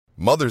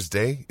Mother's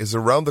Day is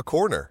around the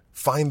corner.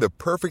 Find the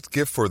perfect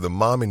gift for the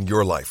mom in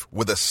your life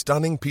with a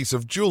stunning piece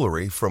of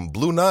jewelry from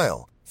Blue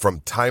Nile.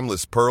 From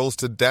timeless pearls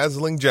to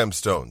dazzling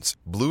gemstones,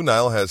 Blue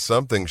Nile has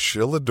something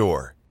she'll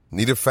adore.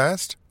 Need it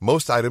fast?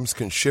 Most items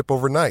can ship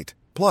overnight.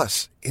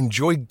 Plus,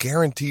 enjoy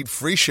guaranteed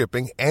free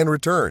shipping and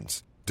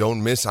returns.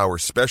 Don't miss our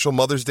special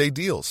Mother's Day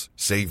deals.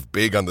 Save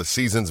big on the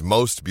season's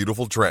most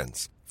beautiful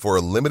trends. For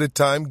a limited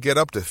time, get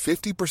up to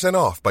 50%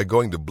 off by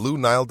going to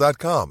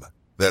BlueNile.com.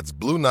 That's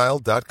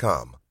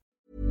BlueNile.com.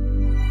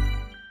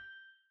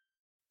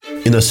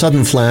 In a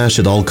sudden flash,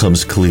 it all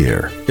comes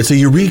clear. It's a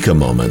eureka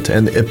moment,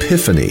 an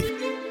epiphany.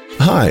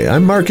 Hi,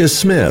 I'm Marcus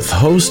Smith,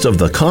 host of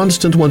the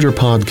Constant Wonder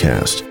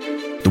podcast.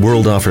 The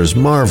world offers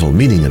marvel,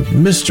 meaning,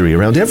 and mystery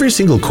around every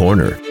single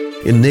corner.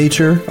 In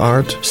nature,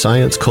 art,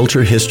 science,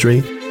 culture,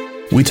 history,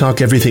 we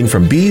talk everything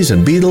from bees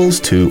and beetles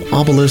to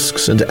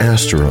obelisks and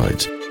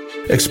asteroids.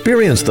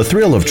 Experience the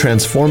thrill of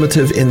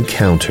transformative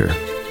encounter.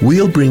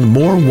 We'll bring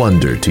more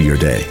wonder to your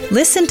day.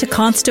 Listen to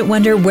Constant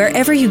Wonder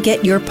wherever you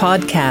get your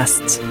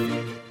podcasts.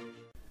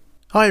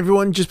 Hi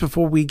everyone, just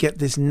before we get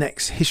this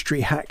next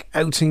history hack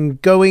outing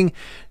going,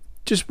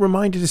 just a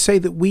reminder to say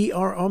that we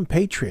are on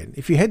Patreon.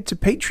 If you head to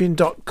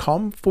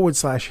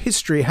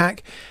patreon.com/history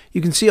hack,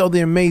 you can see all the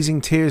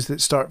amazing tiers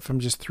that start from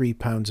just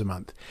 £3 a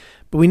month.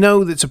 But we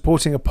know that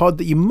supporting a pod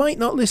that you might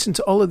not listen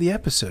to all of the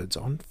episodes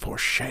on, for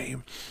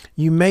shame,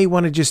 you may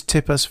want to just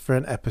tip us for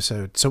an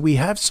episode. So we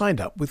have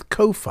signed up with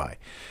Ko-Fi.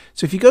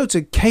 So if you go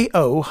to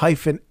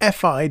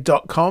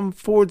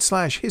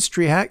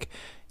ko-fi.com/history hack,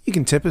 you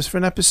can tip us for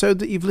an episode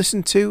that you've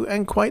listened to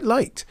and quite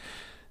liked.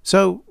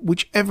 So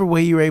whichever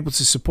way you're able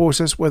to support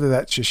us, whether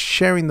that's just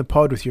sharing the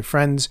pod with your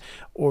friends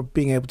or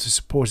being able to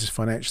support us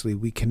financially,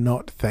 we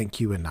cannot thank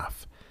you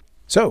enough.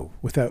 So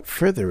without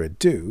further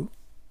ado,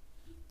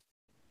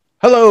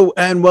 hello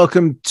and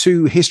welcome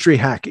to History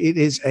Hack. It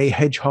is a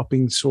hedge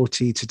hopping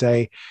sortie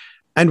today,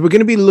 and we're going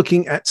to be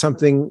looking at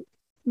something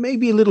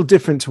maybe a little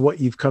different to what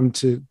you've come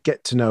to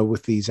get to know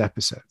with these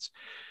episodes.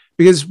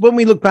 Because when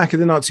we look back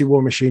at the Nazi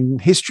war machine,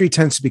 history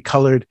tends to be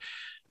colored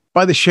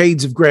by the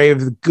shades of grey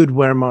of the good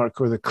Wehrmacht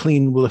or the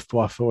clean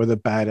Luftwaffe or the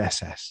bad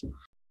SS.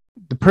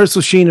 The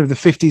Pershing of the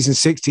 50s and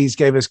 60s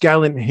gave us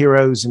gallant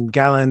heroes and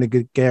Gala the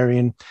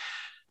Gagarin,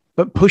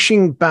 but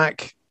pushing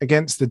back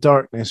against the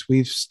darkness,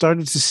 we've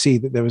started to see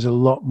that there was a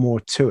lot more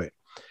to it.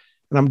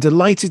 And I'm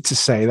delighted to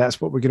say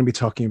that's what we're going to be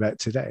talking about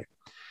today,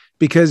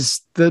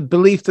 because the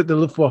belief that the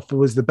Luftwaffe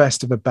was the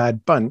best of a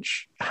bad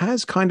bunch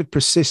has kind of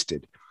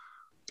persisted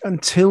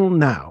until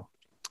now.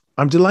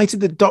 I'm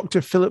delighted that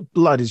Dr. Philip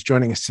Blood is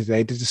joining us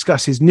today to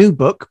discuss his new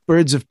book,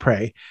 Birds of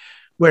Prey,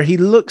 where he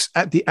looks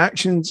at the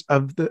actions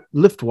of the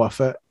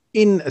Luftwaffe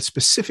in a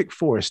specific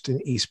forest in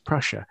East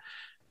Prussia.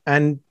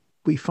 And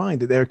we find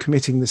that they're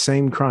committing the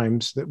same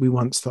crimes that we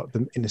once thought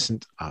them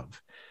innocent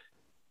of.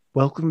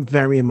 Welcome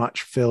very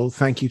much, Phil.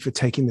 Thank you for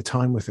taking the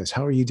time with us.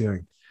 How are you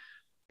doing?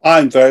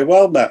 I'm very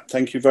well, Matt.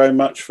 Thank you very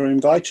much for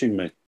inviting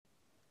me.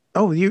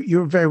 Oh,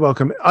 you're very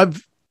welcome.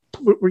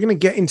 We're going to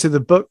get into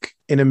the book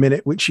in a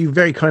minute, which you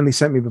very kindly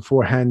sent me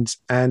beforehand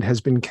and has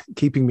been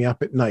keeping me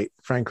up at night,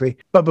 frankly.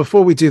 But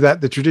before we do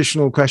that, the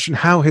traditional question,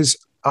 how has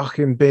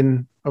Aachen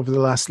been over the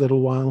last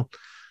little while?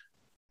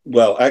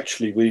 Well,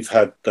 actually, we've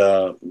had,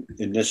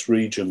 in this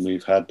region,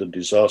 we've had the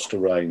disaster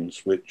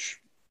rains,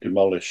 which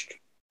demolished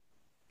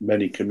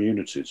many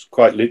communities,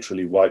 quite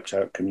literally wiped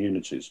out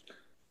communities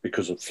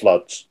because of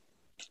floods.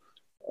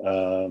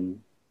 For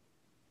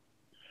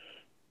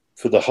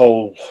the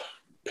whole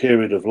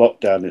period of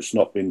lockdown, it's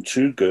not been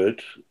too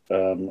good.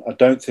 I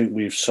don't think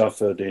we've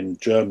suffered in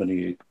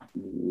Germany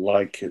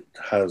like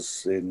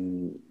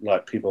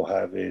people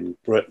have in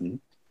Britain.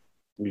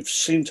 We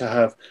seem to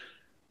have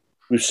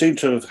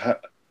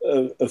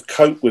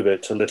coped with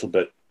it a little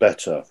bit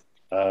better.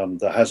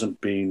 There hasn't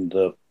been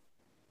the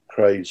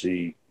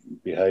crazy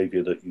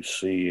behaviour that you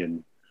see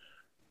and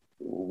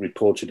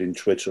reported in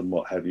Twitter and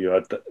what have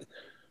you.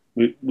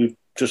 We've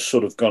just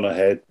sort of gone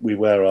ahead. We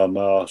wear our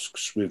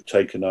masks. We've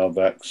taken our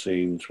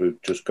vaccines.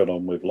 We've just got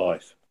on with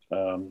life.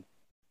 A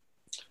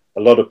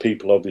lot of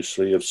people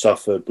obviously have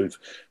suffered. We've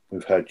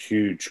had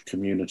huge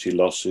community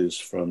losses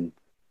from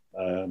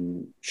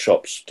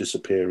shops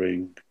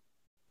disappearing,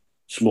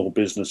 small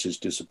businesses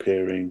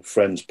disappearing,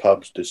 friends'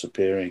 pubs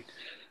disappearing.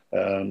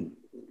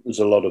 There's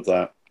a lot of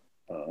that.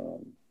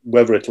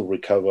 Whether it'll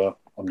recover,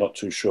 I'm not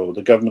too sure.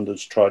 The government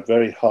has tried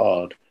very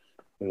hard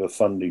with a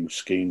funding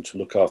scheme to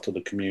look after the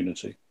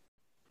community,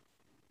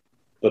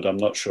 but I'm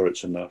not sure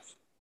it's enough.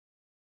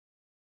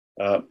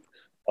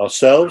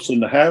 Ourselves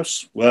in the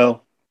house,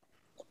 well,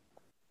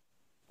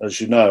 as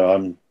you know,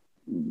 I'm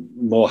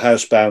more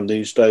housebound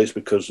these days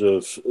because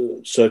of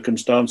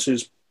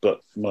circumstances,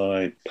 but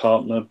my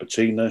partner,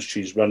 Bettina,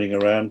 she's running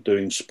around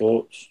doing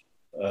sports,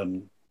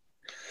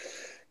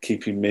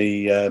 keeping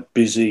me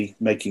busy,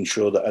 making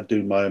sure that I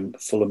do my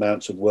full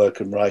amounts of work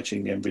and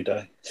writing every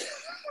day.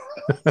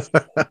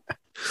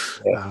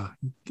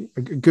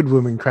 A good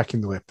woman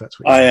cracking the whip, that's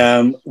what I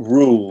am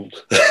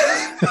ruled.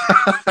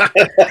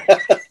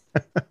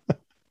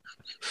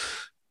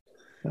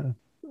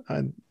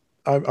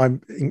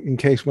 I'm in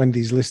case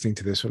Wendy's listening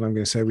to this one, I'm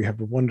going to say we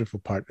have a wonderful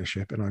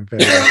partnership, and I'm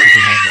very happy to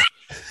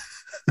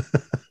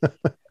have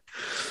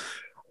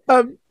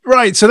it.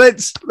 Right, so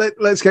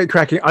let's get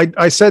cracking.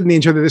 I said in the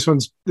intro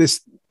that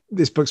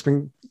this book's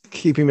been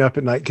keeping me up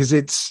at night because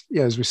it's,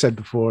 as we said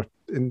before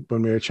when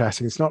we were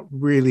chatting, it's not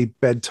really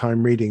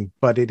bedtime reading,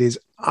 but it is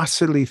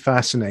utterly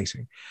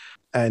fascinating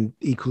and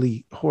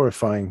equally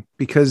horrifying,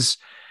 because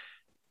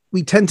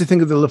we tend to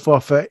think of the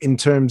Luftwaffe in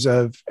terms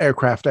of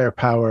aircraft, air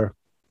power,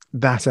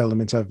 that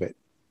element of it.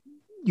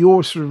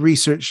 Your sort of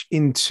research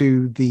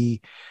into the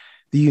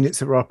units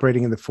that were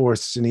operating in the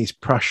forests in East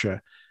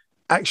Prussia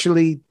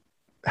actually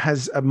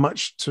has a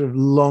much sort of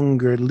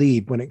longer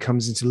lead when it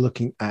comes into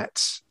looking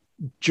at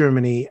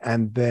Germany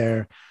and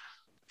their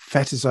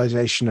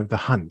fetishization of the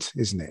hunt,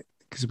 isn't it?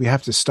 Because we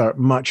have to start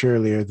much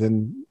earlier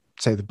than,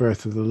 say, the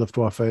birth of the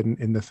Luftwaffe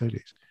in the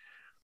 30s.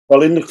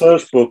 Well, in the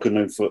first book and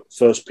in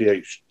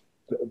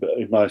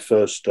my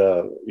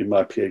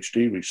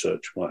PhD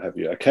research, what have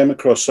you, I came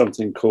across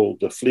something called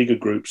the Flieger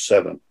Group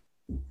 7.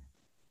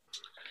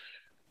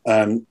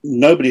 And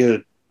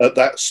at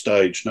that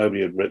stage,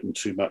 nobody had written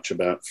too much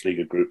about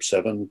Flieger Group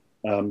 7,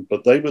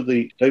 but they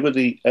were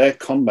the air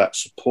combat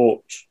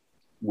support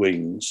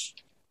wings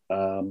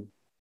flying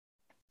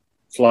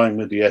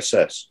with the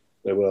SS.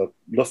 They were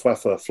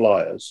Luftwaffe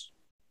flyers,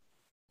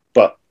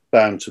 but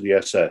bound to the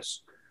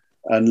SS.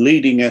 And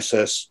leading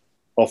SS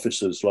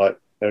officers like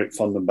Erich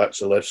von den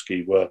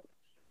Baxalevsky were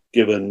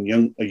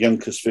given a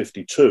Junkers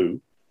 52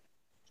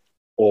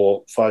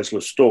 or Feisler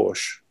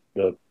Storch,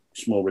 the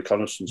small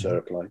reconnaissance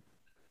airplane,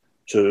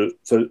 for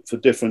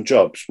different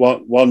jobs.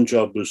 One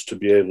job was to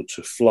be able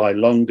to fly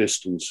long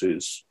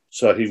distances,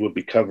 so he would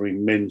be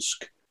covering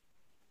Minsk,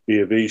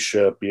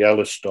 Białystok,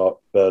 Białystok,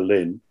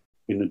 Berlin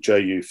in the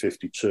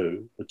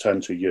Ju-52, the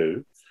Tanta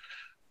U,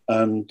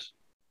 and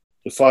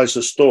the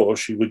Feisler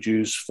Storch he would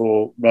use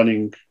for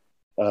running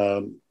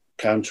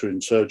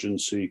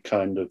counterinsurgency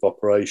kind of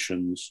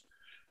operations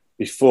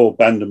before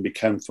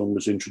Banden-Bekämpfung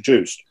was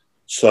introduced.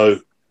 So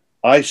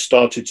I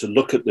started to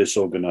look at this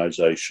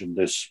organization,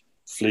 this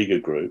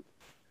Flieger Group,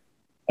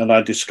 and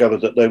I discovered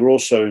that they were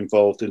also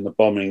involved in the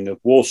bombing of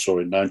Warsaw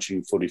in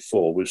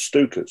 1944 with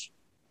Stukas.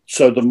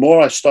 So the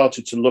more I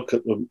started to look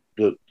at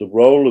the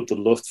role of the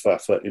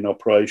Luftwaffe in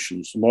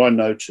operations, the more I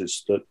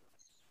noticed that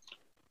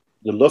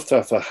the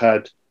Luftwaffe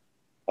had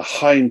a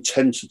high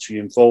intensity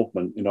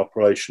involvement in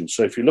operations.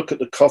 So if you look at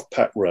the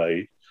Kopfpack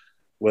raid,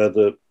 where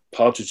the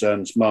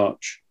partisans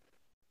march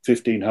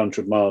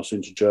 1,500 miles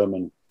into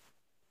German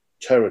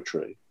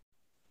territory,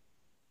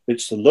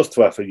 it's the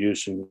Luftwaffe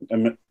using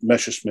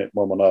Messerschmitt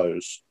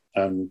 110s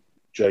and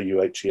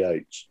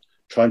Ju-88s,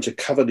 trying to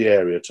cover the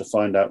area to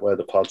find out where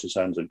the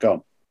partisans had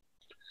gone.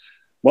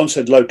 Once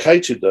they'd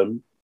located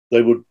them,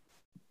 they would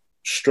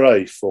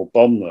strafe or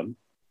bomb them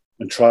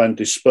and try and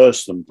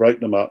disperse them,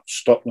 break them up,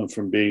 stop them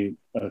from being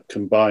a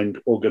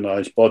combined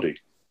organized body.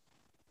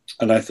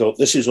 And I thought,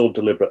 this is all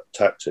deliberate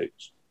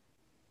tactics.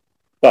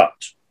 But,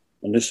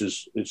 and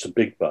it's a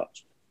big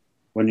but,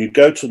 when you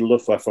go to the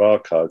Luftwaffe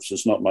archives,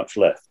 there's not much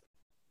left.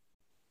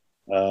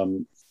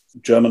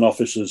 German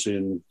officers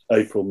in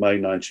April, May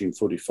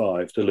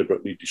 1945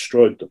 deliberately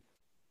destroyed them.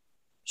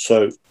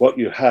 So what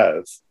you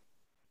have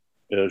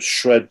is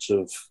shreds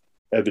of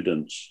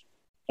evidence,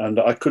 and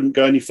I couldn't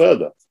go any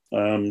further.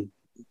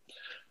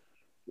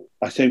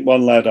 I think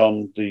one lad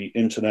on the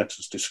internet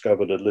has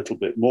discovered a little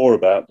bit more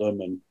about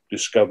them and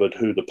discovered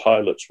who the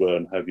pilots were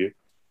and have you,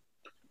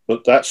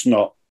 but that's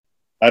not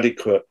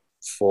adequate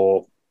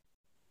for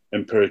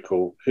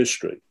empirical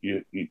history.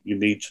 You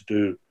need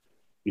to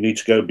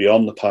go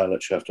beyond the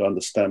pilots. You have to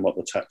understand what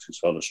the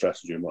tactics are, the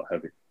strategy, and what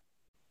have you.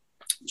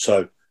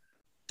 So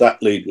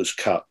that lead was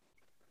cut.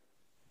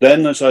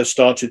 Then, as I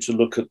started to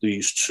look at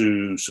these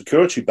two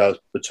security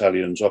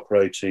battalions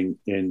operating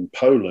in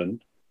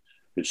Poland,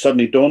 it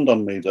suddenly dawned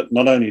on me that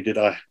not only did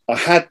I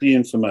had the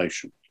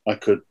information, I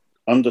could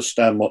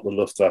understand what the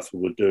Luftwaffe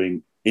were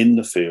doing in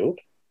the field.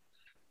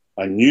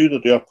 I knew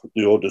that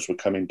the orders were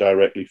coming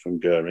directly from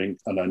Goering,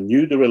 and I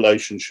knew the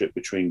relationship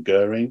between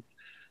Goering,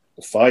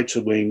 the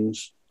fighter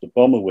wings, the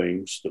bomber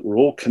wings, that were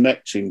all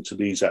connecting to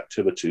these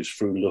activities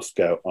through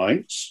Luftgau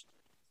 1,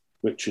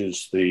 which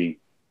is the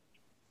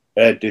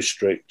Air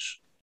District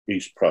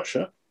East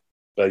Prussia,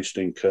 based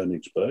in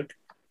Königsberg.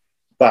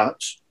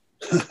 But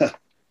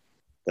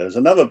there's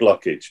another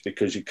blockage,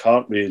 because you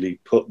can't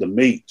really put the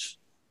meat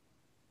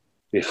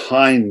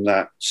behind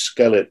that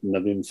skeleton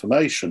of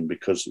information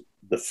because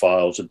the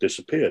files had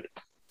disappeared.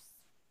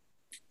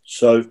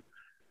 So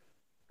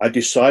I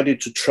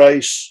decided to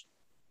trace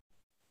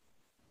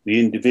the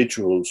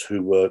individuals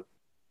who were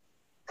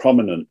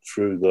prominent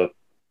through the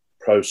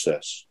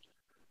process.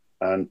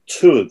 And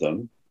two of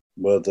them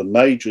were the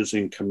majors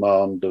in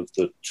command of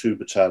the two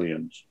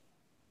battalions.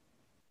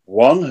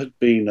 One had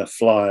been a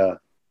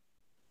flyer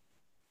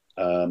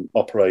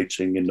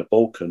operating in the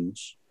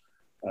Balkans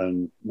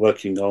and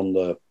working on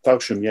the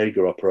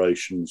Fallschirmjäger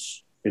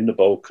operations in the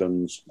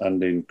Balkans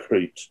and in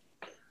Crete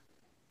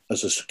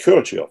as a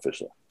security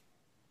officer.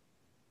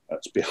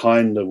 That's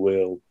behind the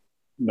wheel,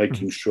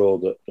 making sure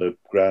that the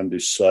ground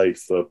is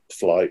safe for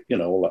flight,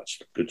 all that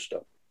good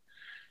stuff.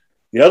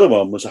 The other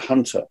one was a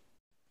hunter.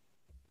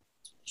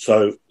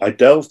 So I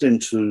delved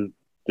into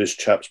this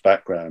chap's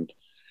background,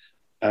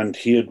 and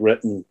he had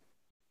written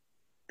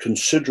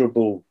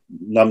considerable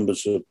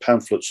numbers of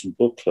pamphlets and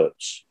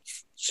booklets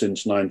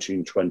since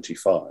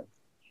 1925.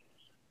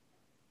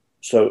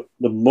 So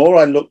the more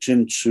I looked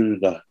into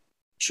that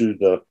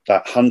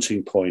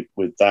hunting point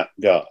with that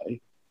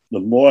guy, the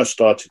more I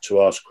started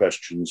to ask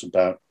questions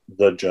about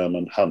the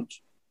German hunt.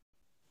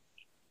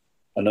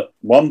 And at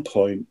one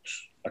point,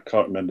 I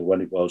can't remember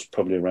when it was,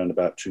 probably around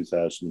about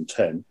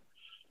 2010,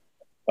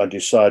 I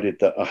decided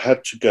that I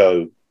had to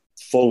go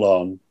full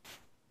on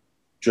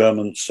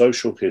German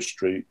social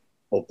history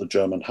of the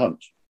German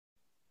hunt.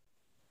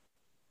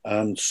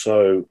 And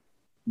so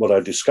what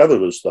I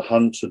discovered was the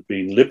hunt had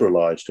been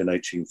liberalized in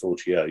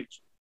 1848.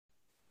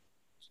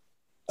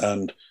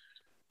 And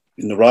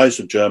in the rise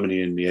of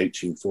Germany in the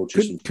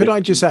 1840s. Could I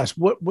just ask,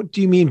 what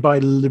do you mean by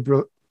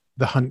the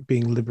hunt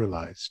being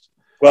liberalized?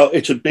 Well,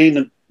 it had been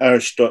an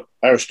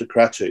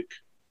aristocratic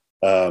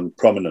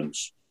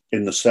prominence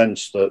in the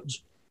sense that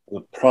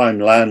the prime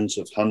lands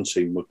of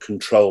hunting were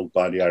controlled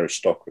by the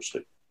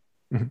aristocracy.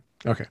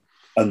 Mm-hmm. Okay.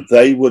 And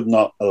they would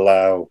not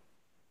allow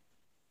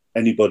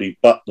anybody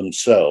but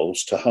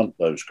themselves to hunt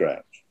those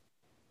grounds.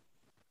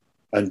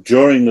 And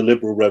during the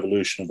Liberal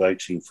Revolution of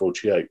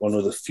 1848, one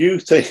of the few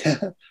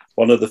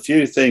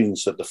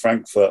things that the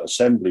Frankfurt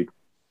Assembly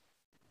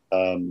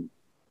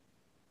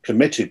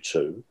committed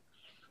to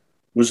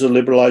was the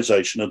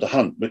liberalization of the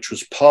hunt, which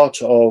was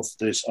part of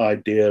this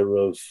idea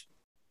of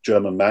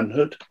German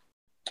manhood,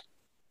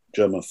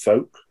 German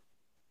folk.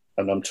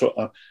 And I'm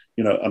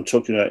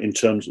talking about in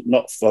terms of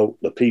not folk,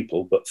 the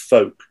people, but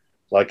folk,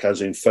 like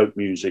as in folk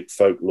music,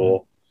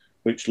 folklore,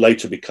 which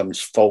later becomes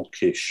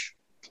folkish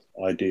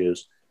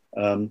ideas.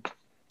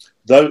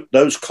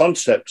 Those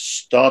concepts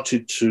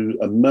started to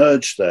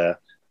emerge there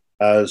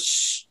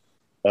as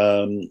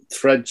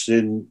threads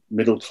in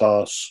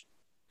middle-class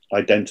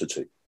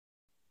identity.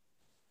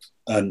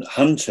 And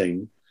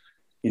hunting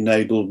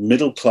enabled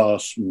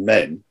middle-class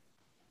men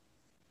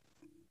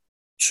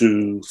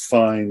to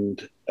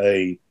find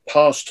a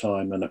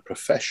pastime and a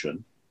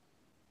profession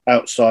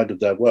outside of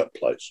their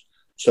workplace.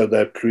 So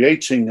they're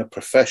creating a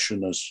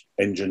profession as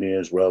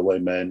engineers,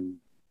 railwaymen,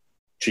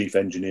 chief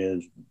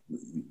engineers,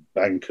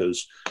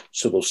 bankers,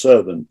 civil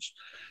servants,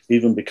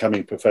 even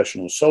becoming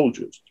professional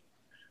soldiers.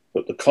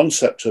 But the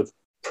concept of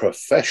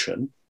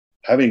profession,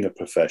 having a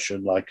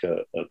profession like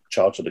a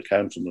chartered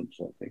accountant or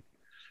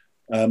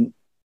something,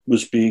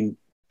 was being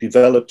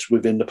developed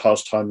within the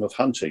pastime of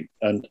hunting.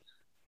 And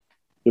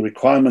the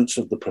requirements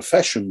of the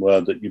profession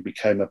were that you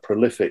became a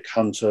prolific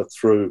hunter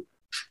through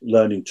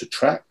learning to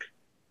track,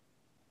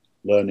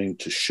 learning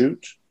to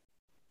shoot,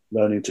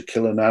 learning to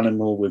kill an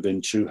animal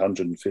within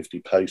 250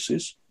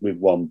 paces with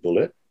one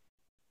bullet.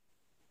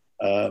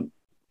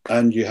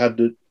 And you had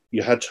to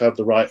have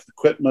the right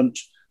equipment,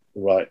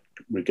 the right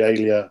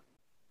regalia,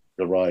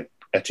 the right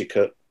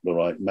etiquette, the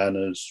right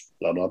manners,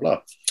 blah, blah,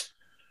 blah.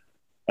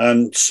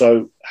 And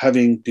so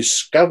having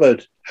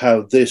discovered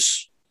how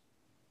this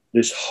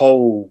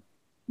whole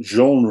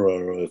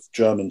genre of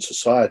German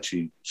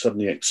society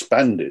suddenly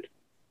expanded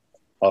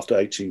after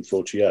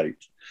 1848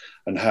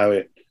 and how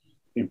it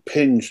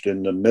impinged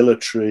in the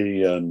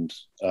military and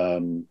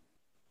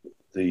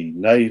the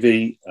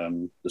Navy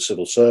and the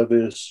civil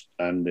service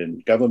and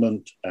in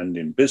government and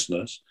in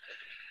business,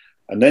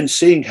 and then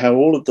seeing how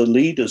all of the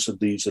leaders of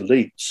these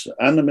elites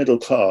and the middle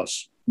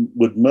class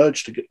would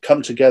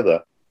come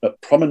together at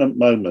prominent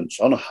moments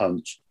on a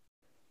hunt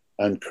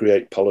and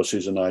create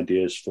policies and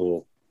ideas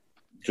for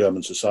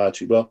German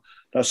society. Well,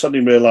 I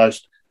suddenly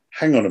realized,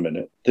 hang on a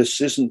minute,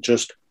 this isn't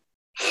just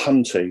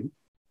hunting.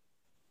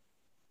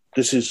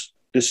 This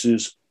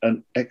is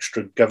an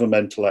extra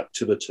governmental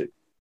activity.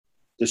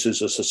 This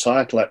is a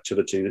societal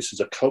activity. This is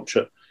a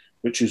culture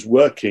which is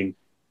working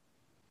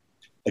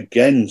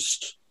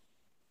against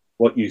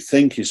what you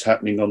think is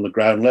happening on the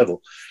ground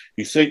level.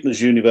 You think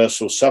there's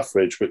universal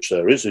suffrage, which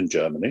there is in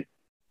Germany.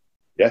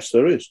 Yes,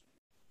 there is.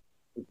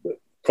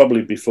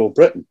 Probably before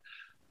Britain.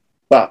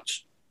 But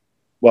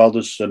while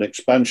there's an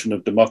expansion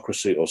of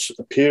democracy or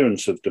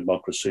appearance of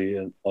democracy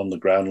on the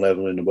ground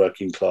level in the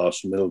working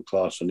class, middle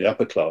class, and the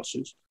upper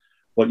classes,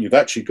 what you've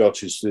actually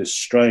got is this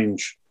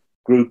strange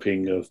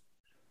grouping of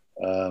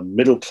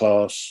middle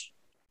class,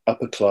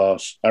 upper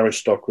class,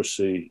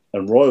 aristocracy,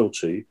 and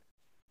royalty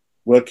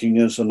working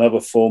as another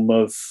form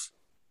of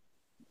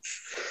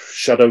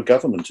shadow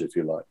government, if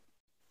you like,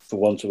 for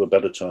want of a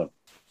better term.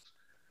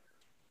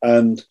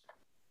 And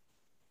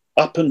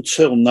up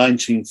until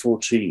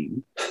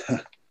 1914,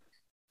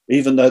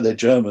 even though they're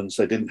Germans,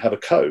 they didn't have a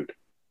code.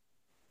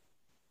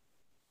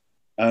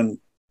 And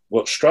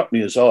what struck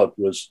me as odd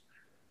was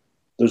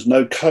there's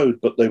no code,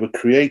 but they were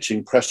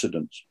creating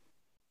precedent,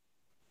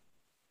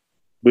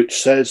 which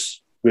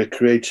says we're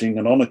creating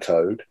an honor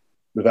code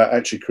without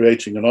actually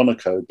creating an honor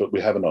code, but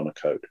we have an honor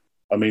code.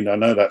 I mean, I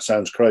know that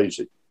sounds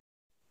crazy.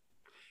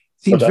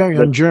 Seems very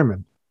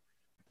un-German.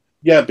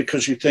 Yeah,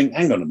 because you think,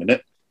 hang on a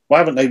minute, Why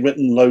haven't they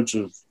written loads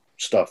of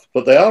stuff?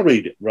 But they are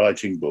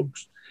writing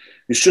books.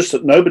 It's just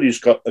that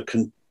nobody's got a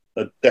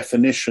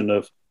definition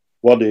of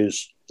what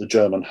is the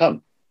German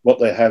hunt. What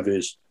they have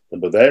is the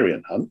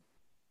Bavarian hunt,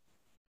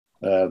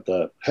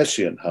 the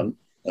Hessian hunt,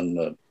 and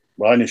the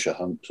Rheinische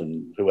hunt,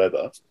 and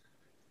whoever.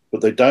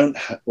 But they don't,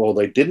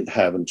 they didn't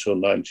have until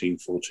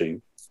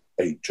 1914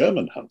 a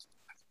German hunt.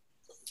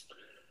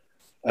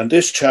 And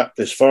this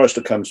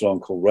forester comes along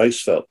called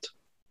Reisfeld,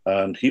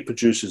 and he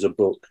produces a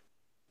book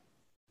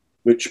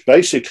which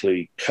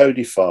basically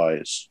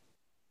codifies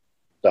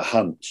the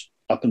hunt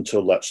up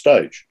until that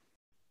stage.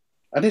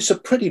 And it's a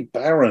pretty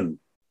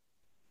barren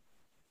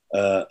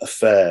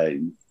affair.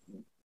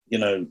 You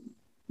know,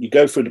 you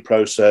go through the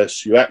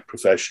process, you act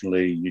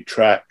professionally, you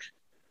track,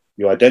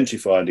 you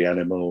identify the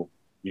animal,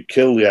 you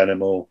kill the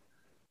animal,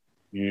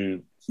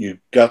 you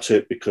gut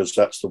it because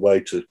that's the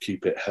way to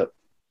keep the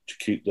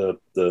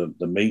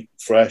meat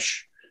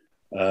fresh,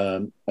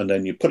 and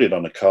then you put it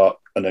on a cart,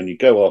 and then you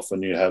go off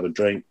and you have a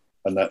drink,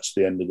 and that's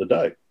the end of the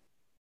day.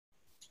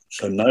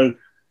 So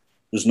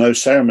there's no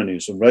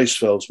ceremonies, and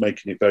Reisfeld's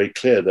making it very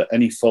clear that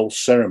any false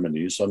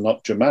ceremonies are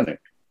not Germanic.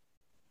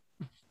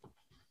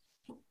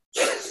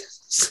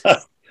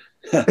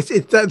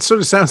 That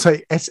sort of sounds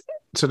like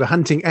sort of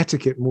hunting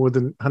etiquette more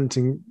than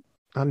hunting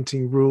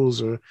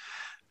rules or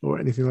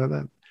anything like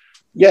that.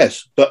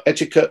 Yes, but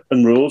etiquette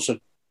and rules are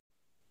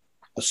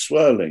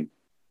swirling.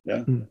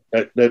 Yeah,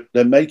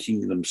 they're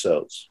making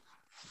themselves,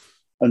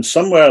 and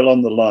somewhere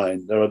along the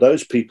line, there are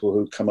those people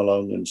who come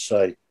along and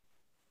say,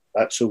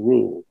 "That's a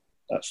rule.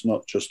 That's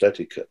not just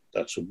etiquette.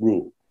 That's a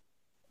rule.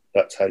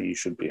 That's how you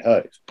should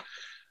behave."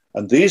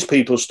 And these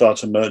people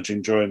start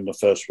emerging during the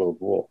First World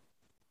War.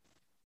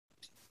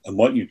 And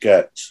what you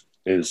get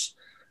is,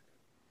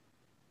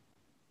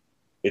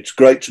 it's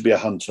great to be a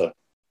hunter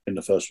in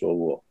the First World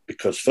War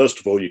because, first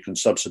of all, you can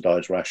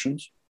subsidize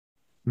rations.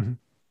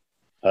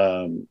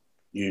 Mm-hmm.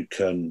 You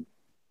can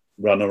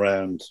run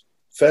around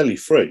fairly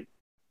free.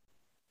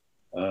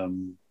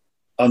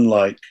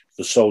 Unlike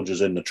the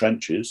soldiers in the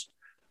trenches,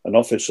 an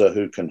officer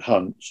who can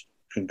hunt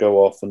can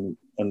go off and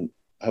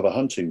have a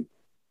hunting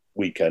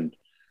weekend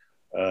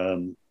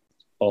on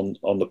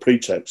the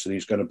pretext that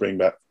he's going to bring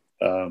back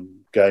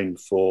game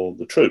for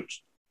the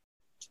troops.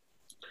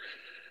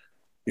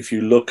 If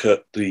you look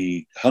at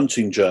the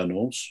hunting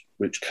journals,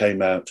 which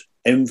came out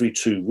every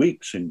 2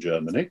 weeks in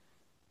Germany,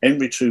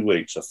 every 2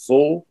 weeks, a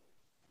full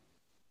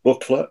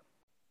booklet,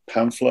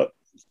 pamphlet,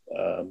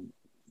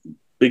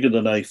 bigger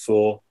than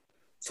A4,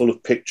 full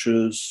of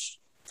pictures,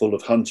 full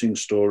of hunting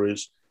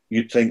stories.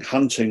 You'd think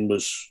hunting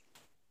was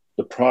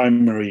the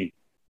primary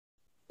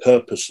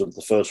purpose of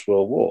the First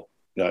World War.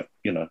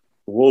 You know,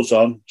 the war's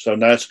on, so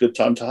now it's a good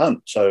time to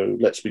hunt. So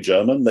let's be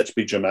German, let's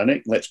be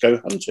Germanic, let's go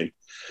hunting.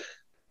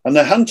 And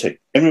they're hunting.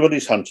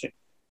 Everybody's hunting.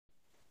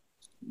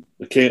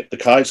 The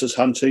Kaiser's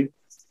hunting.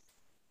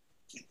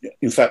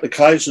 In fact, the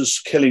Kaiser's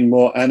killing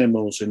more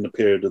animals in the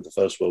period of the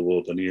First World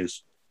War than he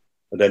is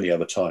at any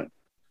other time.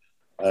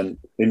 And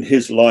in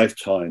his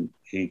lifetime,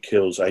 he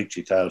kills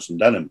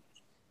 80,000 animals.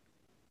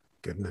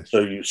 Goodness. So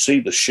you see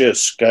the sheer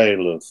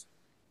scale of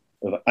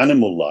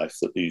animal life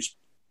that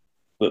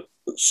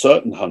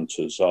certain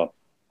hunters are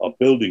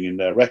building in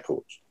their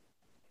records.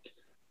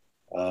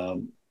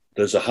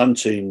 There's a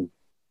hunting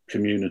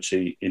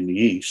community in the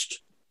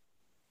East,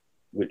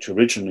 which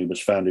originally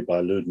was founded by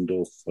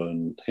Ludendorff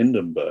and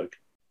Hindenburg.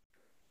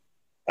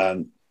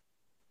 And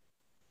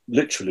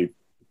literally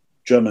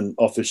German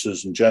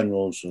officers and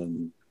generals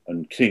and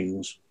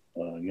kings,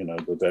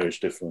 the various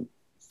different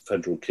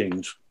federal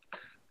kings,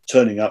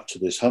 turning up to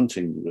this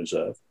hunting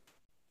reserve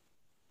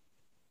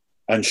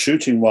and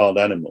shooting wild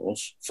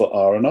animals for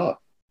R&R.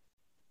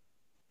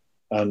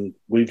 And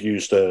we've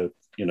used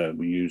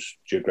we use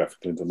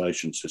geographical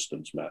information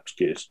systems, maps,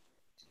 GIS,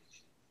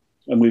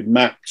 and we've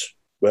mapped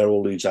where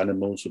all these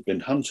animals have been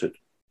hunted.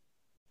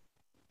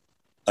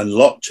 And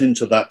locked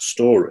into that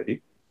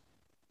story,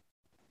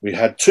 we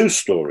had two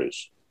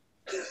stories,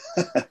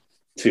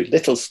 two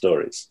little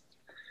stories.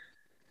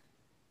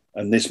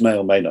 And this may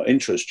or may not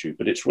interest you,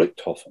 but it's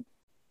Richthofen.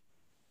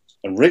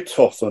 And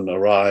Richthofen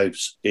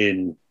arrives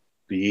in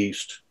the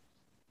East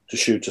to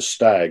shoot a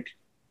stag,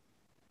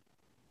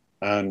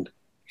 and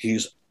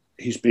he's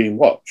being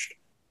watched.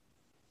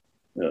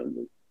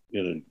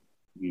 You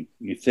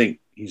think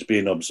he's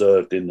being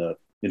observed in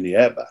the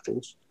air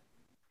battles.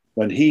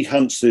 When he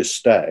hunts this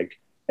stag,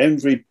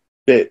 every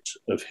bit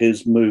of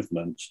his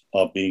movements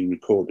are being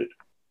recorded.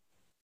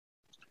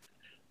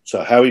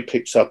 So how he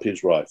picks up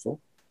his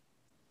rifle,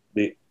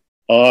 the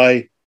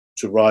eye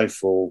to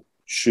rifle,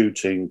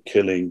 shooting,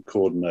 killing,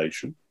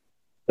 coordination,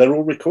 they're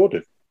all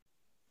recorded.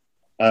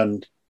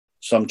 And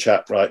some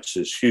chap writes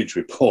this huge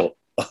report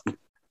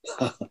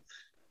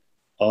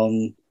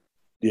on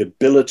the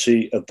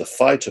ability of the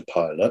fighter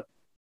pilot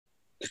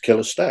to kill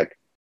a stag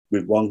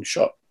with one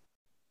shot.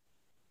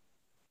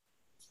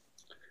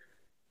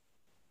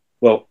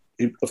 Well,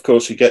 of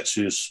course, he gets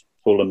his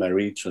Paul le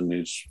Mérite and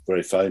is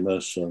very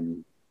famous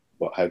and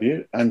what have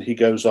you. And he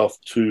goes off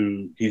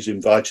he's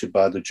invited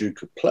by the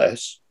Duke of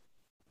Pless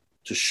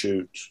to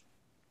shoot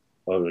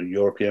or a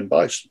European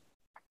bison.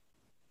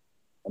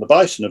 And the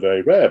bison are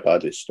very rare by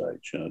this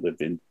stage. They've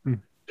been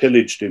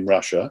pillaged in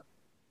Russia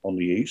on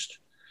the east.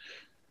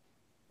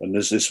 And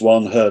there's this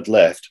one herd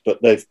left,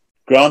 but they've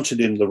granted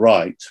him the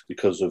right,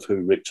 because of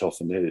who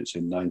Richthofen is,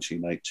 in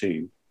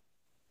 1918,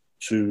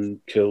 to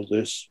kill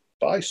this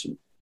bison.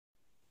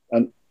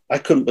 And I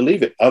couldn't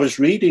believe it. I was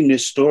reading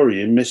this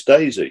story in Miss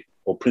Daisy,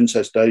 or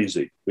Princess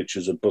Daisy, which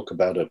is a book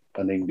about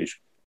an English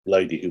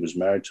lady who was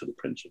married to the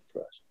Prince of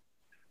Press.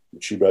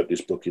 She wrote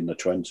this book in the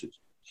 20s.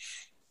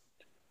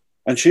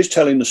 And she's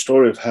telling the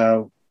story of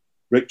how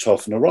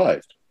Richthofen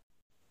arrived.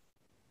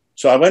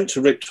 So I went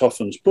to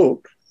Richthofen's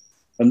book,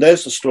 and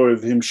there's the story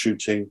of him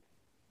shooting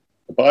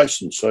the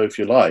bison. So if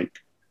you like,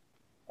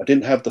 I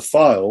didn't have the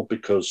file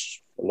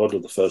because a lot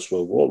of the First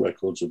World War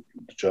records of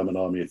the German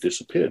army had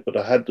disappeared, but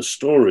I had the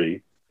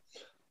story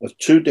of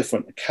two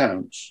different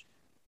accounts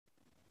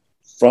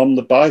from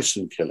the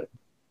bison killing.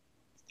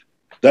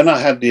 Then I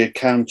had the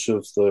account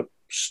of the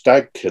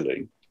stag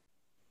killing,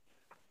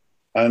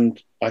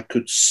 and I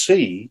could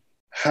see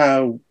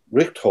how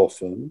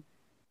Richthofen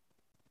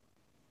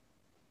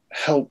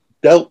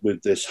dealt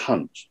with this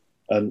hunt.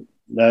 And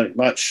now it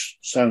might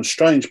sound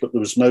strange, but there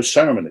was no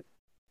ceremony.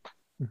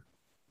 There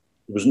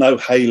was no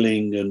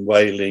hailing and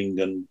wailing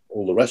and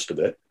all the rest of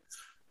it.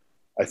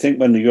 I think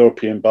when the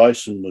European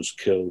bison was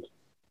killed,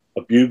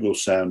 a bugle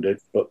sounded,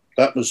 but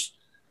that was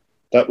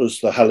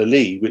the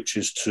Halleli, which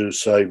is to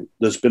say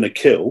there's been a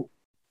kill.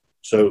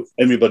 So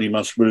everybody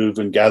must move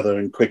and gather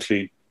and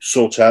quickly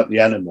sort out the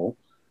animal,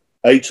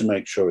 to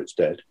make sure it's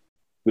dead,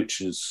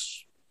 which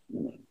is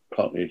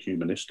partly a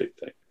humanistic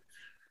thing,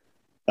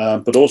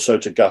 but also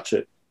to gut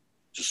it,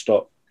 to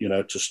stop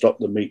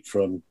the meat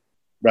from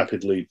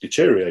rapidly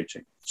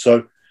deteriorating.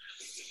 So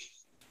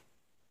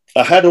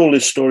I had all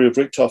this story of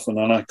Richthofen,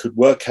 and I could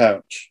work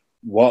out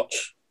what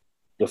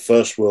the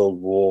First World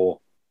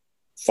War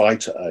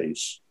fighter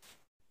ace,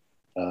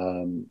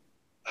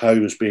 how he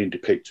was being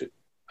depicted,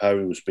 how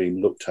he was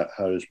being looked at,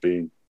 how he was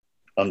being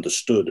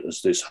understood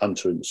as this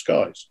hunter in the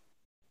skies.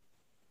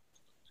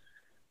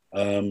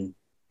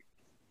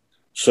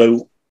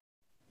 So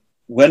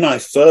when I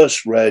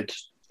first read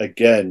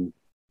again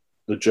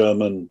the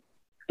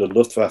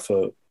Luftwaffe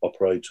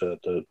operator,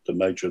 the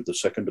major of the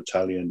 2nd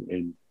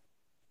Battalion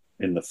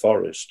in the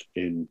forest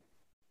in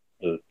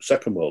the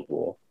Second World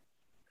War,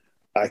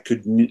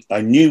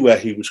 I knew where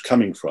he was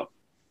coming from,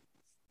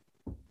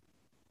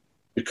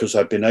 because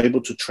I've been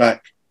able to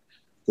track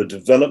the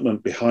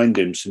development behind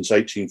him since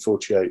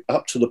 1848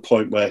 up to the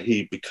point where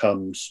he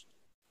becomes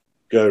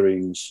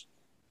Goering's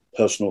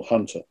personal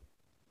hunter.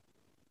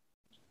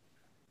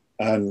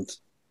 And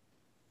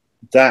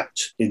that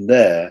in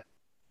there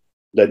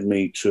led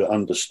me to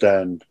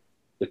understand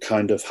the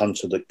kind of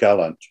hunter that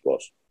Galland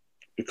was,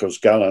 because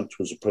Galland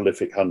was a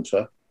prolific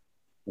hunter,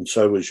 and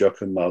so was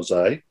Joachim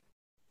Marzay,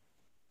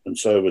 and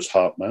so was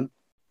Hartmann,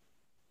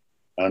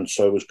 and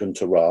so was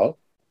Günter Rahl.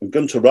 And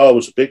Günter Rahl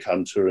was a big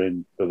hunter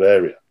in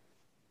Bavaria.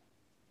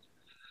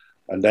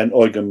 And then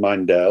Eugen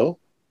Meindel,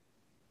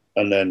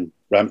 and then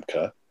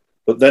Ramke.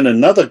 But then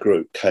another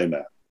group came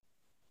out,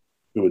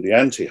 who were the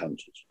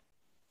anti-hunters.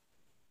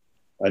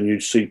 And you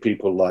see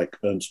people like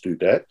Ernst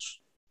Udet,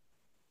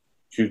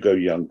 Hugo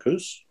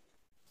Junkers,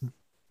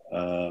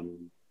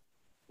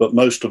 but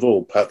most of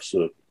all, perhaps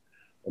the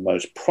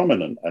most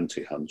prominent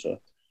anti-hunter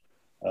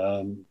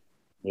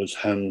was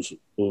Hans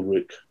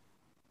Ulrich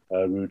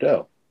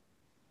Rudel.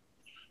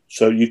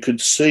 So you could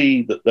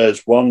see that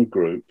there's one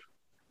group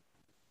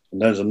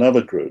and there's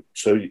another group.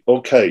 So,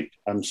 okay,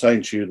 I'm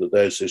saying to you that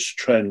there's this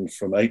trend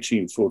from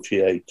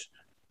 1848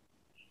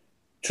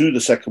 to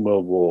the Second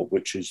World War,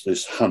 which is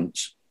this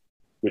hunt,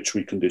 which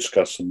we can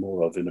discuss some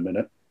more of in a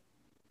minute.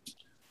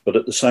 But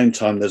at the same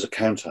time, there's a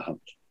counter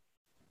hunt.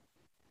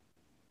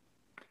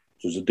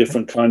 There's a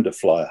different kind of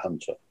flyer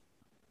hunter.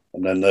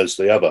 And then there's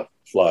the other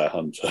flyer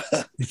hunter,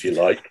 if you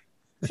like.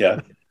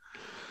 Yeah.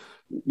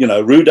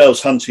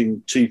 Rudel's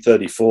hunting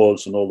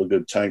T-34s and all the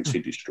good tanks he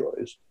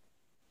destroys,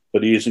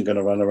 but he isn't going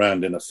to run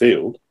around in a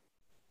field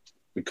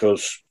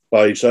because,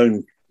 by his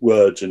own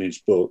words in his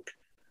book,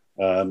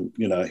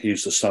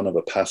 he's the son of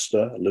a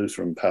pastor, a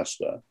Lutheran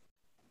pastor,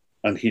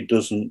 and he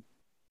doesn't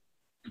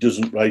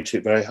rate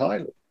it very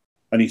highly.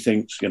 And he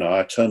thinks,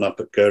 I turn up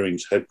at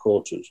Goering's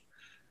headquarters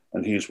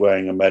and he's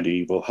wearing a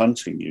medieval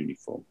hunting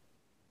uniform.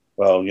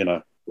 Well,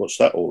 what's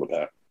that all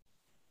about?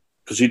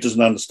 Because he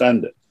doesn't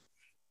understand it.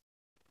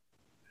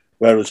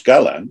 Whereas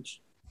Galland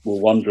will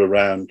wander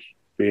around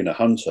being a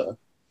hunter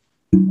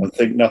and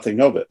think nothing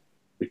of it,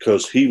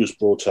 because he was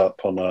brought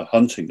up on a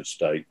hunting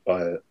estate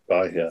by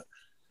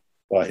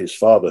his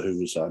father, who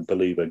was, I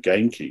believe, a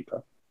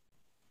gamekeeper.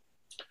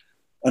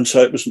 And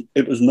so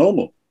it was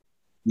normal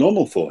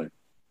for him.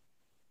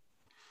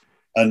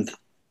 And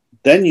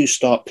then you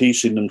start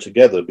piecing them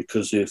together,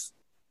 because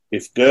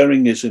if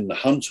Goering is in the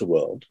hunter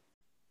world,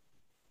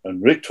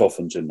 and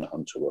Richthofen's in the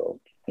hunter world,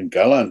 and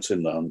Galland's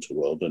in the hunter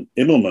world, and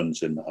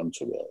Immelmann's in the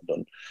hunter world,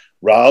 and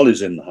Rahl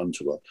is in the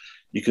hunter world,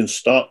 you can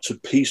start to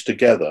piece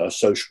together a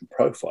social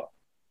profile.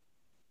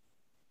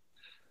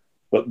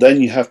 But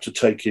then you have to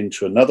take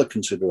into another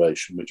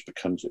consideration, which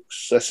becomes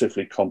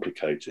excessively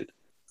complicated.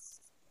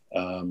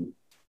 And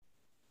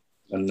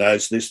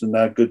is this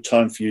now a good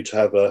time for you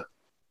to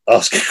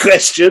ask a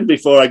question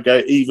before I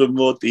go even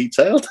more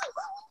detailed?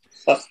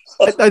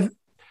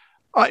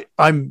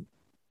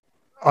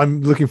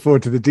 I'm looking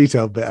forward to the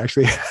detailed bit,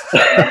 actually.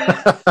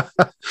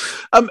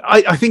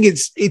 I think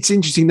it's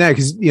interesting now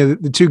because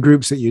the two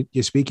groups that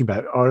you're speaking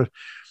about are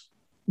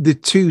the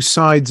two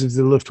sides of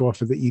the Luftwaffe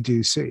that you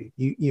do see.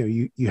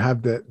 You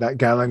have that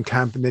Gauland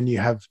camp, and then you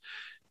have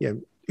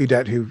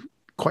Udet, who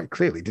quite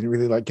clearly didn't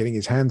really like getting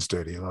his hands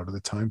dirty a lot of the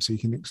time. So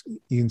you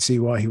can see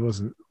why he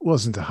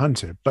wasn't a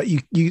hunter. But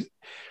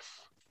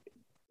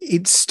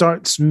it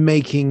starts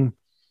making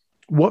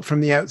what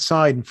from the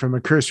outside and from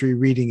a cursory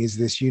reading is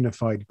this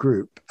unified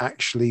group,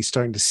 actually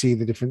starting to see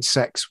the different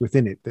sects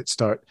within it that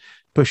start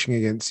pushing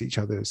against each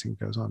other as things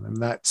goes on.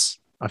 And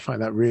I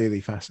find that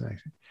really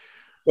fascinating.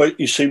 Well,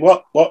 you see,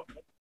 what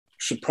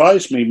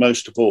surprised me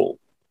most of all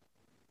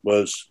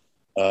was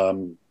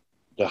the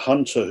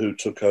hunter who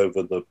took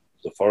over the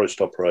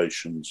forest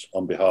operations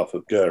on behalf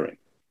of Goering.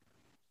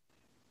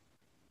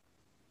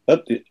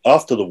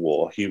 After the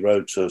war, he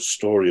wrote a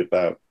story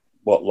about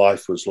what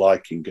life was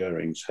like in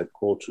Goering's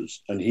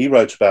headquarters. And he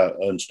wrote about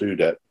Ernst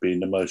Udet being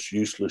the most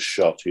useless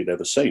shot he'd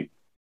ever seen.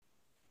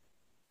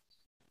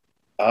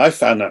 I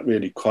found that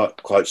really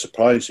quite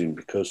surprising,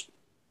 because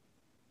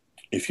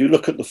if you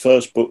look at the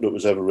first book that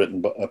was ever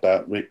written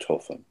about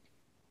Richthofen,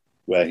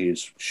 where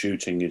his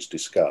shooting is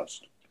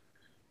discussed,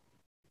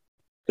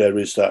 there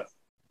is that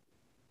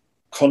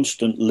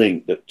constant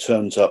link that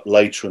turns up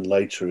later and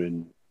later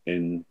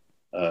in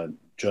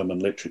German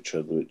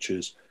literature, which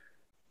is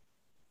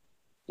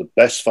the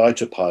best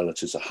fighter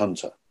pilot is a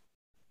hunter.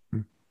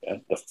 Yeah?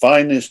 The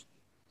finest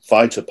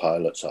fighter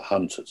pilots are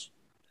hunters.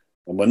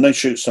 And when they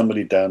shoot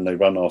somebody down, they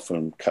run off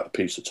and cut a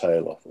piece of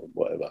tail off or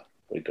whatever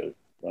they do,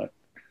 right?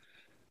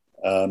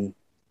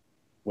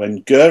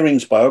 When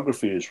Goering's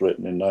biography is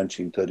written in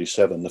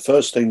 1937, the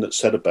first thing that's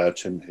said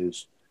about him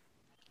is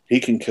he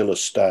can kill a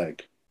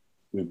stag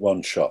with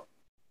one shot.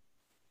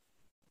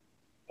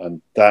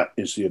 And that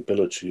is the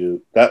ability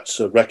that's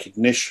a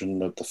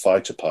recognition of the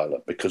fighter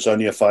pilot, because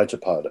only a fighter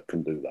pilot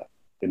can do that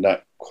in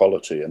that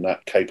quality and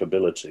that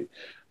capability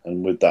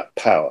and with that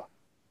power.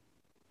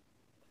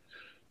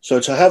 So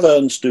to have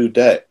Ernst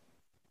Udet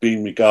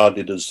being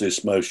regarded as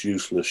this most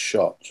useless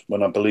shot,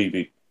 when I believe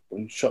he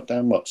shot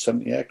down,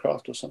 70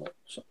 aircraft or something?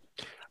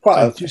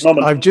 I've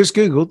just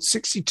Googled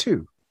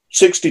 62.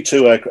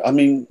 62 aircraft. I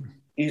mean,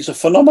 he's a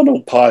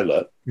phenomenal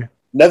pilot,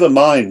 never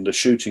mind the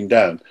shooting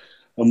down.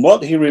 And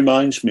what he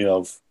reminds me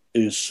of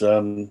is,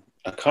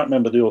 I can't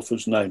remember the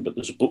author's name, but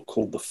there's a book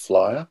called The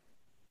Flyer.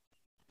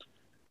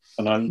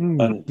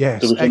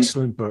 Yes,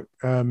 excellent book.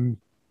 And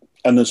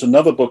there's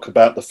another book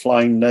about the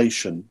Flying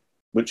Nation,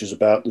 which is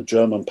about the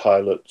German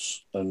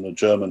pilots and the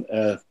German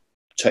air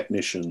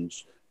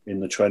technicians in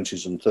the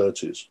 20s and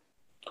 30s.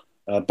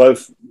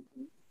 Both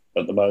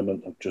at the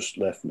moment have just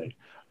left me.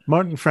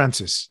 Martin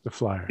Francis, The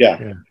Flyer.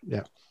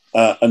 Yeah.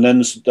 And then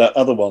there's that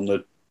other one,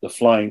 the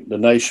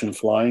Nation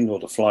Flying, or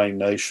the Flying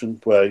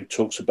Nation, where he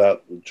talks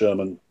about the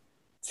German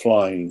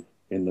flying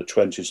in the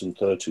 20s and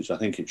 30s. I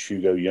think it's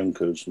Hugo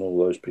Junkers and all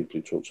those people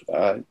he talks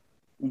about.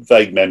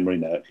 Vague memory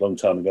now, a long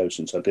time ago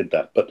since I did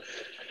that. But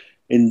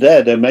in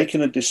there, they're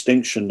making a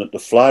distinction that the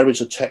flyer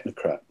is a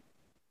technocrat.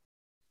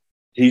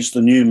 He's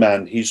the new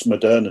man, he's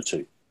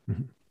modernity.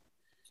 Mm-hmm.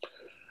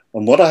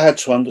 And what I had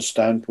to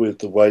understand with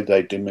the way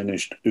they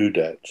diminished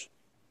Udet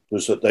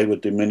was that they were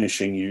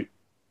diminishing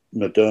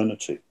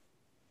modernity.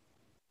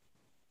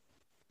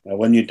 Now,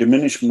 when you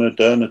diminish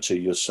modernity,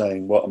 you're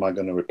saying, what am I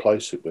going to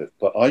replace it with?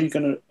 But are you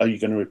going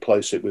to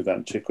replace it with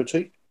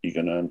antiquity? Are you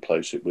going to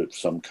replace it with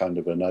some kind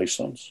of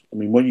Renaissance? I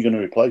mean, what are you going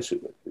to replace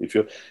it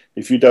with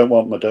if you don't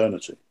want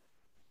modernity?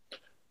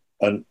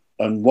 And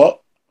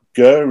what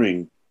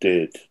Goering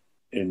did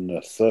in the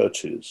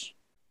 30s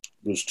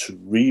was to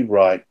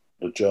rewrite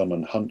the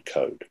German Hunt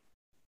Code,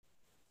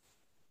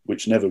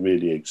 which never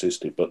really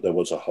existed, but there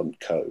was a Hunt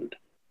Code.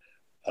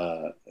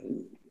 I'm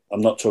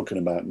not talking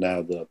about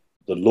now the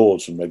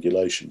laws and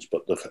regulations,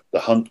 but the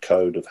Hunt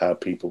Code of how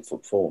people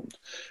performed.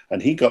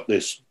 And he got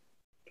this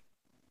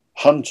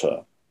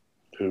hunter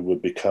who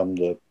would become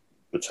the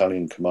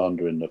battalion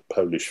commander in the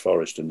Polish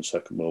forest in the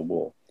Second World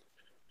War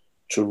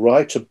to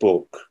write a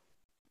book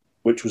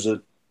which was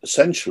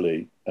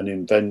essentially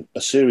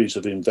a series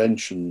of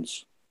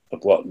inventions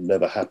of what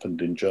never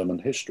happened in German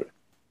history.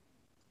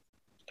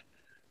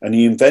 And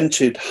he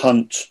invented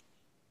hunt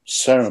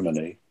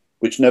ceremony,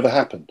 which never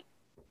happened.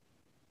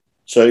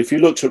 So if you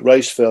looked at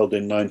Racefeld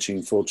in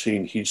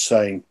 1914, he's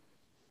saying,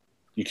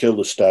 you kill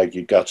the stag,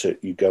 you gut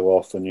it, you go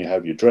off and you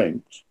have your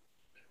drinks.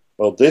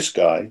 Well, this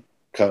guy,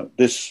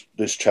 this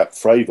chap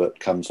Fravert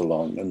comes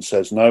along and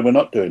says, no, we're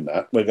not doing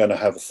that. We're going to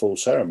have a full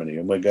ceremony,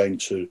 and we're going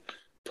to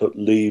put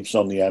leaves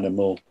on the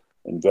animal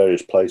in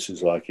various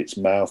places like its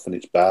mouth and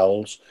its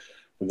bowels.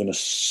 We're going to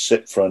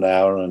sit for an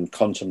hour and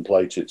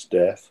contemplate its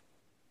death.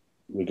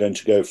 We're going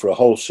to go for a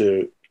whole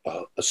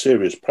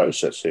serious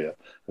process here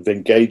of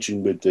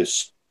engaging with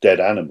this dead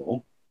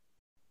animal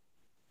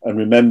and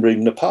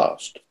remembering the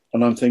past.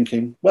 And I'm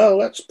thinking, well,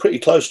 that's pretty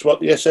close to what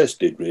the SS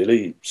did,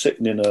 really,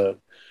 sitting in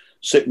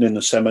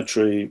the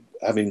cemetery,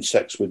 having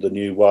sex with the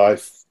new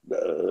wife,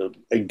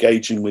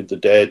 engaging with the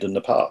dead and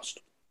the past.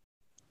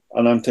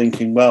 And I'm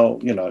thinking, well,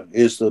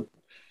 it's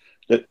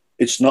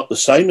not the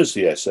same as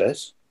the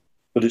SS,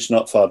 but it's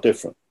not far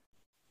different.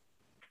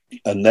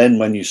 And then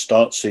when you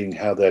start seeing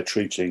how they're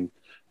treating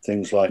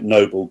things like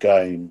noble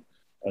game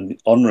and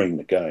honouring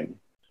the game,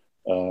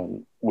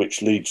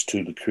 which leads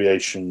to the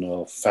creation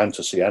of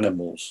fantasy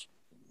animals,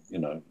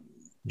 a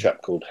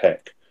chap called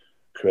Heck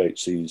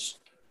creates these.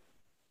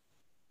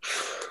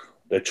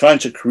 They're trying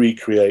to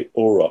recreate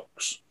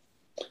aurochs.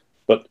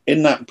 But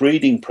in that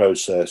breeding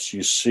process,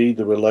 you see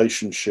the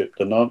relationship,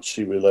 the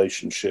Nazi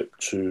relationship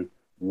to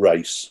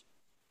race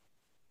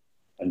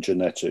and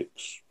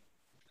genetics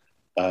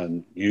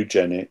and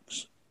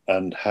eugenics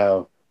and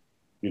how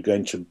you're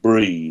going to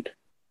breed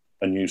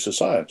a new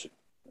society.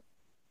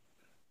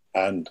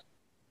 And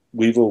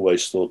we've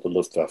always thought the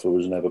Luftwaffe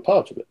was never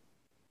part of it,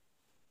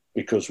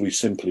 because we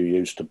simply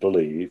used to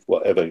believe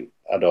whatever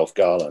Adolf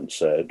Garland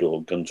said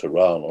or Gunter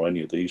Rahn or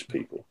any of these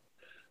people.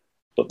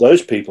 But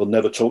those people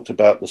never talked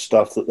about the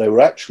stuff that they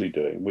were actually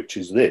doing, which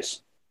is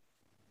this,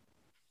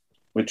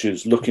 which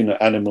is looking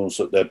at animals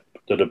that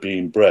are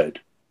being bred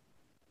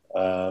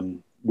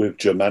with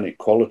Germanic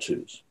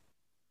qualities,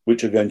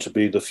 which are going to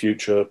be the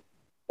future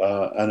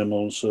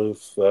animals of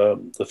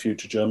the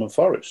future German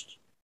forests.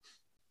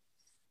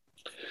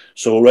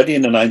 So already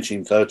in the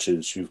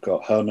 1930s, you've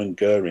got Hermann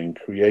Goering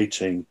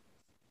creating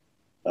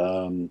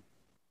a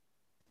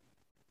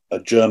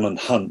German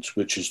hunt,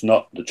 which is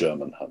not the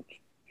German hunt.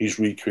 He's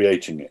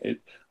recreating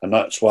it. And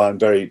that's why I'm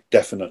very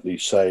definitely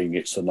saying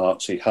it's the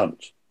Nazi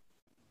hunt,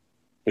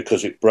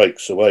 because it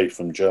breaks away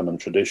from German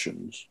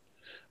traditions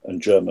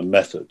and German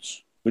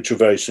methods, which are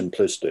very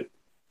simplistic.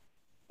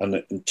 And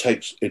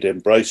it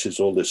embraces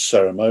all this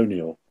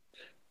ceremonial,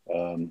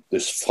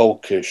 this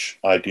folkish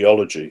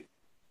ideology,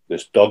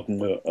 this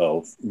dogma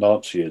of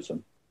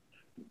Nazism,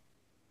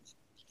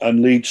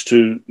 and leads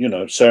to,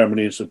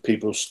 ceremonies of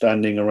people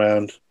standing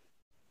around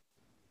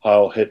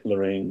Heil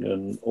Hitlering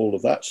and all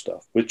of that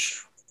stuff,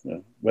 which,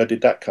 where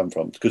did that come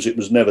from? Because it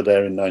was never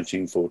there in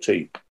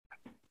 1914.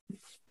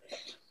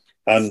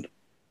 And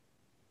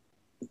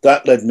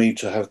that led me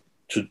to have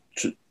to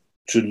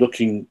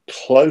looking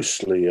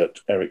closely at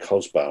Eric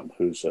Hobsbawm,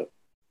 who's a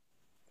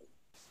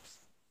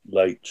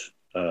late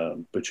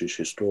British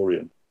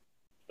historian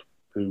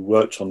who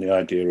worked on the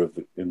idea of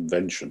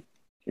invention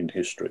in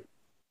history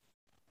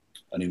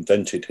and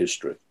invented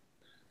history.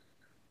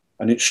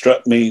 And it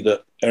struck me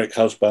that Eric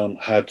Hobsbawm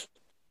had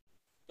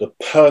the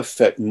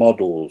perfect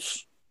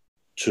models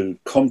to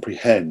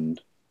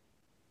comprehend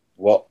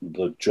what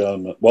the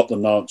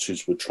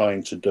Nazis were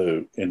trying to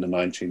do in the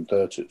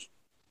 1930s.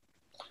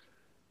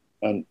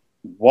 And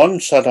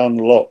once I'd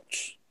unlocked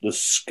the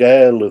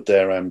scale of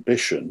their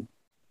ambition,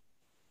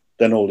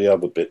 then all the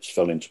other bits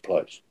fell into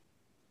place.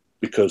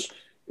 Because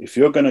if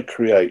you're going to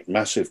create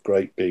massive,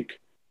 great big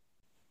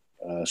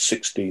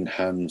 16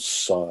 hands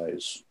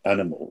size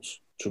animals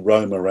to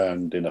roam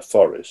around in a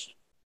forest,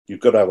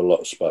 you've got to have a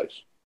lot of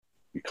space.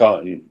 You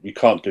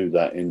can't do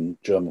that in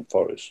German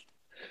forests,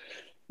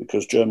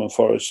 because German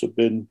forests have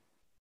been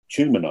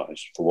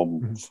humanized,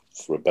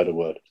 for a better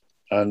word.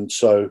 And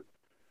so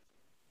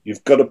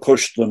you've got to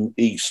push them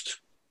east.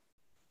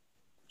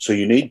 So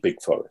you need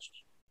big forests.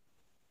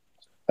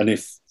 And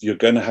if you're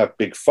going to have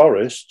big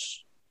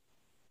forests,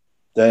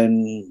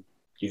 then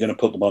you're going to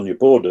put them on your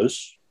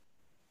borders.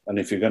 And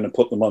if you're going to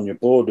put them on your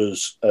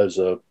borders as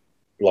a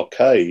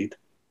blockade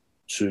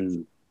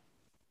to,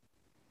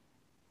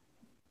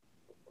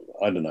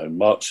 I don't know,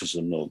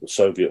 Marxism or the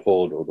Soviet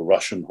horde or the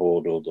Russian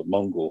horde or the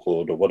Mongol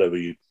horde or whatever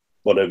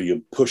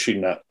you're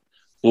pushing that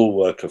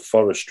bulwark of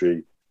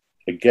forestry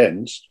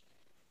against,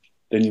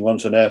 then you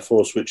want an air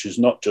force which is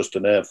not just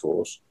an air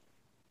force,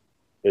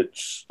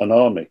 it's an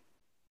army,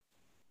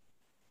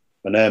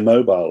 an air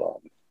mobile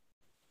army.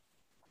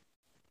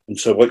 And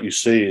so what you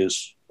see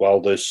is while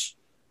the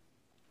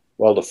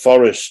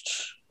forest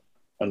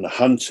and the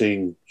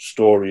hunting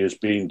story is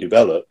being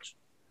developed,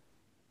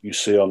 you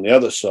see on the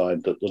other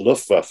side that the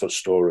Luftwaffe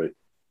story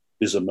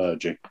is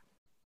emerging.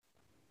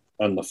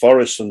 And the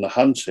forest and the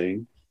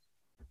hunting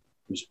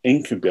is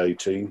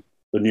incubating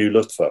the new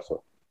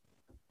Luftwaffe.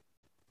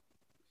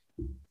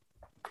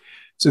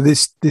 So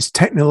this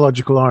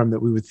technological arm that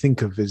we would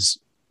think of as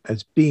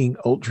being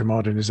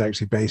ultramodern is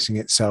actually basing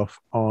itself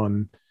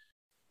on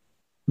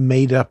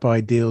made-up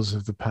ideals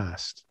of the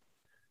past.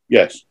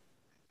 Yes.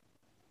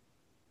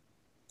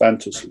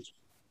 Fantasies.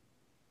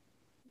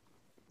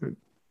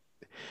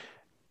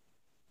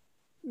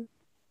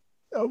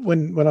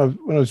 When I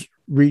was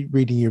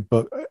reading your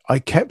book, I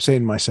kept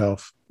saying to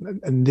myself,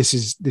 and this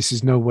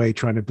is no way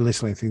trying to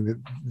belittle anything, that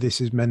this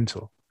is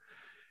mental.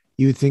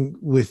 You would think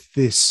with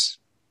this,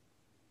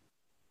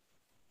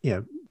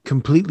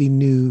 completely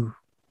new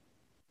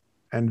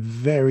and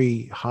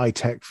very high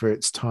tech for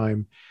its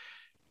time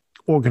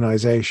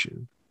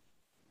organization,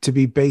 to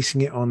be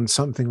basing it on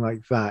something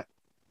like that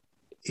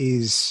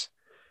is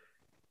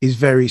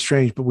very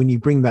strange. But when you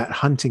bring that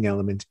hunting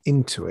element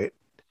into it,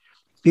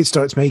 it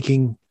starts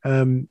making, I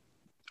don't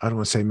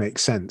want to say make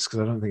sense, because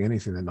I don't think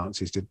anything the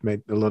Nazis did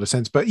made a lot of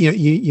sense. But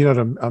you know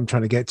what I'm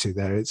trying to get to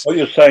there. It's what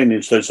you're saying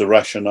is there's a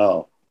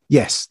rationale.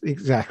 Yes,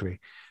 exactly.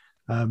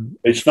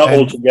 It's not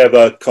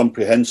altogether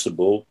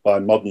comprehensible by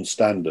modern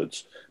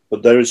standards,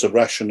 but there is a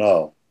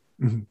rationale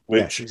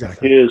which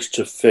appears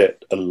to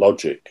fit a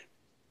logic,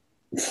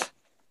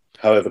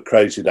 however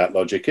crazy that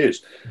logic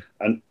is.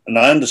 And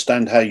I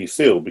understand how you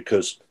feel,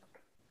 because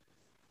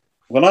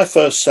when I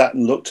first sat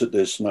and looked at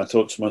this and I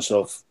thought to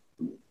myself,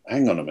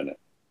 hang on a minute.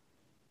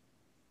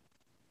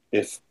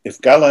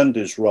 If Galland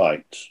is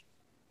right,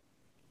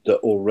 that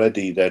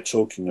already they're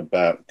talking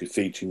about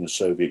defeating the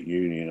Soviet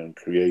Union and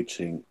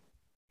creating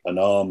an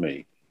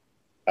army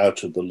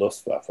out of the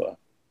Luftwaffe,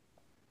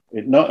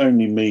 it not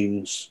only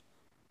means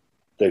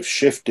they've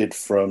shifted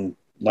from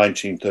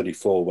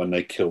 1934 when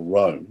they killed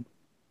Rome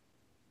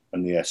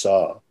and the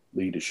SR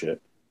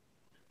leadership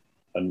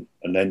and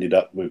ended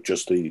up with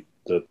just the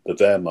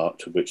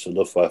Wehrmacht, of which the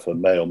Luftwaffe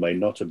may or may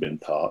not have been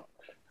part,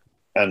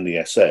 and the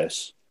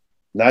SS.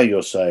 Now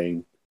you're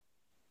saying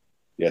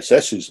the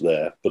SS is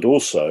there, but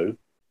also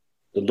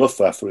the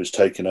Luftwaffe is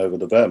taking over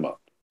the Wehrmacht.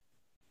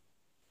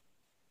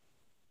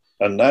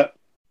 And that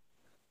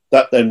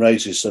then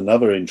raises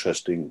another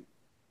interesting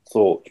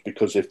thought,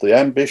 because if the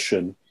ambition,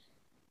 and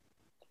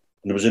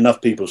there was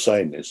enough people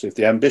saying this, if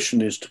the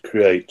ambition is to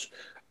create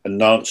a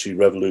Nazi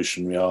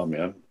revolutionary army,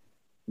 I'm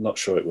not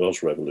sure it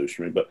was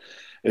revolutionary, but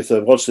if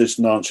there was this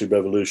Nazi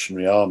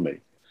revolutionary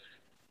army,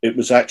 it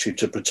was actually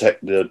to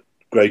protect the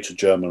Greater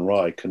German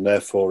Reich, and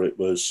therefore it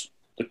was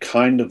the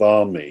kind of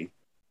army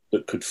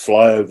that could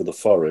fly over the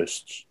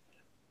forests,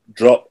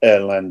 drop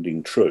air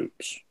landing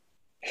troops,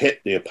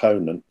 hit the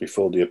opponent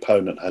before the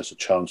opponent has a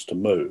chance to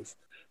move,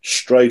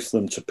 strafe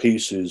them to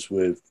pieces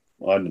with,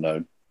 I don't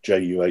know,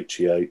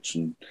 Ju-88s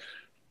and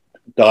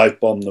dive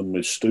bomb them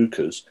with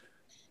Stukas.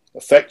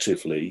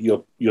 Effectively,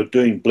 you're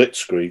doing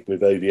blitzkrieg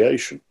with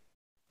aviation.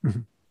 Mm-hmm.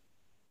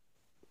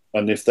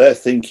 And if they're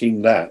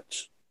thinking that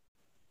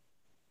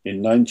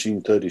in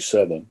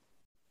 1937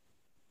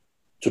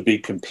 to be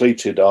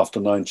completed after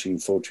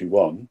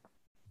 1941,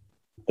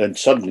 then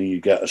suddenly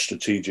you get a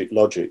strategic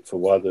logic for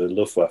why the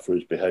Luftwaffe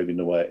is behaving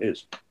the way it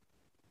is.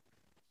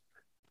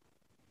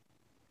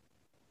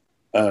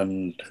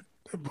 And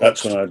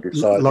that's when I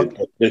decided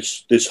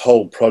that this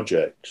whole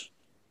project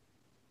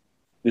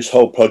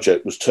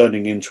was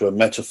turning into a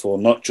metaphor,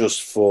 not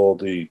just for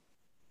the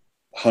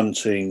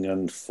hunting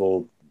and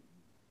for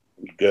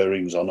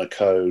Goering's honor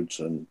codes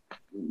and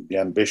the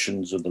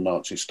ambitions of the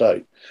Nazi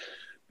state,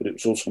 but it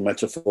was also a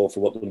metaphor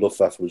for what the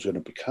Luftwaffe was going to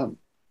become.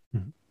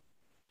 Mm-hmm.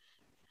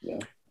 Yeah.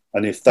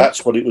 And if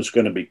that's what it was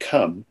going to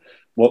become,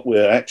 what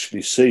we're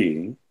actually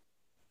seeing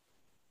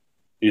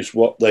is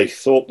what they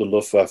thought the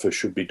Luftwaffe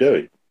should be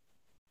doing.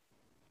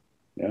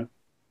 Yeah.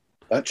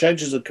 That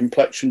changes the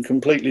complexion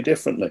completely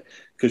differently,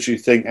 because you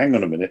think, hang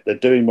on a minute, they're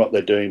doing what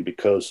they're doing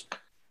because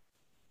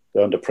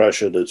they're under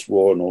pressure, there's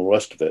war and all the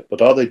rest of it.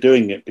 But are they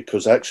doing it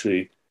because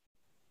actually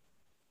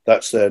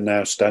that's their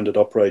now standard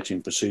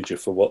operating procedure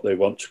for what they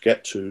want to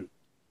get to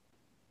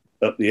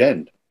at the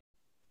end?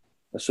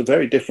 That's a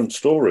very different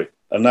story.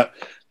 And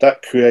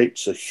that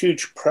creates a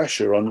huge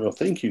pressure on your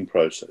thinking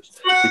process,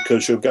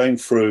 because you're going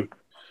through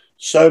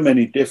so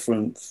many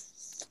different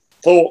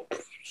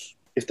thoughts.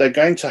 If they're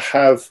going to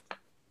have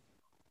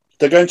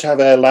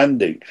air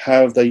landing,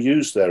 how have they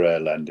used their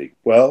air landing?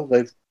 Well,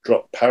 they've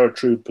dropped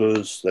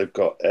paratroopers, they've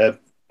got air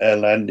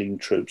landing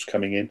troops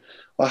coming in.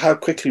 Well, how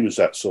quickly was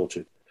that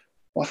sorted?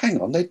 Well,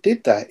 hang on, they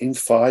did that in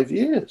 5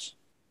 years.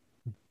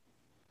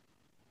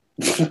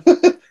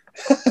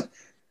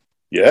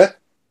 Yeah,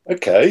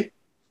 okay.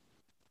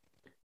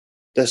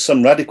 There's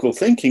some radical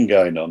thinking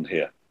going on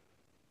here.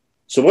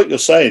 So what you're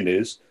saying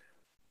is,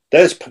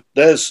 there's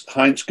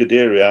Heinz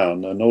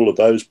Guderian and all of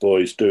those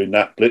boys doing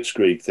that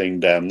blitzkrieg thing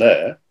down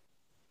there.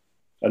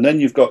 And then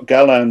you've got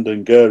Galland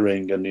and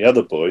Goering and the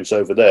other boys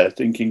over there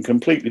thinking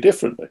completely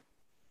differently.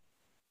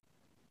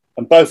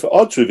 And both at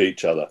odds with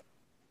each other.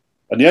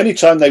 And the only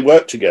time they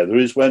work together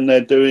is when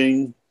they're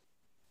doing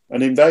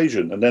an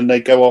invasion, and then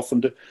they go off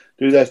and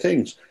do their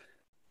things.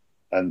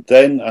 And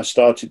then I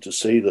started to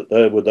see that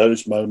there were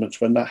those moments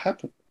when that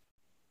happened,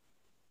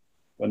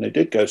 when they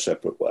did go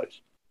separate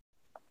ways.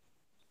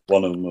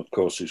 One of them, of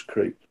course, is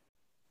Crete.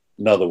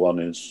 Another one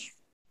is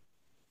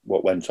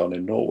what went on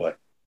in Norway.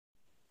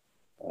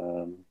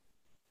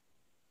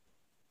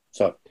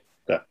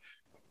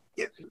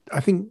 I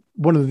think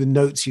one of the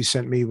notes you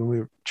sent me when we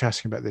were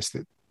chatting about this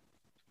that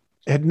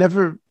had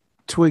never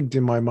twigged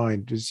in my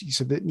mind was, you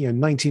said that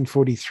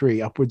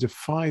 1943, upwards of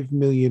 5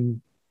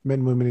 million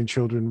men, women, and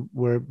children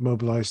were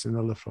mobilized in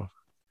the Luftwaffe.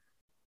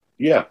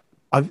 Yeah,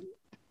 I'd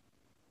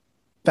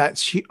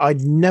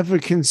never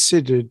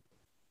considered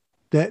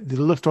that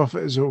the Luftwaffe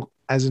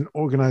as an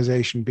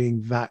organization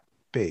being that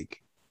big.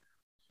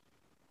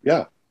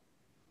 Yeah.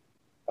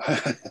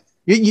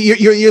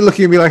 You're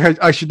looking at me like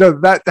I should know.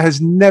 That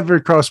has never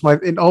crossed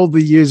in all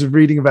the years of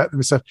reading about them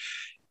and stuff.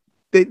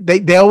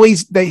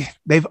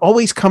 they've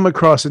always come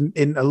across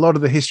in a lot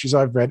of the histories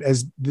I've read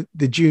as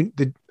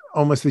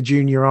almost the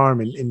junior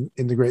arm in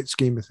the great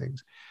scheme of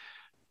things.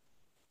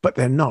 But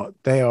they're not.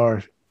 They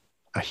are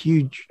a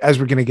huge, as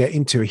we're going to get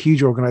into, a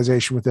huge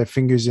organization with their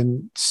fingers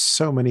in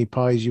so many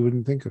pies you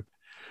wouldn't think of.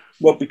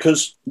 Well,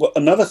 because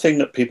another thing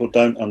that people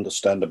don't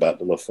understand about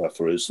the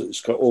Luftwaffe is that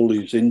it's got all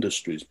these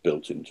industries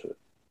built into it.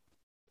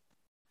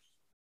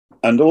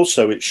 And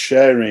also it's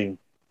sharing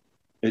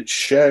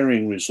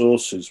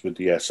resources with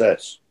the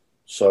SS.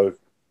 So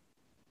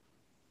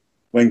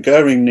when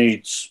Goering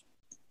needs,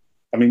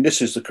 I mean,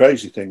 this is the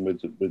crazy thing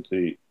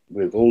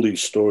with all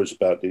these stories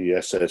about the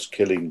SS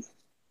killing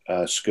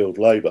skilled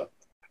labor.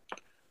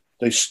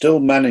 They still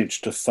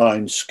managed to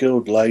find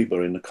skilled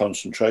labor in the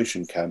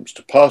concentration camps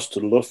to pass to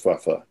the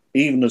Luftwaffe,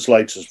 even as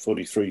late as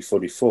 43,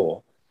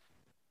 44,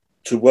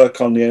 to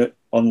work on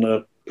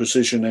the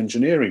precision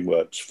engineering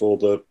works for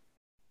the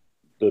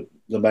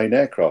main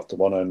aircraft, the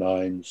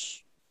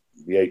 109s,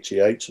 the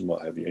 88s and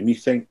what have you. And you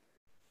think,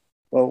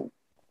 well,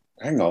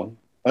 hang on,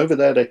 over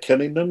there they're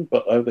killing them,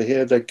 but over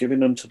here they're giving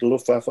them to the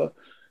Luftwaffe.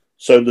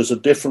 So there's a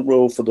different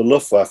rule for the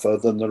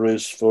Luftwaffe than there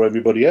is for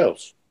everybody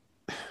else.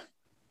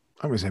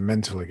 I'm going to say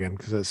mental again,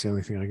 because that's the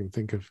only thing I can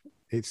think of.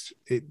 It's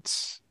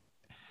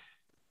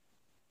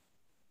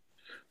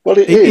well,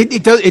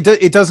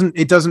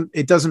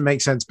 it doesn't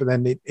make sense. But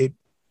then it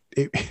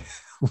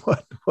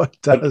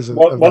what does?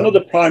 One of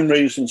the prime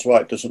reasons why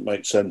it doesn't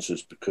make sense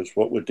is because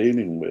what we're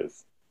dealing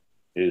with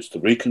is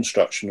the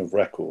reconstruction of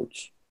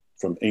records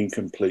from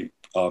incomplete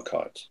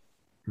archives.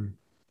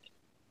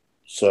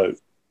 So,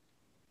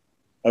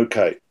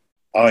 okay,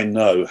 I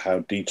know how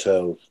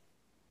detailed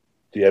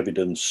the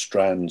evidence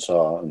strands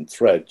are and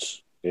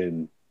threads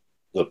in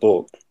the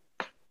book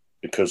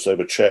because they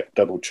were checked,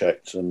 double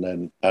checked, and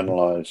then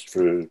analysed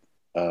through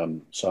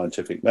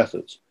scientific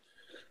methods.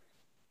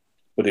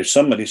 But if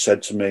somebody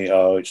said to me,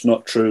 oh, it's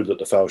not true that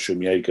the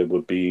Fallschirmjäger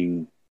were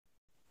being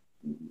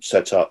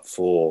set up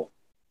for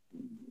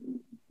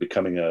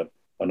becoming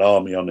an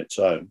army on its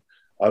own,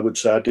 I would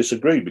say I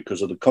disagree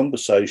because of the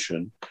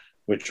conversation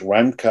which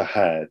Ramke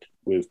had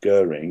with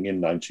Goering in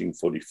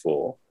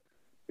 1944,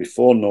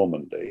 before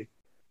Normandy,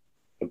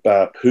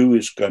 about who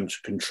is going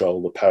to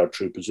control the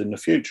paratroopers in the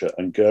future.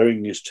 And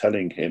Goering is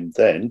telling him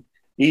then,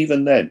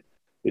 even then,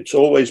 it's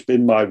always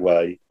been my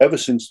way, ever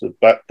since the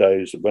back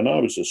days when I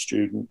was a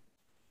student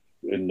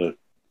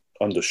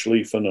under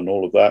Schlieffen and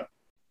all of that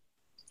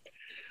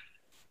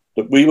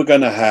we were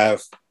going to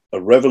have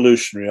a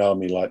revolutionary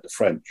army like the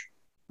French.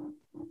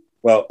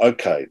 Well,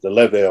 okay, the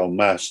levée en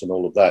masse and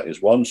all of that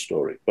is one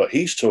story, but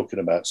he's talking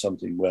about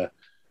something where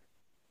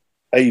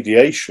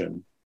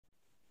aviation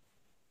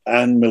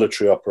and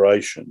military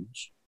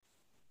operations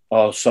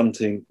are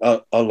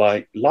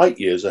like light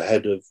years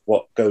ahead of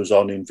what goes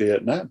on in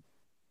Vietnam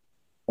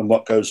and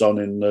what goes on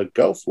in the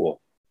Gulf War.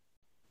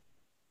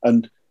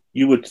 And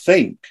you would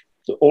think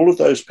that all of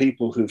those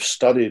people who've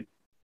studied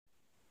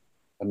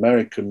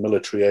American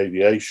military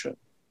aviation,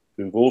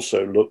 who've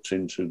also looked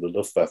into the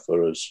Luftwaffe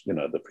as,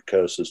 the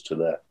precursors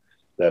to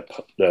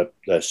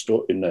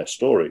their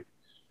story,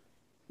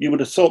 you would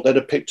have thought they'd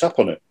have picked up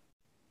on it.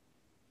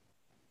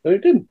 But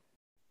it didn't.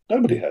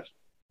 Nobody had.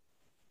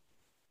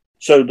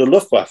 So the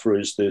Luftwaffe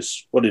is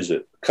this, what is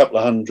it, a couple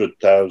of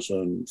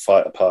 100,000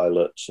 fighter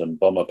pilots and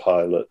bomber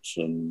pilots,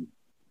 and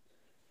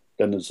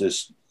then there's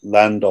this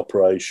land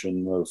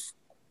operation of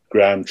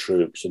ground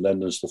troops, and then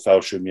there's the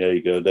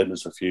Fallschirmjäger, then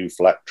there's a few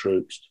flak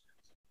troops.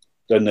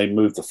 Then they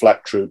move the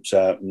flak troops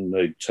out and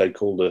they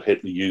take all the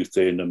Hitler Youth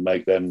in and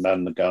make them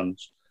man the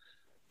guns.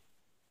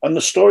 And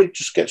the story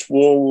just gets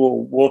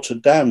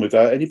watered down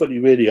without anybody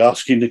really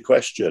asking the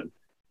question.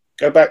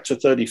 Go back to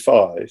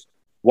 35.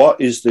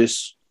 What is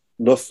this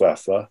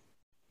Luftwaffe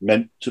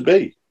meant to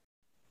be?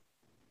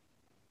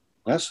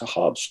 That's a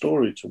hard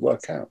story to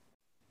work out.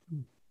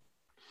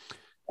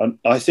 And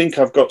I think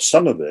I've got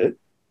some of it,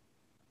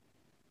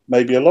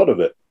 maybe a lot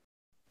of it,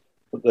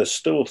 but there's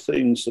still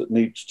things that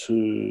need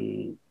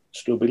to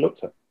still be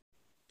looked at.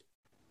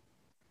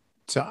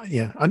 So,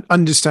 yeah,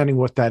 understanding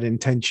what that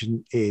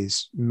intention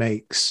is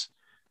makes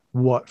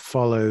what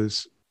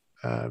follows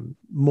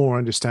more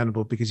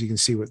understandable, because you can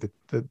see what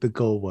the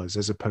goal was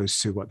as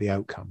opposed to what the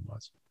outcome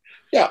was.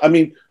 Yeah, I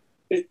mean,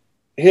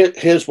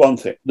 here's one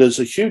thing. There's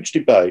a huge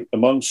debate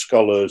among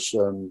scholars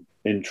and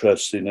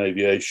interests in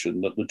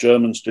aviation that the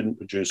Germans didn't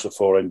produce a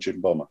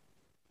 4-engine bomber.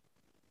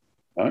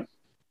 Right?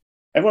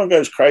 Everyone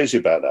goes crazy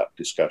about that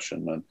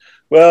discussion. And,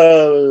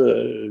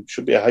 well, it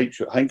should be a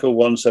Heinkel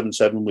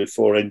 177 with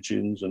 4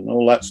 engines and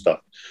all that stuff.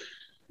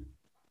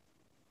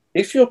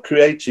 If you're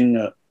creating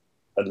a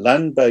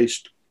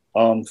land-based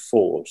armed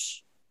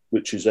force,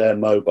 which is air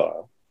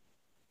mobile,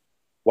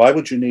 why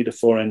would you need a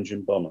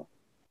 4-engine bomber?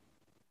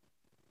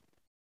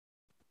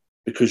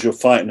 Because you're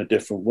fighting a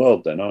different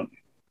world then, aren't you?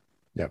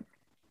 Yeah.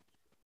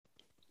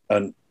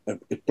 And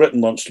if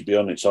Britain wants to be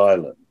on its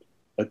island,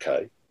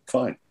 okay,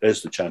 fine,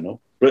 there's the channel.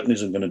 Britain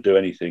isn't going to do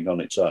anything on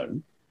its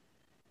own.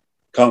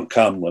 Can't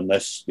come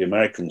unless the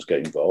Americans get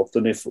involved.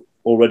 And if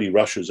already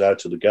Russia's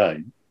out of the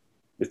game,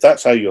 If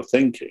that's how you're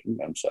thinking,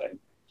 I'm saying,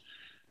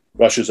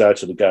 Russia's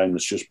out of the game,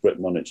 there's just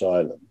Britain on its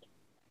island.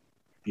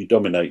 You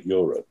dominate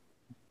Europe.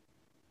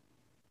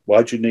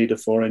 Why do you need a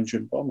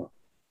 4-engine bomber?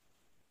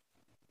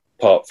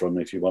 Apart from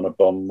if you want to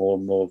bomb more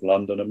and more of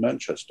London and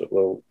Manchester.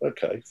 Well,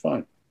 okay,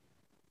 fine.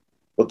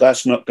 But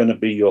that's not going to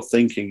be your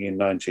thinking in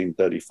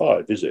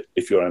 1935, is it?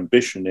 If your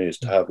ambition is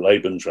to have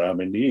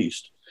Lebensraum in the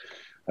East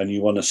and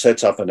you want to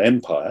set up an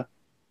empire,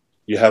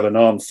 you have an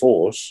armed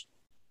force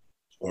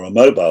or a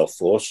mobile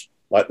force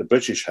like the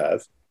British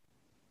have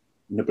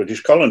in the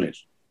British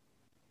colonies.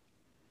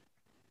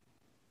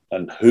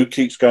 And who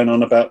keeps going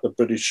on about the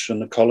British and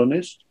the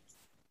colonies?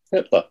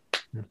 Hitler.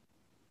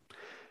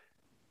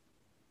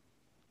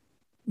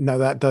 No,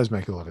 that does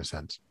make a lot of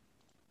sense.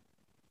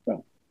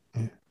 Well,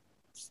 yeah.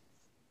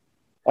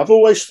 I've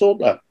always thought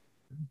that.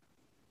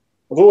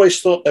 I've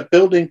always thought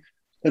they're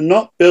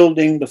not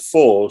building the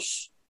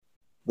force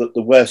that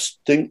the West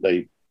think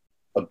they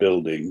are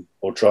building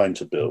or trying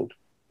to build,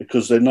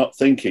 because they're not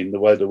thinking the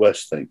way the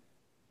West think.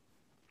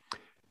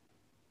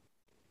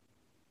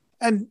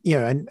 And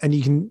and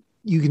you can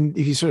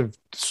if you sort of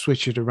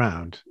switch it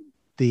around,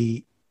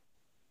 the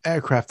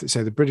aircraft that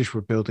say the British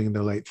were building in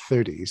the late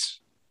 30s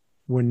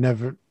were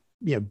never,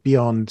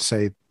 beyond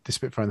say the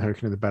Spitfire and the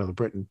Hurricane and the Battle of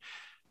Britain,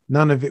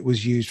 none of it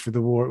was used for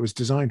the war it was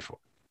designed for.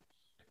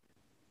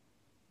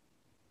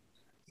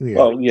 Yeah.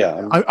 Well,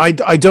 yeah.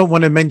 I don't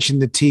want to mention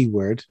the T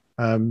word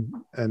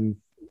and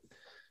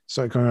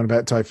start going on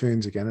about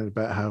typhoons again and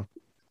about how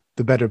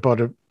the better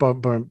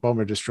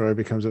bomber destroyer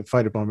becomes a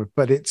fighter bomber.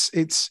 But it's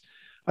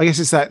I guess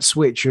it's that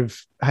switch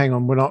of, hang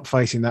on, we're not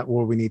fighting that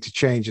war, we need to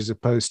change, as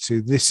opposed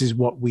to this is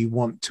what we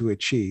want to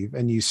achieve,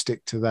 and you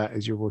stick to that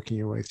as you're working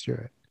your way through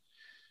it.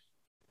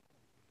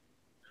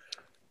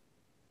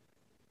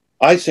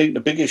 I think the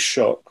biggest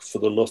shock for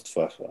the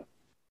Luftwaffe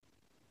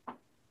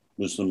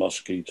was the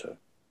Mosquito.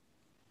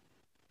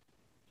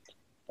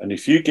 And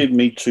if you give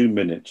me 2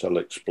 minutes, I'll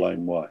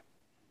explain why.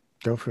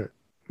 Go for it.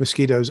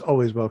 Mosquito's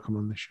always welcome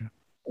on this show.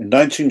 In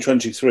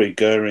 1923,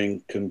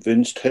 Goering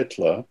convinced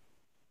Hitler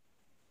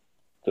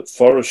that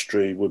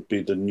forestry would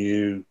be the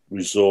new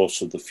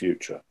resource of the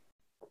future,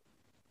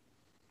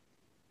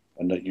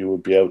 and that you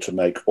would be able to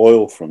make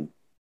oil from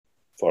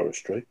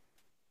forestry,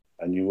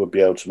 and you would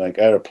be able to make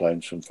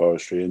aeroplanes from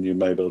forestry, and you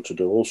may be able to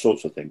do all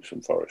sorts of things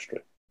from forestry.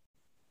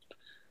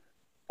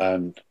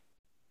 And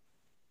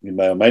you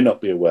may or may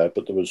not be aware,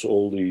 but there was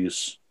all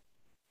these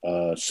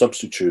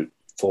substitute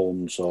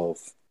forms of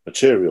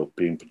material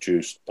being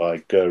produced by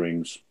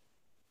Goering's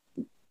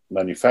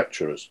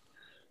manufacturers.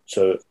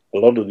 So a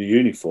lot of the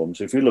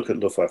uniforms, if you look at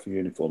Luftwaffe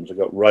uniforms, they've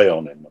got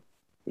rayon in them,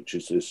 which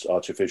is this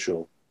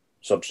artificial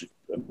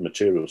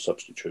material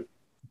substitute,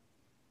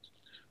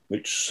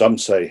 which some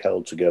say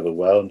held together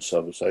well and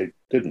some say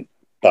didn't.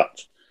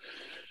 But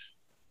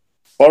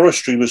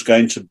forestry was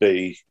going to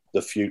be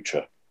the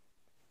future.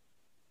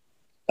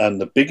 And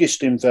the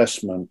biggest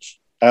investment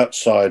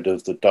outside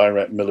of the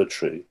direct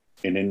military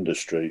in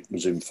industry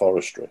was in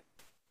forestry.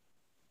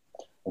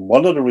 And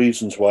one of the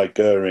reasons why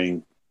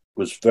Goering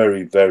was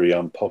very, very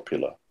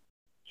unpopular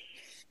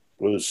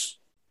was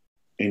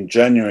in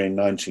January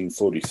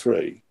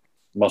 1943,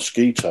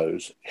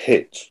 mosquitoes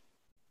hit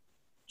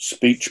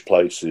speech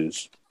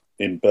places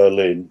in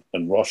Berlin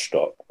and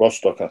Rostock.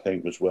 Rostock, I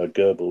think, was where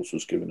Goebbels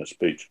was giving a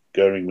speech.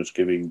 Goering was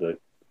giving the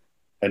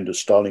end of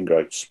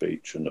Stalingrad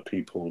speech and the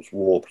People's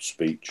War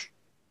speech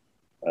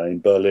in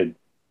Berlin.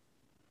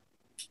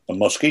 And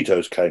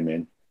mosquitoes came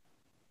in,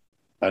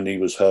 and he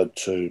was heard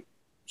to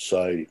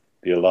say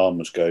the alarm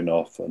was going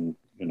off and,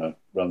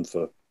 run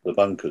for the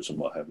bunkers and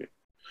what have you.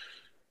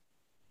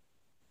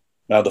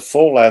 Now, the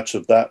fallout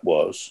of that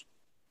was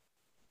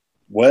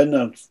when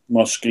a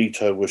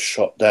mosquito was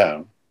shot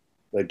down,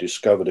 they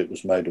discovered it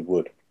was made of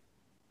wood.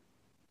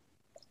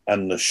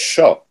 And the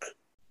shock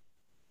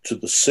to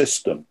the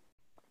system,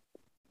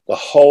 the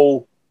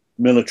whole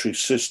military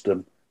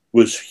system,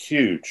 was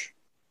huge,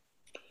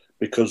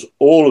 because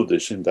all of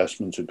this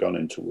investment had gone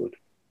into wood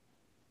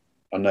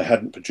and they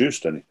hadn't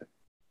produced anything.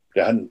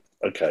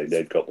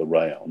 They'd got the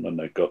rayon and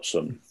they'd got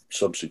some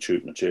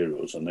substitute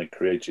materials and they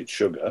created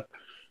sugar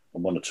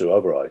and one or two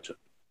other items.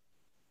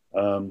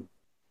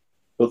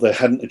 But they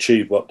hadn't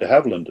achieved what de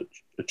Havilland had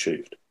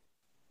achieved.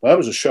 That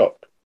was a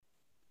shock.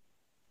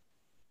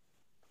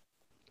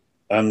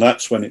 And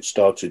that's when it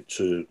started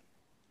to,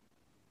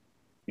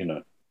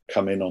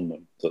 come in on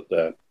them,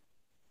 that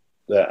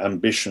their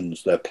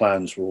ambitions, their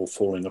plans were all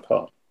falling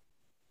apart.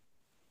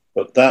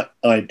 But that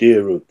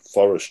idea of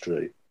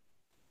forestry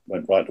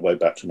went right the way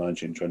back to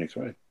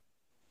 1923.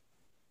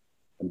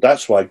 And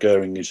that's why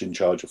Goering is in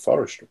charge of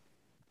forestry,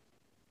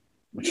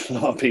 which a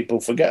lot of people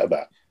forget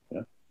about.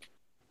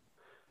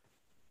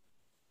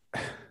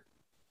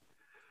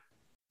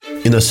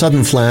 In a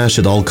sudden flash,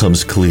 it all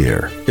comes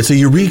clear. It's a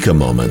eureka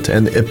moment,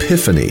 an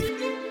epiphany.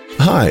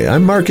 Hi,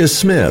 I'm Marcus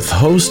Smith,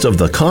 host of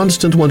the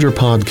Constant Wonder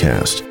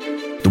podcast.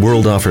 The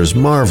world offers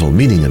marvel,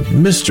 meaning,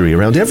 and mystery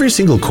around every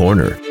single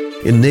corner.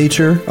 In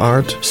nature,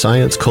 art,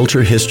 science,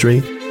 culture,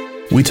 history,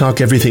 we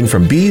talk everything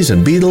from bees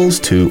and beetles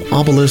to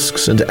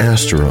obelisks and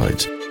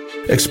asteroids.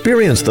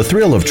 Experience the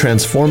thrill of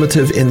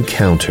transformative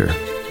encounter.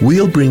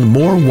 We'll bring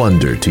more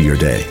wonder to your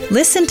day.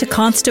 Listen to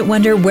Constant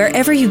Wonder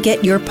wherever you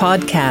get your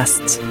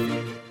podcasts.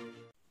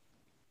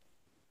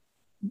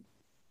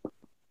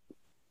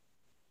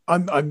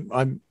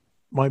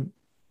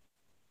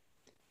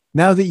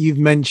 Now that you've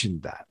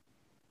mentioned that,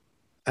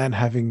 and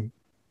having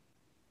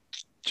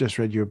just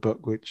read your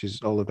book, which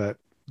is all about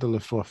the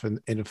Luftwaffe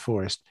in a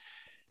forest,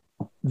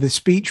 the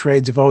speech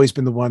raids have always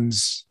been the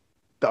ones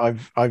that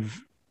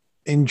I've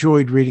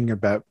enjoyed reading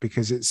about,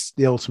 because it's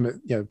the ultimate,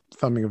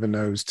 thumbing of a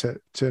nose to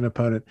an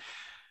opponent.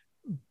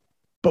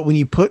 But when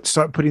you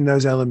start putting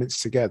those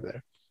elements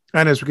together,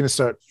 and as we're going to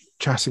start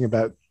chatting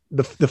about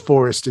the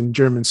forest and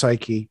German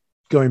psyche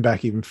going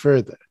back even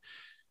further,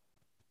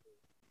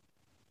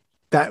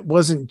 that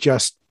wasn't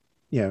just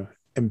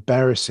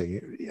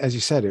embarrassing. As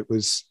you said, it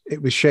was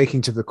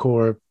shaking to the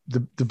core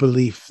the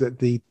belief that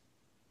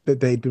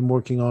they'd been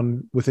working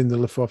on within the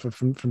Luftwaffe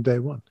from day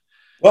one.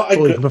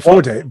 Well,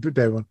 before day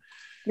one.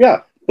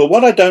 Yeah, but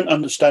what I don't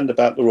understand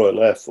about the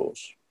Royal Air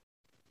Force,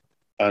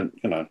 and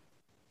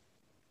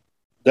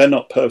they're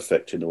not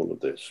perfect in all of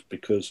this,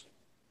 because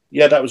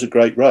that was a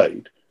great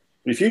raid.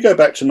 But if you go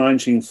back to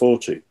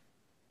 1940,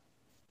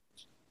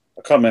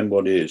 I can't remember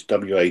what it is,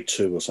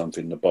 WA2 or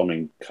something, the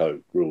bombing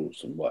code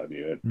rules and whatever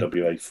you had.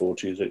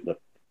 WA40, is it? The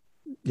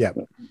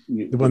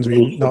ones where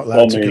you're not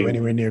allowed to go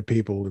anywhere near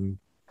people. And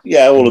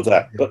all of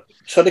that. But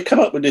so they come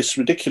up with this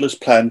ridiculous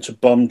plan to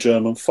bomb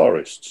German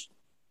forests.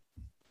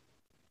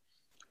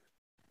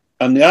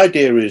 And the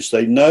idea is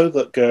they know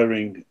that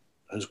Goering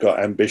has got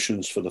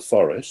ambitions for the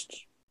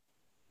forests,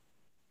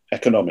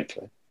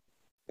 economically,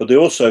 but they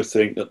also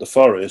think that the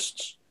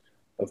forests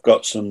have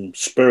got some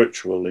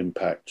spiritual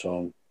impact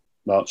on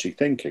Nazi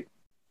thinking.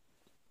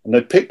 And they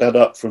picked that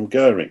up from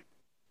Goering.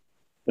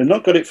 They've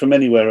not got it from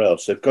anywhere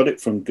else. They've got it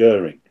from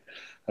Goering.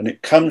 And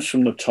it comes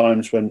from the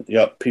times when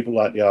people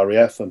like the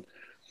RAF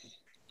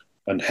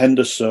and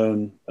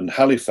Henderson and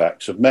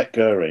Halifax have met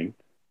Goering,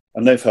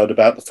 and they've heard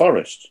about the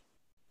forest.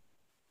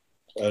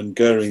 And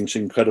Goering's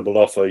incredible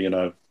offer,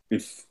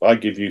 if I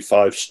give you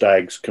 5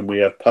 stags, can we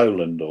have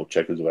Poland or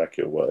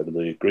Czechoslovakia or whatever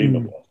the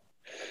agreement was?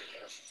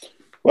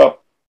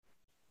 Well,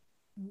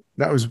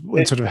 that was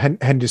when sort of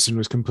Henderson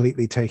was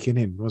completely taken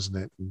in, wasn't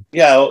it?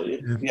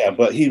 Yeah,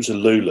 but he was a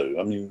Lulu.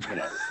 I mean,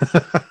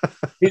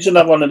 he's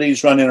another one of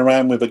these running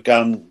around with a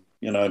gun,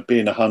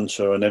 being a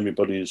hunter, and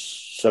everybody's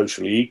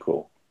socially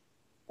equal.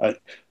 I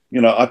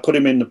put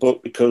him in the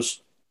book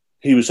because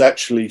he was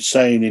actually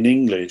saying in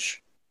English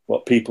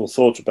what people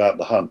thought about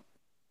the hunt,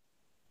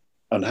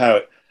 and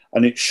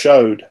it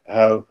showed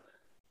how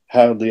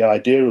the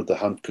idea of the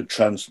hunt could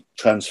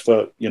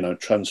transfer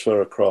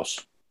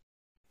across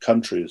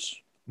countries,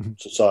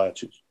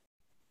 societies.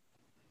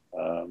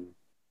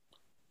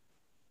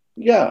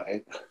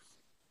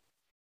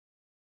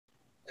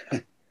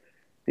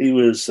 He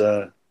was.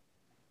 I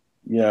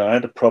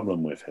had a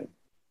problem with him.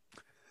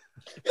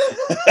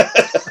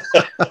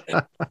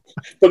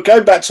 But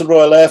going back to the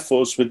Royal Air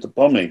Force with the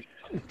bombing,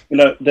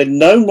 they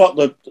knew what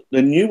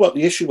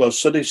the issue was,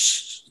 so they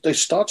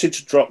started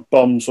to drop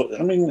bombs.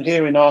 I mean,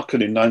 here in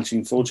Aachen in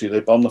 1940, they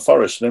bombed the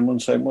forest, and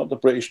everyone's saying, "What are the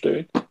British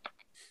doing?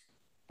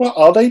 What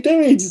are they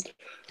doing?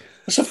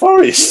 It's a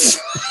forest."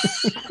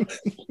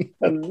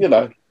 And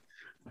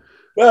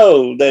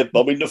well, they're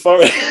bombing the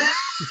forest.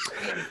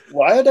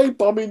 Why are they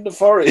bombing the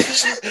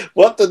forest?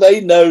 What do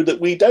they know that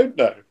we don't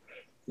know?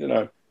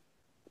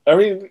 I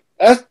mean,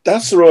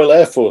 that's the Royal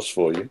Air Force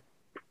for you.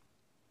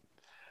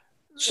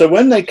 So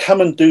when they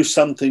come and do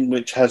something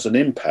which has an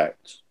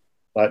impact,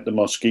 like the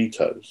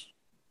mosquitoes,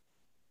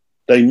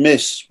 they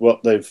miss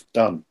what they've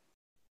done.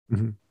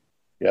 Mm-hmm.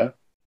 Yeah?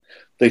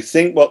 They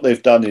think what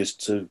they've done is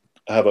to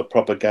have a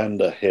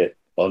propaganda hit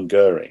on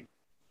Goering.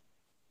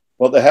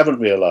 What they haven't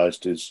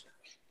realized is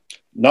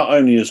not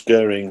only has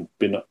Goering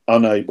been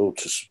unable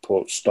to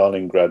support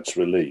Stalingrad's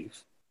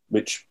relief,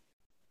 which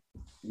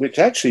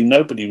actually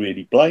nobody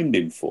really blamed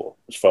him for,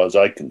 as far as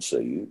I can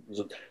see.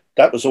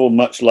 That was all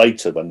much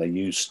later when they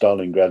used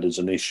Stalingrad as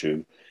an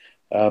issue.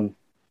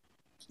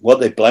 What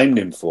they blamed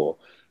him for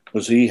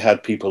was he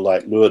had people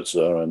like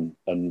Lürzer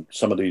and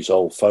some of these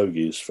old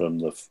fogies from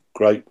the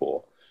Great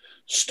War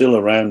still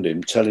around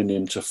him, telling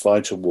him to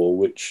fight a war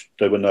which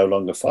they were no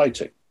longer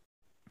fighting.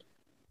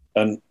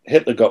 And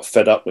Hitler got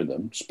fed up with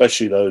them,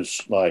 especially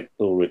those like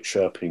Ulrich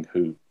Scherping,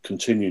 who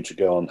continued to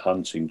go on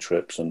hunting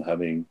trips and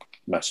having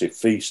massive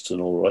feasts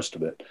and all the rest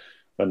of it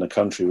when the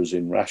country was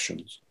in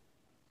rations.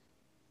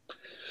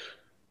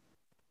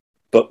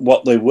 But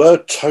what they were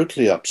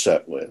totally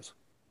upset with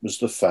was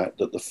the fact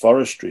that the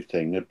forestry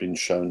thing had been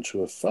shown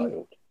to have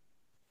failed,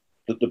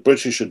 that the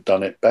British had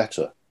done it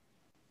better.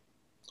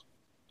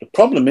 The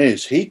problem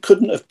is he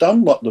couldn't have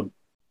done what the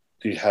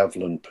de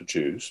Havilland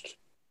produced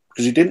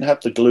because he didn't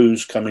have the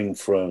glues coming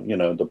from,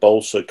 the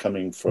balsa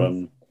coming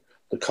from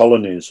the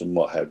colonies and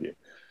what have you.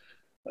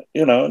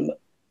 And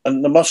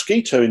the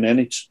Mosquito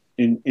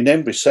in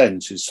every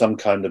sense is some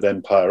kind of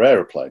Empire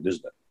aeroplane,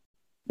 isn't it?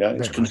 Yeah,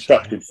 it's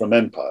constructed from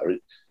Empire.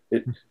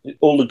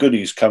 All the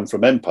goodies come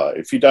from Empire.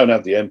 If you don't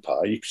have the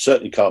Empire, you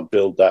certainly can't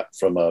build that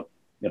from a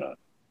an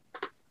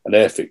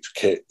Airfix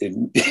kit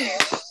in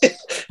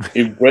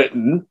in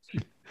Britain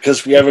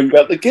because we haven't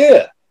got the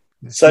gear.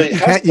 So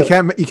you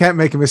can't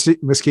make a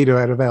mosquito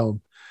out of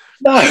elm.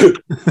 No.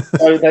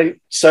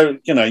 So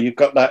you've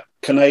got that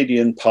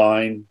Canadian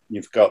pine,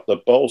 you've got the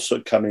balsa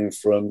coming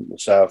from the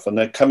south, and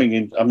they're coming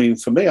in. I mean,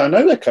 for me, I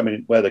know they're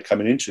coming where they're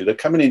coming into. They're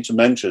coming into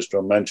Manchester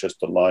on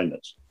Manchester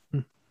liners.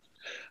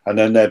 And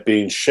then they're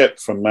being shipped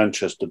from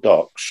Manchester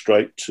docks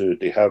straight to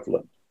de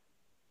Havilland.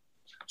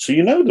 So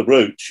you know the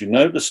routes, you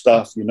know the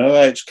stuff, you know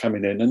how it's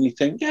coming in, and you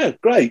think, yeah,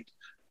 great.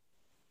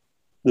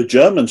 The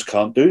Germans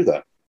can't do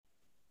that.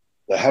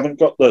 They haven't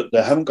got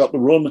the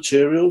raw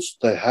materials.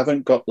 They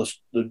haven't got the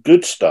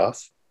good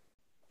stuff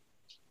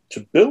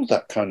to build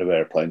that kind of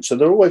airplane. So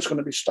they're always going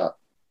to be stuck.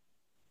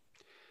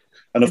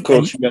 And of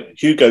course,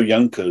 Hugo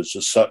Junkers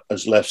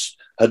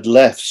had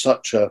left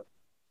such a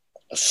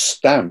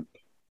stamp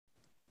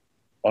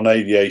on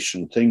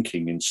aviation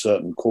thinking in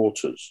certain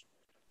quarters.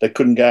 They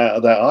couldn't get out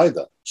of that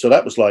either. So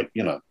that was like,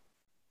 we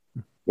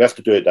have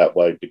to do it that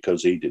way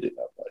because he did it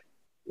that way.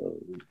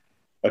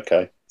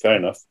 Okay, fair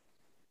enough.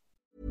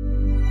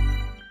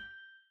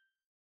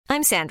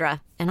 I'm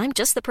Sandra, and I'm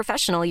just the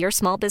professional your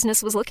small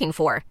business was looking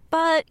for.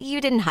 But you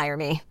didn't hire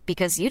me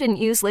because you didn't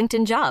use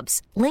LinkedIn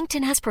Jobs.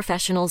 LinkedIn has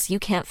professionals you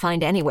can't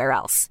find anywhere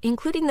else,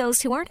 including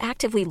those who aren't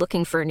actively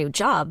looking for a new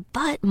job,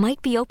 but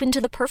might be open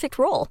to the perfect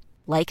role,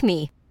 like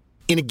me.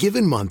 In a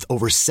given month,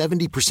 over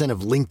 70%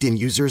 of LinkedIn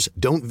users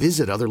don't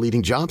visit other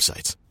leading job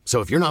sites. So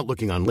if you're not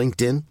looking on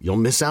LinkedIn, you'll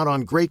miss out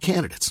on great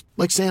candidates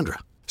like Sandra.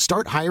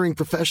 Start hiring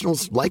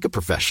professionals like a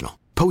professional.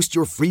 Post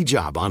your free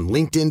job on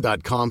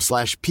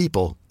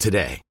linkedin.com/people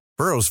today.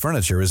 Burrow's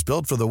furniture is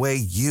built for the way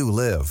you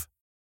live.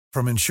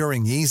 From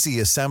ensuring easy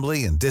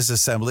assembly and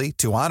disassembly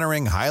to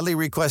honoring highly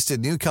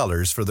requested new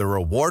colors for their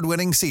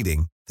award-winning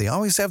seating, they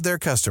always have their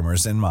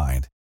customers in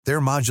mind.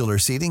 Their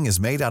modular seating is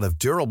made out of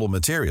durable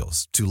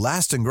materials to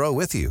last and grow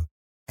with you.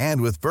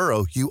 And with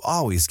Burrow, you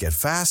always get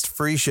fast,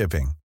 free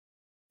shipping.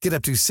 Get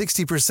up to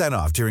 60%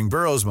 off during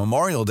Burrow's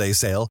Memorial Day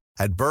sale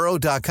at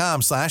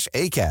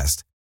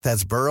burrow.com/ACAST.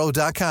 That's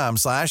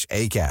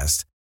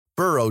burrow.com/ACAST.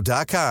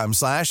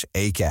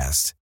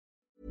 burrow.com/ACAST.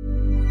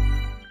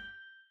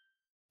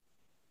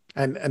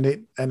 And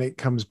it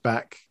comes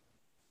back,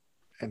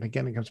 and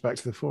again, it comes back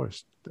to the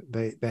forest.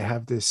 They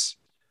have this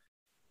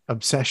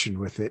obsession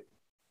with it,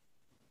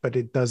 but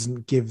it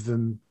doesn't give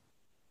them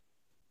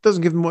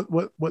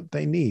what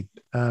they need.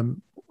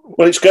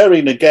 Well, it's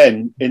Goering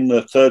again in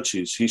the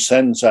 30s. He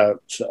sends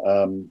out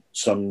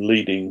some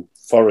leading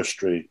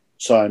forestry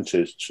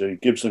scientists. He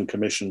gives them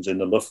commissions in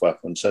the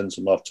Luftwaffe and sends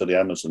them off to the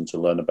Amazon to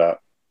learn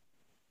about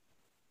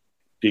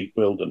deep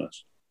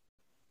wilderness,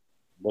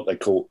 what they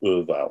call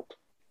Urwald,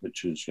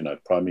 which is,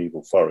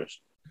 primeval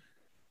forest.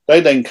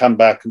 They then come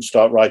back and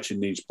start writing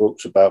these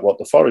books about what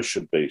the forest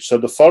should be. So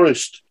the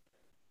forest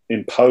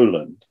in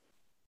Poland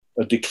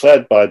are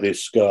declared by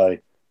this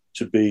guy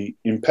to be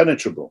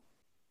impenetrable,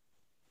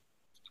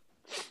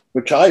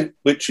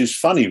 which is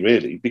funny,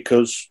 really,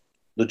 because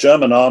the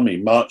German army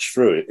marched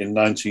through it in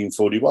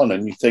 1941.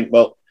 And you think,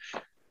 well,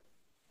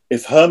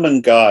 if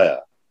Hermann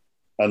Geier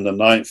and the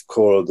 9th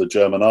Corps of the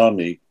German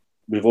army,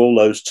 with all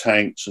those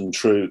tanks and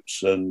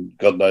troops and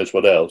God knows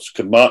what else,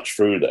 can march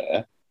through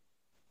there,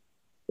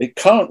 it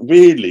can't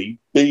really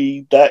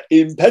be that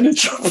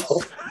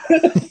impenetrable.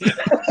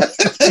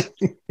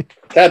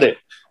 Can it?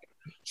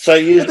 So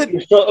you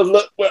sort of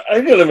look, well,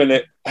 hang on a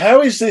minute,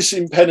 how is this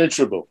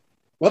impenetrable?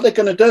 What are they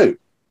going to do?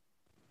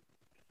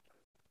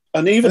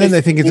 And then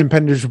they think it's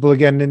impenetrable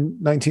again in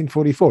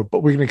 1944, but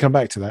we're going to come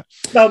back to that.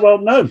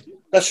 No,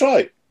 that's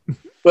right.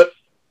 But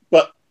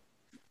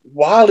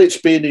while it's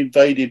being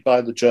invaded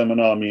by the German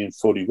army in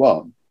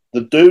 41,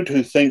 the dude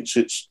who thinks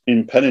it's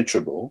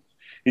impenetrable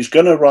is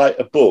going to write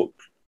a book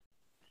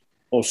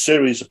or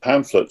series of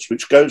pamphlets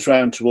which goes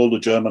around to all the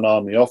German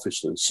army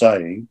officers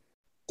saying,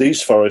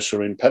 these forests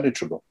are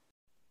impenetrable.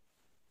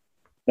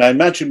 Now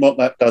imagine what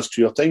that does to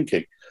your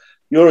thinking.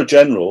 You're a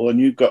general and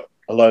you've got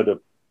a load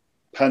of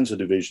panzer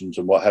divisions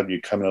and what have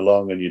you coming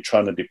along and you're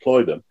trying to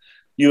deploy them.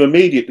 You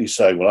immediately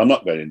say, well, I'm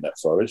not going in that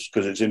forest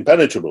because it's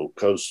impenetrable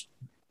because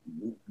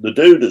the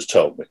dude has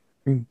told me.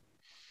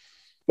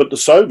 But the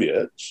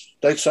Soviets,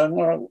 they say,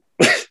 well,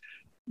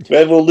 where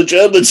have all the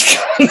Germans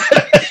gone?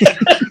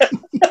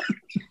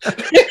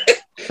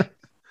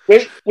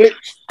 which,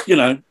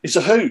 is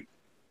a hoot.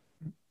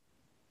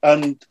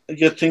 And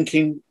you're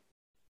thinking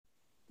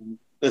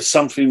there's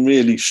something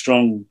really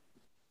strange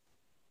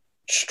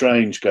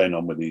going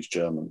on with these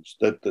Germans.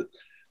 That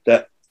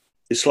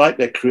it's like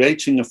they're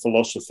creating a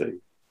philosophy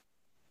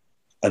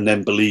and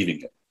then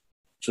believing it.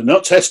 So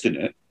not testing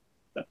it.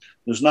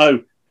 There's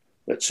no,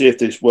 let's see if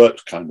this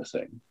works kind of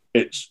thing.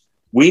 It's,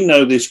 we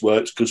know this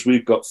works because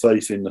we've got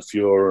faith in the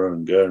Führer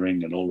and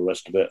Goering and all the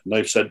rest of it. And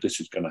they've said this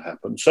is going to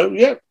happen. So,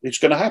 yeah, it's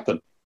going to happen.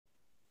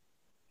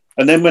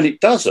 And then when it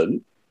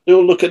doesn't, they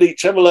all look at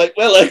each other like,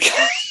 well,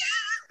 okay,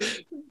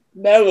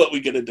 now what are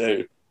we going to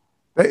do?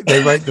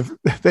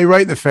 They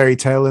write the fairy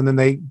tale and then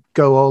they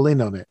go all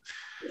in on it.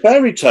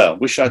 Fairy tale.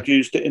 Wish I'd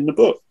used it in the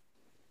book.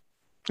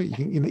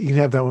 You can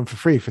have that one for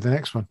free for the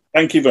next one.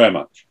 Thank you very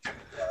much.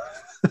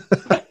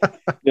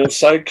 You're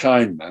so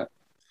kind, Matt.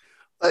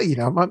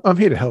 Well, I'm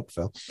here to help,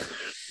 Phil.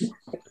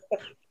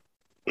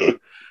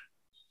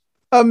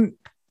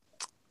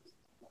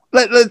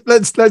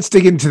 Let's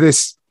dig into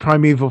this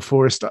primeval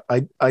forest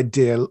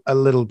idea a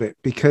little bit,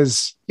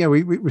 because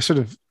we're sort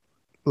of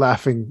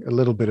laughing a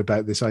little bit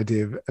about this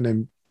idea of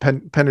an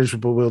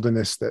impenetrable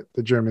wilderness that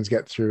the Germans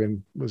get through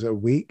in, was it a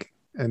week,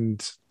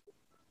 and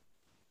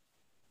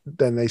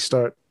then they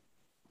start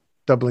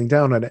doubling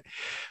down on it.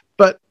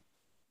 But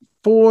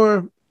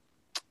for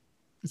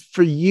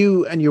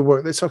you and your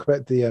work, let's talk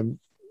about the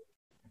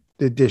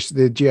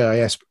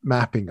GIS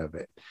mapping of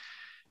it.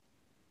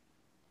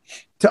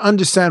 To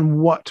understand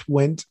what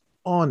went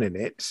on in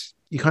it,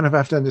 you kind of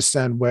have to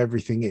understand where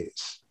everything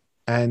is.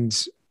 And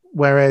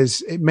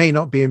whereas it may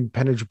not be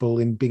impenetrable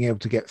in being able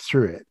to get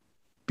through it,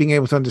 being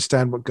able to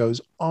understand what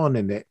goes on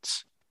in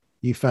it,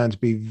 you found to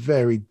be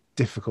very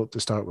difficult to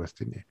start with,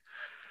 didn't you?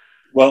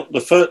 Well,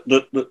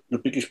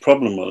 the biggest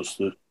problem was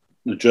that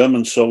the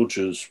German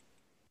soldiers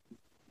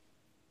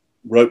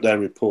wrote their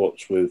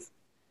reports with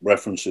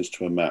references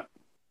to a map.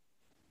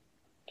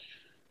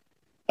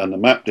 And the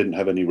map didn't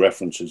have any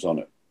references on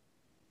it.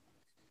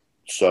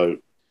 So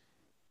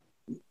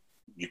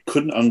you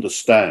couldn't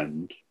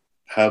understand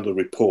how the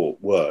report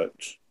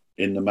worked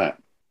in the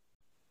map,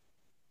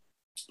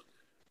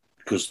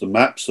 because the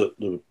maps that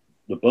the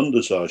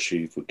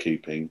Bundesarchiv were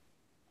keeping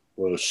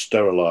were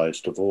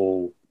sterilized of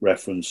all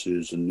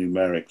references and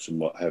numerics and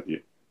what have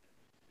you.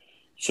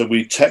 So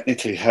we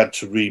technically had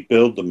to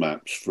rebuild the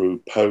maps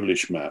through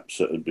Polish maps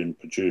that had been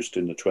produced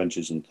in the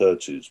 20s and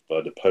 30s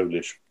by the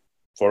Polish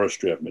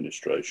Forestry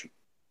Administration.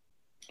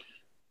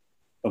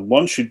 And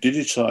once you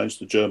digitize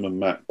the German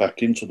map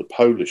back into the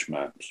Polish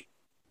maps,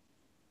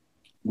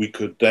 we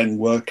could then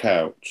work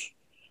out,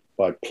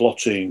 by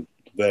plotting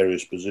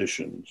various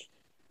positions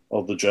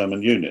of the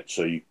German units.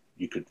 So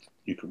you could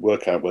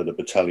work out where the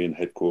battalion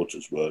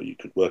headquarters were, you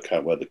could work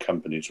out where the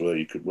companies were,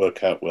 you could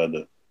work out where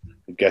the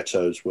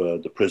ghettos were,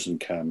 the prison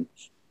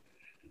camps,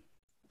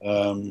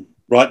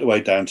 right the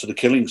way down to the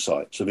killing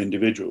sites of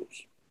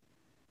individuals,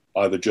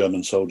 either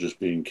German soldiers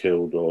being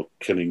killed or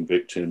killing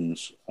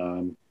victims.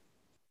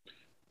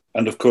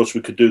 And of course,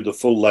 we could do the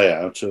full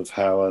layout of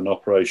how an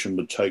operation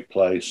would take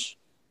place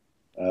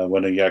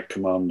when a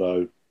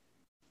Jagdkommando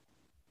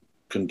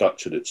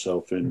conducted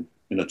itself in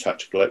a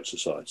tactical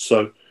exercise.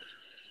 So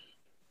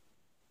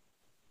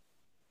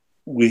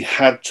we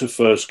had to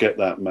first get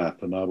that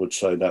map, and I would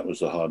say that was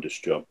the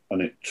hardest job.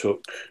 And it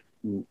took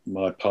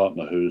my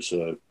partner, who's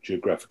a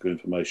geographical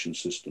information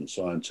system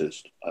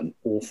scientist, an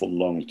awful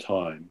long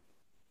time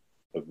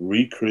of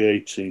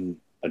recreating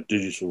a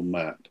digital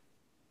map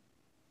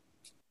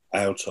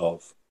out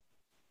of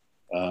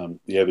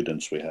the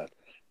evidence we had.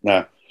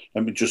 Now,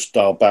 let me just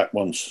dial back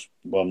one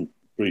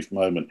brief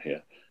moment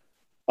here.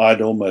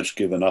 I'd almost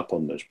given up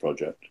on this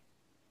project,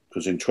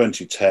 because in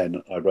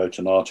 2010, I wrote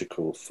an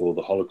article for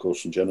the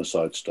Holocaust and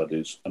Genocide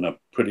Studies, and I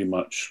pretty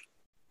much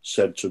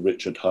said to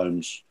Richard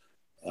Holmes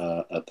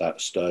at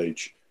that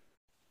stage,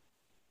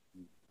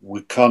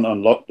 we can't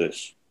unlock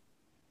this.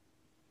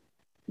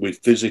 We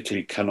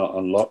physically cannot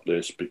unlock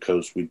this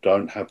because we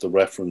don't have the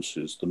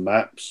references. The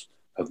maps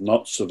have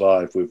not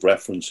survived with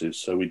references,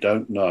 so we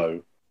don't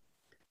know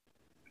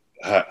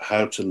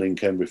how to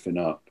link everything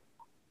up.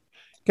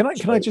 Can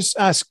I just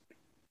ask,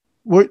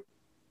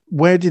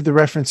 where did the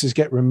references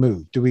get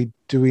removed? Do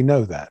we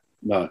know that?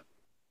 No.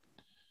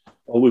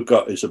 All we've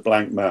got is a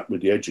blank map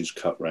with the edges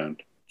cut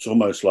round. It's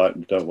almost like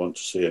we don't want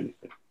to see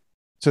anything.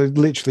 So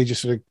literally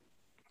just sort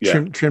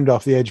of trimmed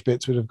off the edge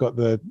bits would have got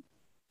the...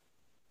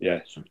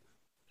 Yes.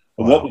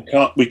 Wow.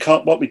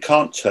 And what we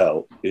can't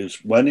tell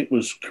is when it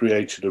was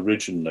created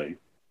originally,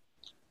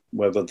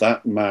 whether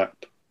that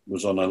map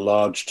was on a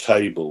large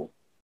table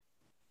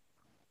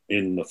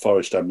in the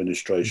Forest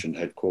Administration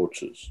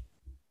headquarters,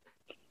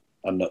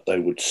 and that they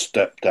would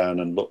step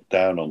down and look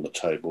down on the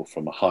table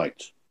from a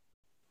height,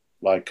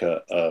 like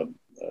an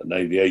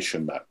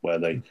aviation map where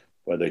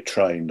they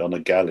trained on a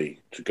galley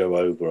to go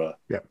over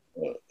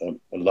a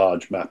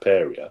large map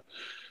area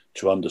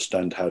to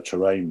understand how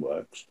terrain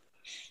works.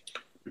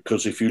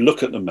 Because if you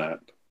look at the map,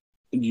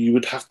 you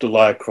would have to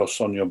lie across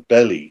on your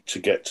belly to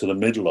get to the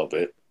middle of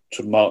it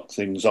to mark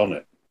things on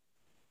it.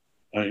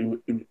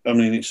 I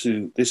mean,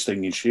 this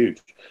thing is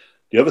huge.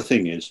 The other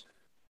thing is,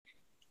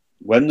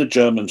 when the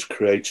Germans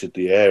created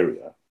the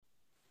area,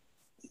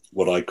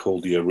 what I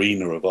call the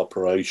arena of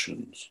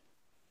operations,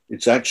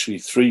 it's actually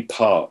 3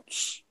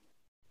 parts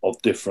of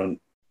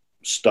different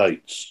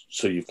states.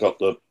 So you've got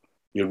the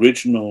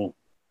original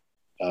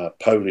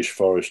Polish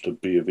forest of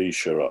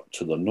Białowieża up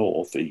to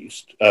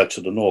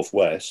the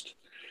northwest.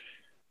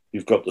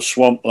 You've got the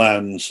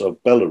swamplands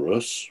of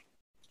Belarus,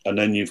 and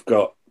then you've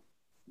got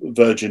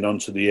verging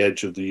onto the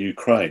edge of the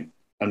Ukraine.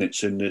 And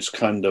it's in this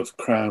kind of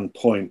crown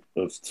point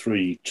of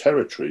 3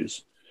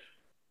 territories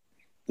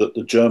that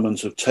the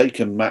Germans have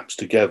taken maps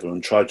together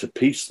and tried to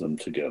piece them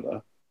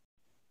together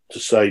to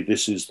say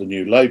this is the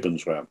new Lebensraum. So, 3 parts of the Arena of Operations. So you've got the original Polish forest of Białowieża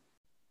up to the northwest. You've got the swamplands of Belarus, and then you've got verging onto the edge of the Ukraine. And it's in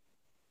this kind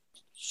of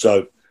crown point of 3 territories that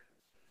the Germans have taken maps together and tried to piece them together to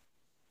say this is the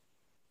new Lebensraum.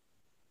 So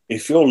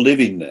if you're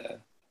living there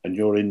and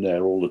you're in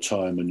there all the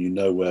time and you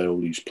know where all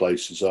these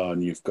places are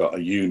and you've got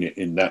a unit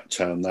in that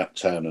town,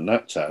 and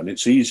that town,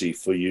 it's easy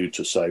for you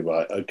to say,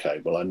 right,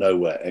 okay, well, I know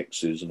where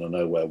X is and I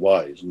know where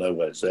Y is, I know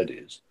where Z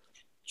is.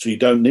 So you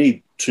don't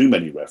need too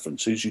many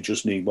references. You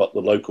just need what the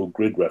local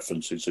grid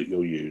references that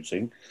you're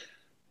using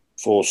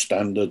for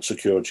standard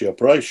security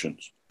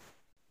operations.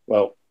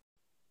 Well,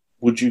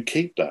 would you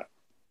keep that?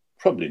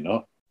 Probably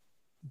not.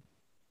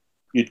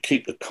 You'd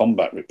keep the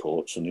combat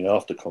reports and the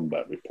after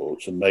combat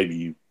reports, and maybe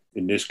you,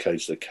 in this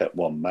case, they kept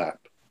one map.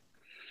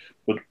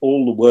 But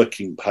all the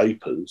working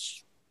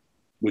papers,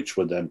 which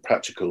were then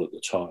practical at the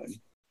time,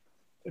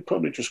 they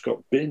probably just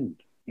got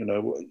binned. You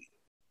know,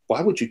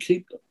 why would you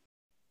keep them?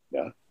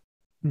 Yeah.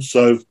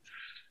 So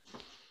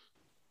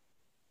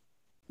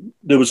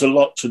there was a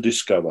lot to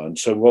discover. And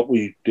so what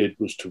we did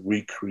was to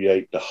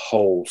recreate the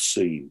whole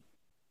scene.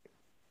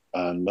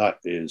 And that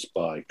is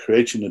by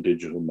creating a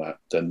digital map,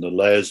 then the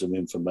layers of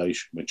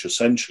information, which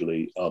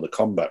essentially are the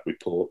combat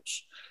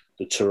reports,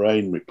 the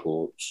terrain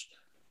reports,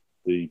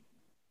 the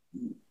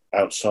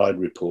outside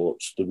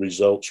reports, the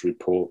results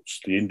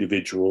reports, the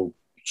individual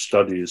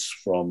studies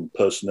from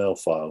personnel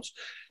files.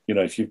 You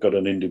know, if you've got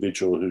an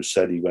individual who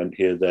said he went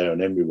here, there,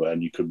 and everywhere,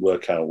 and you could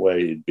work out where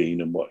he'd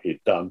been and what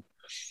he'd done,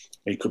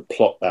 you could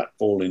plot that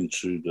all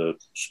into the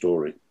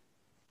story.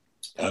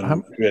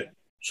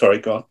 Sorry,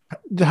 go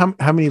on.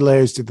 How many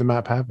layers did the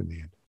map have in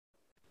the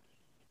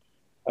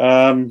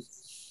end?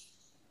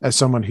 As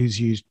someone who's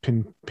used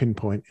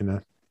pinpoint in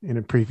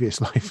a previous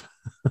life.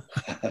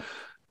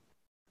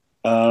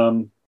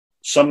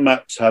 Some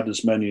maps had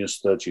as many as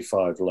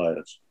 35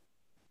 layers.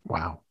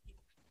 Wow.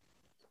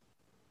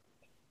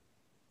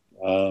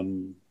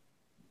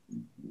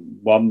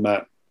 One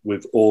map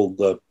with all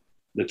the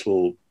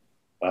little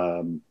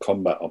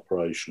combat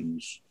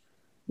operations,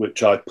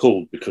 which I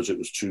pulled because it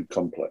was too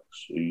complex.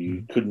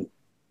 You couldn't.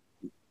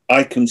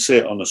 I can see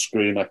it on a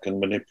screen, I can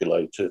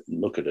manipulate it and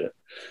look at it,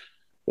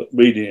 but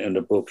reading it in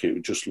a book, it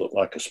would just look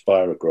like a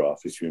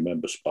spirograph, if you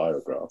remember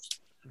spirographs.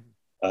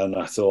 And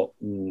I thought,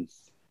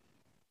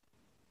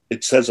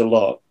 it says a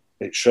lot.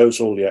 It shows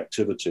all the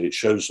activity. It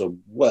shows a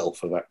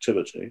wealth of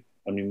activity.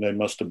 I mean, they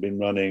must have been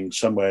running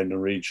somewhere in the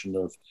region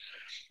of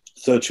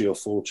 30 or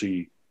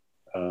 40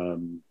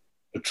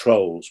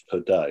 patrols per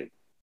day.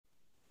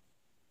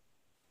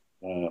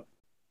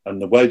 And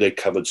the way they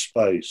covered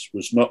space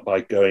was not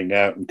by going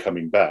out and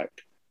coming back.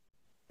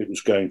 It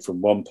was going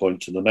from one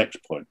point to the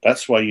next point.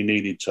 That's why you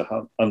needed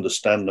to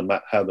understand the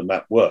map, how the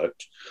map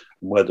worked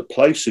and where the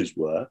places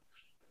were,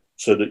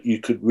 so that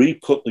you could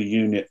re-put the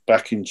unit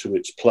back into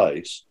its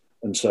place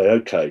and say,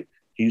 okay,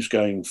 he's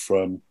going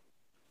from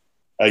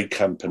A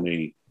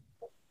company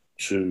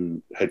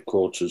to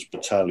headquarters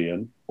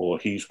battalion, or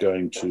he's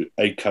going to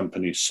A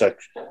company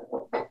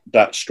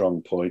that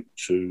strong point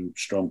to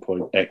strong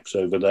point X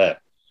over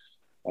there.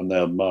 And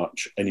they'll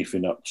march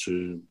anything up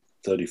to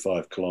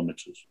 35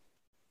 kilometers.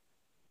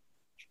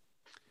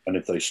 And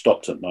if they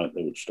stopped at night,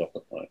 they would stop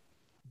at night,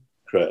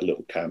 create a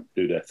little camp,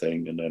 do their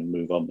thing, and then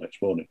move on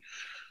next morning.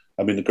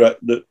 I mean,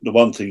 the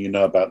one thing you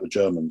know about the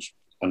Germans,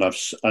 and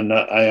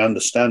I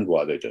understand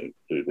why they do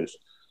this,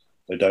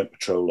 they don't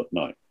patrol at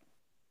night.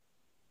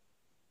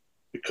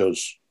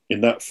 Because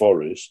in that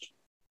forest,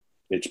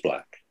 it's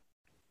black.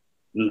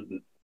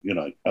 You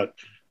know,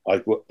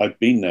 I've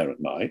been there at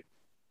night.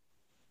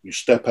 You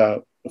step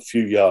out a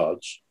few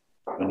yards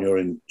and you're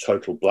in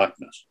total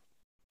blackness.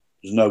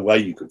 There's no way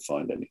you could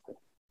find anything.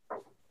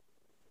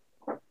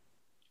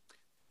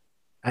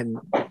 And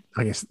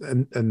I guess,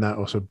 and that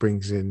also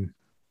brings in,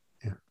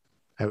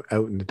 out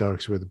in the dark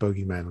is where the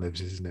bogeyman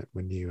lives, isn't it?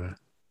 When you're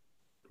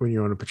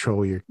on a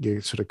patrol,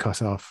 you're sort of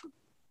cut off,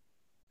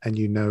 and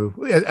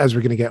as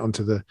we're going to get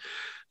onto the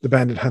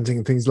bandit hunting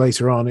and things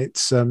later on,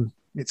 it's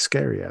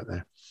scary out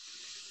there.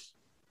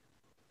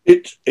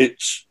 It's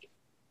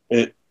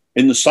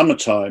in the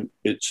summertime,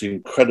 it's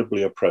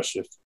incredibly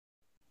oppressive.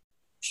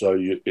 So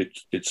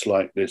it's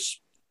like this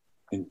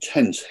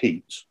intense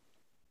heat,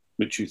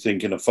 which you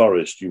think in a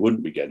forest you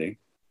wouldn't be getting,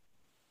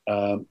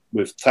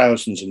 with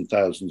thousands and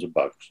thousands of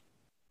bugs.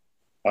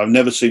 I've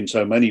never seen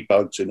so many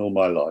bugs in all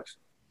my life.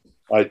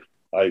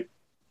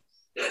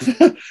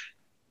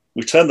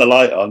 We turned the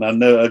light on,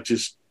 and I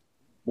just,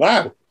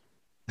 wow,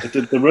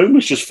 the room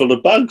was just full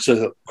of bugs. I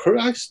thought,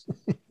 Christ,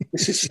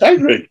 this is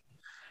staggering.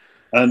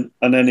 And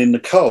then in the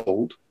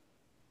cold,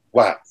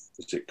 wow,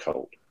 is it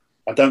cold?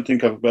 I don't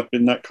think I've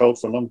been that cold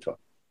for a long time.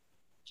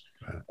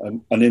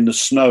 And in the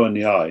snow and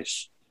the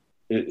ice,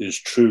 it is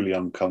truly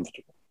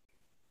uncomfortable.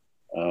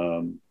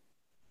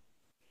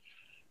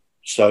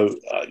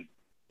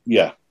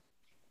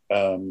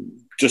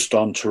 Just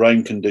on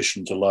terrain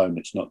conditions alone,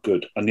 it's not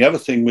good. And the other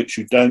thing which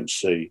you don't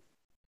see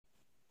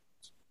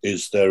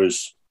is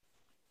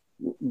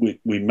we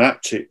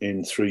mapped it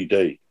in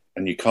 3D,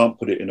 and you can't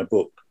put it in a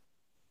book,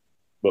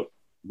 but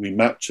we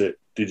mapped it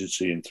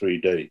digitally in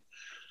 3D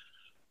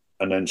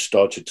and then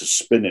started to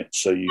spin it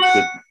so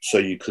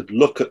you could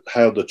look at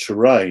how the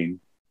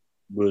terrain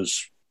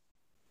was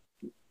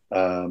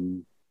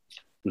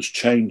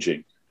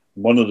changing.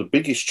 One of the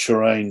biggest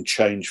terrain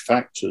change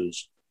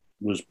factors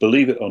was,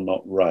 believe it or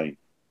not, rain.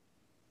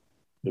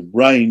 The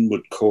rain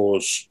would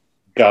cause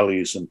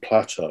gullies and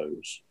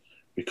plateaus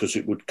because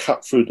it would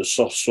cut through the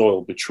soft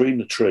soil between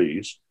the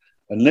trees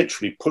and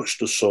literally push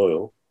the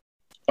soil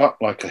up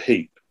like a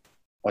heap,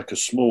 like a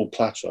small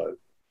plateau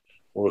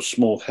or a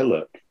small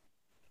hillock,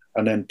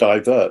 and then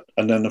divert.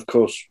 And then, of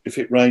course, if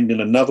it rained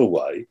in another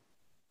way,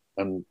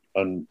 and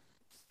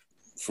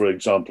for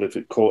example, if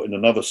it caught in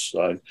another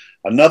side,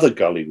 another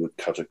gully would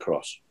cut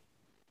across.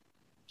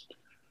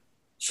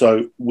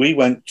 So we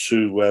went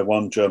to where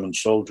one German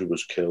soldier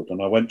was killed,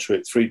 and I went to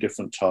it 3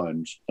 different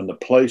times. And the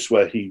place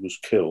where he was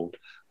killed,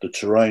 the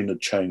terrain had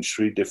changed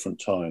 3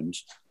 different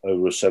times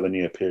over a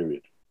 7-year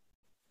period.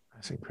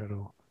 That's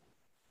incredible.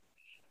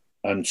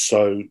 And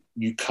so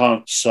you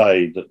can't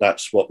say that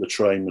that's what the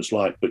terrain was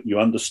like, but you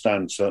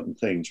understand certain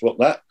things. What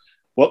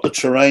the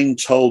terrain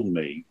told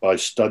me by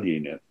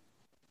studying it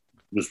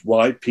was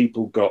why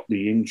people got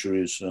the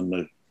injuries and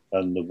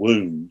the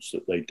wounds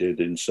that they did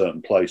in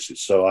certain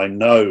places. So I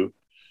know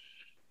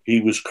he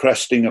was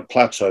cresting a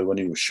plateau when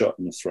he was shot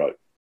in the throat.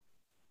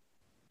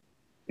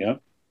 Yeah,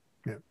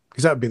 yeah,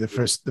 because that would be the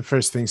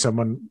first thing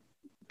someone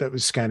that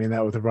was scanning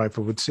that with a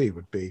rifle would see,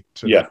 would be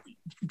head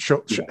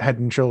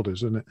and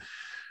shoulders, wouldn't it?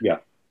 Yeah,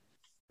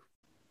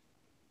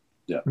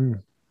 yeah.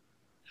 Mm.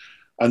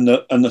 And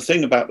the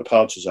thing about the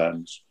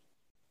partisans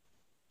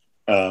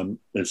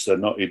is they're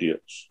not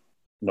idiots,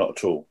 not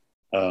at all.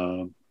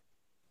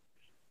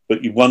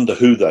 But you wonder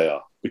who they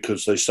are,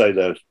 because they say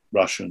they're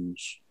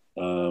Russians.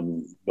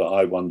 But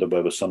I wonder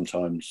whether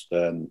sometimes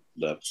they're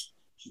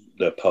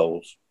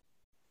Poles.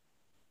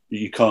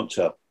 You can't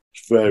tell.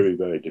 It's very,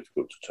 very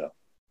difficult to tell.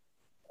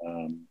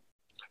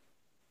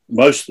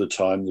 Most of the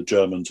time, the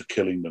Germans are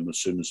killing them as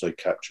soon as they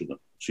capture them.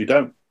 So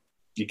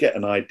you get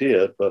an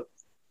idea, but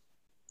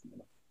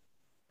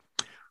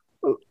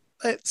well,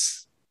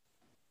 let's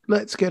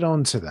get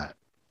on to that,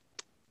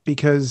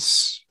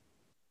 because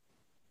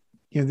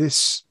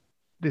this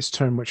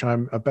term, which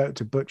I'm about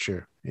to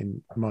butcher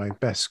in my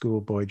best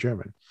schoolboy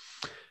German,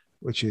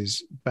 which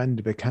is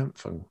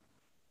Bandebekämpfung.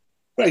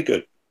 Very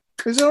good.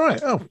 Is all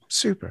right. Oh,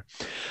 super.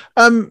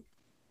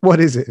 What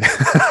is it?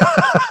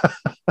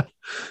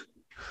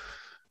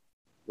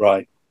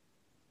 Right.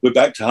 We're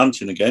back to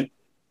hunting again.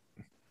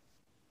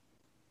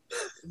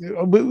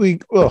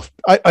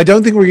 I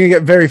don't think we're going to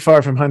get very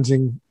far from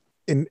hunting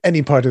in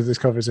any part of this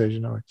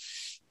conversation, are we?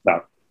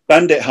 No.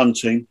 Bandit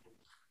hunting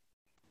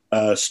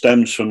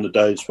stems from the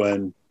days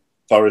when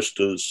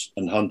foresters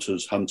and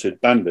hunters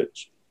hunted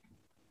bandits.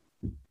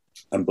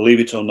 And believe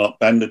it or not,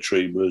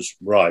 banditry was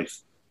rife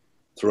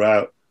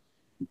throughout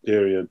the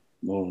period,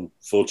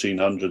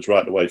 1400s,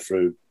 right the way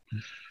through.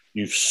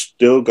 You've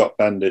still got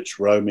bandits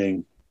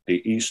roaming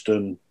the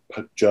eastern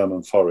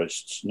German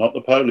forests, not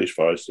the Polish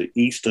forests, the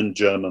eastern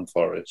German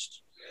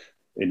forests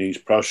in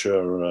East Prussia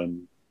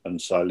and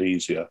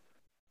Silesia,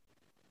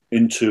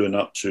 into and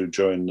up to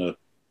during the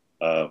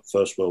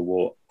First World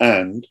War,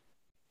 and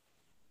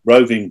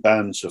roving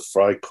bands of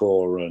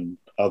Freikorps and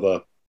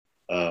other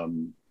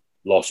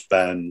lost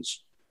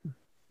bands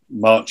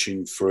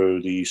marching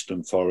through the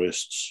eastern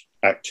forests,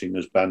 acting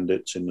as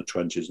bandits in the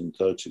 20s and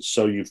 30s.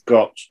 So you've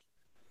got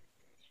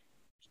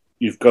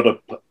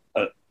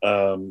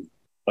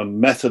a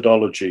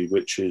methodology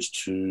which is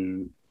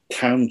to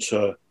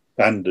counter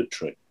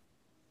banditry,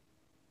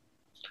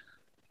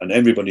 and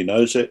everybody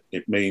knows it.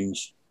 It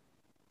means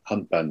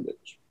hunt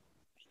bandits.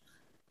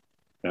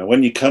 Now,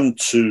 when you come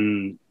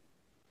to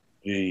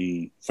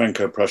the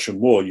Franco-Prussian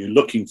War, you're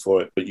looking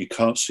for it, but you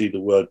can't see the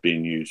word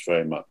being used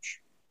very much.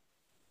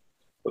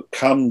 But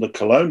come the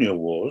colonial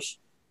wars,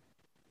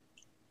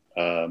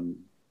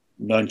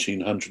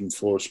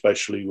 1904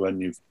 especially, when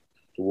the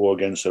war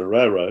against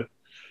Herero,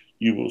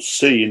 you will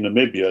see in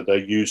Namibia they're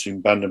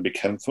using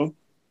Bandenbekämpfung,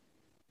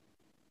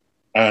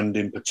 and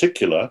in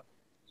particular,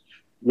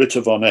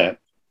 Ritter von Epp,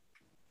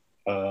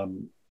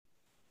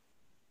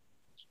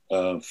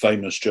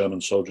 famous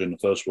German soldier in the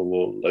First World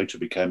War, later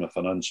became a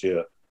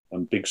financier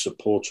and big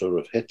supporter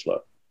of Hitler.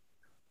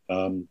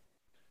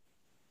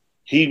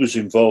 He was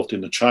involved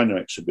in the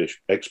China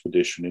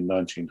expedition in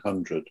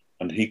 1900,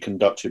 and he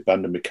conducted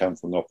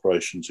Bandenbekämpfung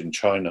operations in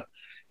China.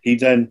 He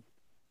then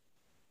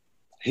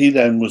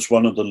was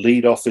one of the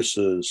lead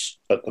officers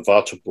at the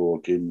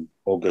Wartburg in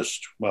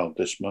August,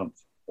 this month,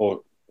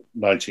 or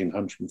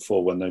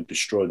 1904, when they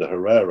destroyed the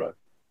Herero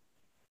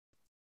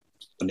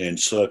and they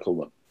encircle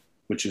them,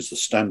 which is the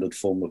standard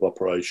form of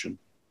operation,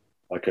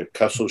 like a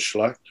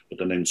Kasselschlacht,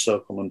 but an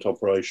encirclement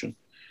operation.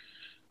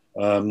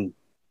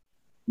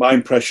 My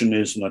impression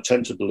is, and I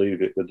tend to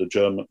believe it with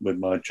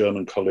my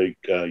German colleague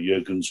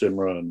Jürgen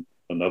Zimmer and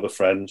other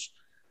friends,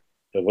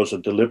 there was a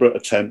deliberate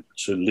attempt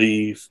to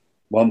leave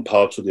one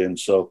part of the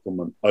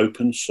encirclement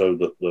open so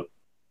that the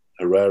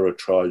Herero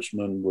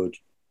tribesmen would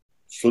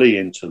flee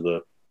into the,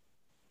 I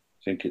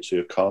think it's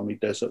the Akami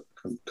Desert,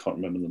 can't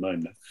remember the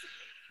name now,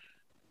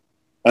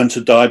 and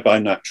to die by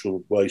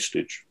natural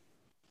wastage.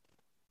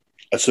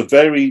 It's a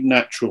very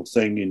natural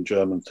thing in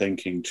German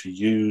thinking to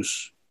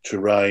use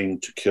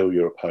terrain to kill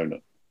your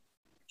opponent.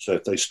 So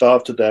if they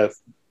starve to death,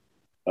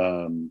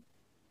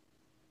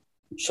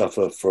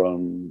 suffer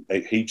from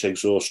heat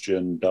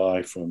exhaustion,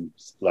 die from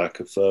lack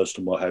of thirst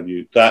and what have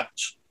you, that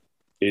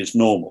is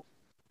normal.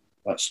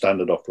 That's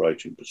standard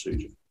operating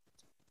procedure.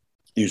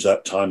 Use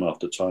that time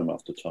after time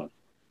after time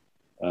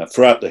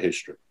throughout the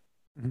history.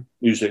 Mm-hmm.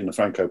 Use it in the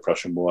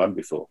Franco-Prussian War and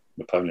before,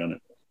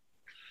 Napoleonic War.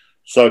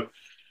 So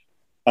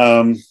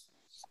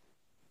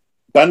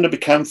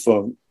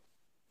Bande-Bekämpfung,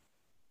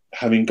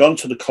 having gone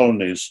to the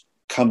colonies,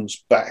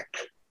 comes back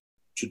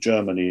to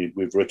Germany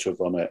with Ritter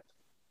von Epp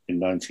in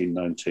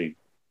 1919.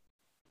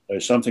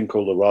 There's something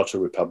called the Rata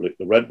Republic,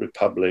 the Red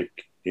Republic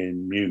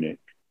in Munich.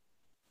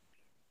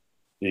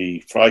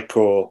 The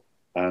Freikorps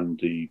and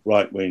the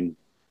right-wing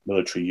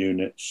military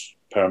units,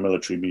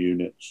 paramilitary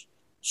units,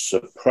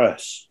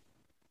 suppress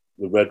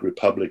the Red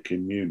Republic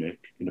in Munich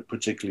in a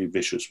particularly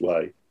vicious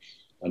way.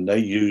 And they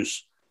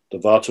use the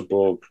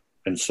Wartburg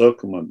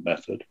encirclement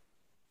method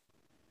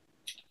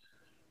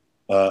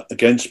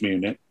against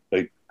Munich.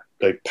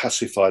 They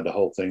pacify the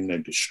whole thing, they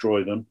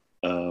destroy them.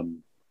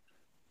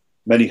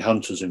 Many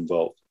hunters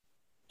involved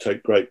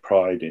take great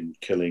pride in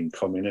killing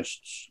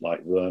communists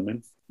like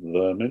vermin.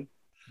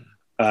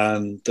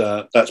 And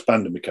that's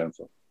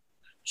Bande-Bekämpfung.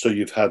 So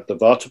you've had the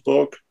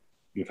Wartburg,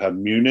 you've had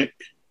Munich,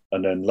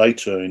 and then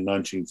later in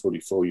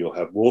 1944 you'll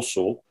have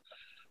Warsaw.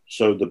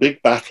 So the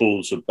big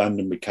battles of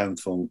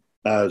Bande-Bekämpfung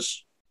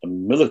as a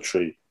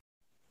military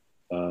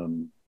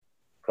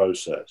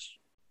process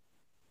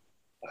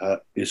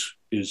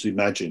is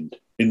imagined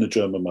in the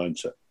German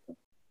mindset.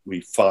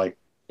 We fight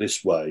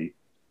this way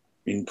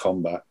in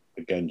combat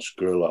against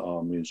guerrilla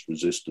armies,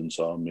 resistance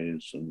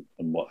armies, and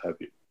what have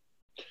you.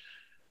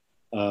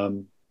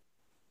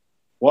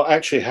 What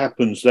actually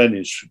happens then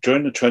is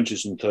during the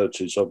 20s and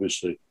 30s,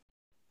 obviously,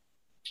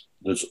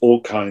 there's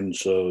all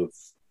kinds of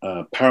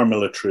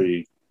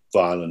paramilitary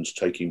violence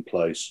taking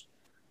place.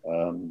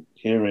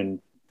 Here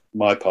in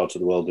my part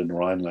of the world, in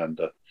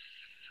Rhinelander,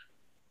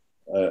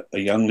 a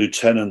young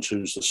lieutenant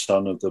who's the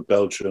son of the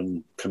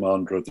Belgian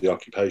commander of the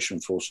occupation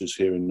forces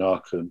here in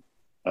Aachen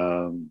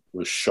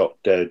was shot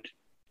dead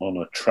on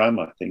a tram,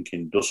 I think,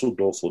 in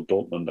Dusseldorf or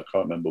Dortmund, I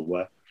can't remember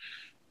where.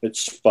 It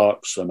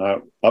sparks an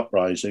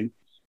uprising.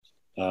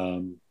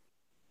 The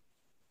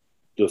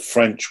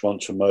French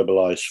want to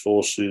mobilize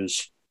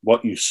forces.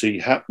 What you see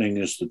happening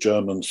is the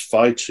Germans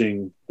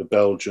fighting the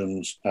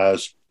Belgians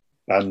as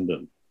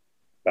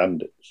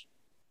bandits.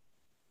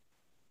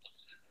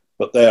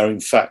 But they are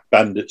in fact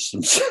bandits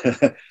themselves.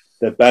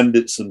 They're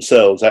bandits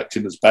themselves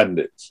acting as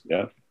bandits.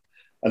 Yeah,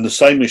 and the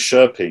same is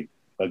Schörping,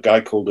 a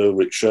guy called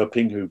Ulrich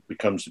Schörping, who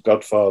becomes the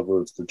godfather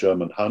of the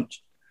German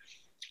Hunt.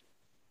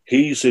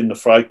 He's in the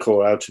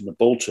Freikorps out in the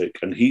Baltic,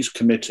 and he's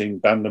committing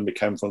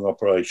Bande-Bekämpfung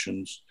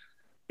operations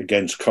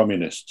against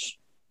communists.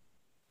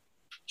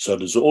 So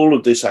there's all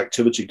of this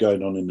activity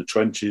going on in the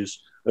 20s,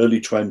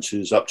 early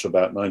 20s, up to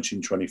about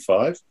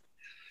 1925.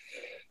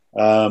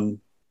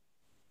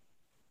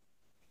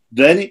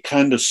 Then it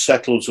kind of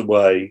settles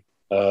away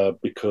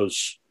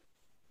because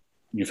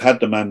you've had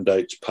the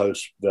mandates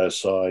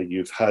post-Versailles,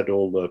 you've had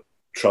all the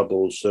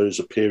troubles. There is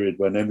a period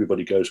when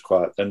everybody goes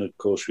quiet. Then, of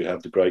course, we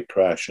have the Great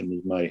Crash and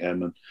the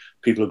mayhem, and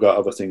people have got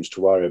other things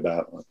to worry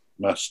about, like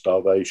mass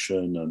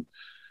starvation and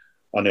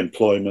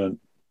unemployment.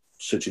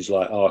 Cities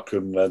like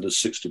Aachen, where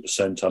there's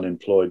 60%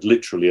 unemployed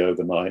literally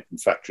overnight,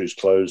 and factories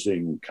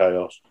closing, and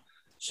chaos.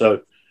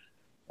 So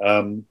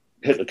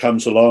Hitler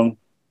comes along,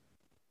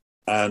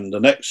 and the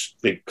next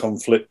big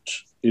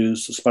conflict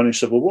is the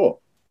Spanish Civil War.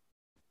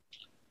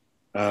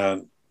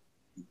 And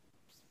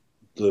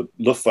the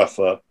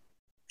Luftwaffe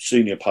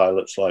senior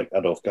pilots like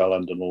Adolf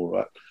Galland and all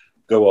that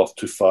go off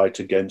to fight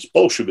against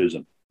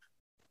Bolshevism.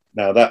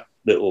 Now that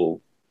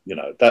little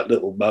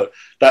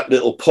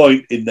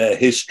point in their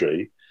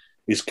history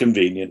is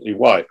conveniently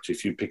wiped.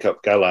 If you pick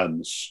up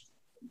Galland's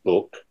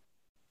book,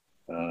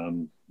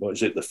 what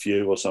is it, The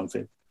Few or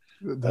something?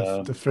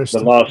 The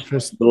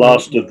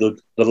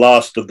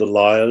last of the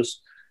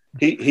liars.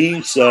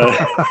 He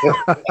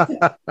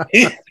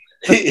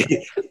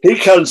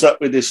comes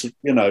up with this,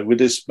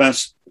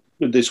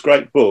 with this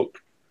great book,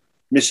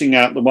 missing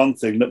out the one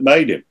thing that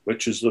made him,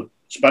 which is the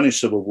Spanish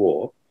Civil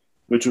War,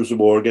 which was a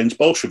war against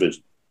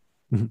Bolshevism.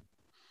 Mm-hmm.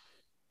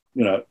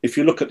 If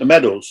you look at the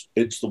medals,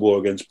 it's the war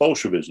against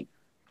Bolshevism.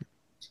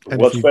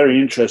 What's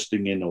very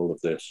interesting in all of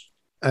this.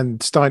 And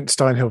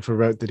Steinhofer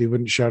wrote that he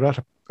wouldn't shout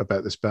out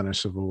about the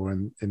Spanish Civil War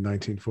in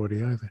 1940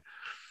 either.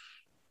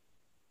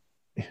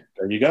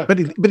 There you go. But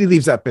he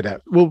leaves that bit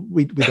out. Well,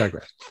 we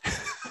digress.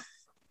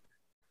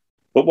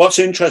 But what's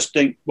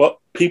interesting, what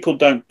people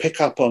don't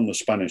pick up on the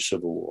Spanish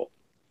Civil War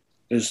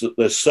is that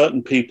there's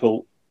certain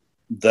people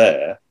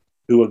there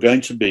who are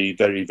going to be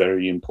very,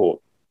 very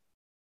important.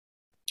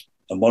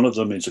 And one of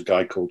them is a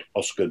guy called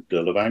Oscar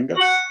de Levanger.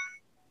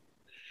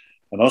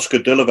 And Oscar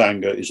de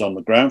Levanger is on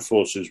the ground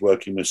forces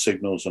working with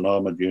signals and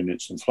armoured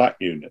units and flak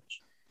units.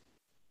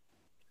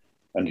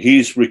 And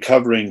he's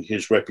recovering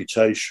his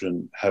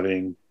reputation,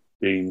 having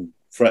been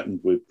threatened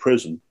with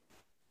prison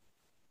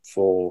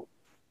for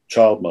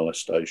child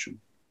molestation.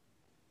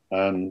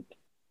 And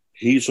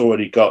he's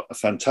already got a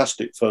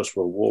fantastic First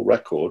World War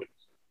record,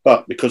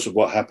 but because of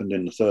what happened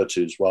in the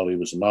 30s while he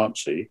was a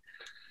Nazi,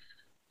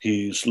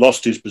 he's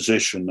lost his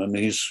position and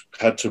he's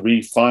had to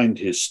re-find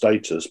his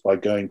status by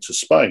going to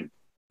Spain.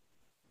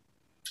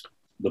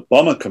 The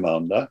bomber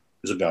commander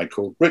is a guy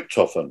called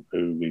Richthofen,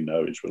 who we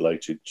know is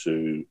related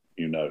to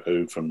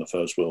you-know-who from the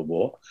First World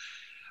War.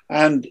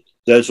 And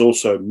there's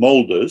also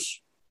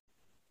Molders,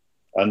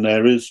 and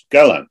there is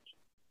Galland.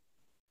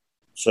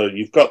 So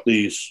you've got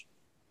these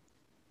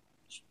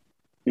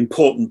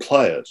important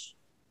players.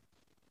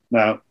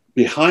 Now,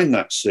 behind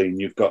that scene,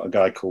 you've got a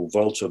guy called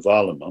Walter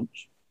Warlimont,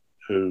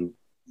 who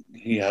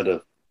he had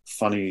a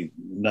funny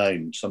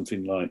name,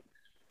 something like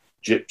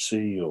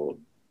Gypsy or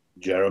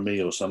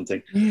Jeremy or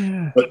something.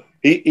 Yeah. But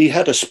he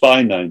had a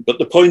spy name. But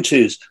the point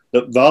is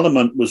that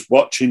Warlimont was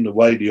watching the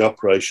way the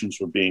operations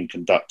were being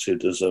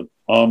conducted as an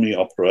army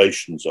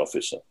operations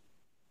officer.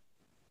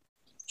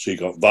 So you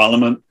got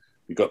Warlimont,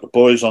 you got the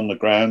boys on the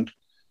ground,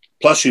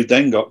 plus you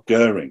then got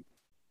Goering.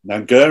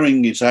 Now,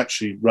 Goering is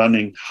actually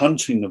running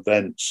hunting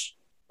events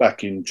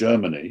back in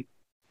Germany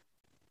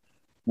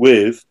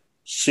with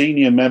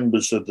senior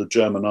members of the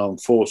German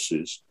armed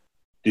forces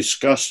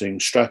discussing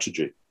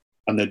strategy.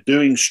 And they're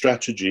doing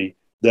strategy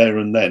there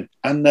and then.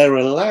 And they're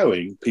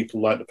allowing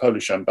people like the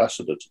Polish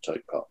ambassador to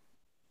take part,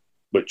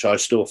 which I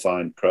still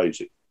find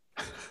crazy.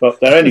 But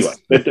they're anyway.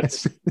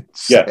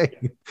 Yeah.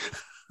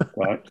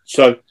 Right.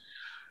 So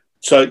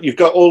you've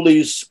got all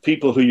these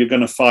people who you're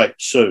going to fight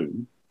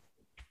soon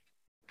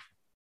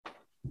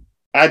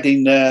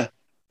adding their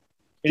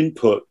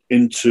input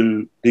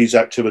into these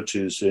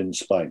activities in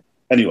Spain.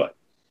 Anyway,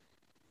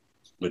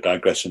 we're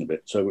digressing a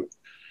bit. So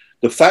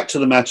the fact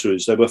of the matter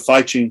is they were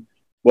fighting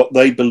what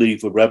they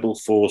believe were rebel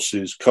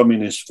forces,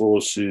 communist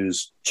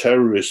forces,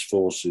 terrorist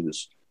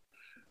forces,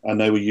 and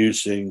they were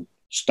using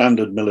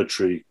standard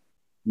military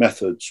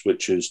methods,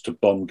 which is to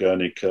bomb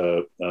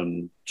Guernica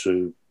and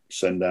to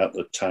send out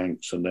the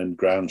tanks and then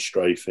ground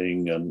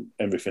strafing and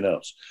everything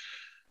else.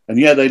 And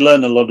yeah, they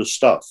learn a lot of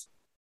stuff,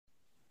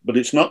 but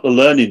it's not the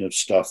learning of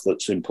stuff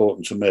that's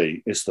important to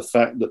me. It's the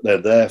fact that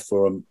they're there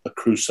for a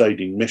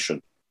crusading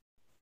mission.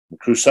 The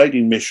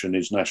crusading mission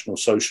is National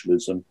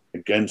Socialism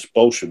against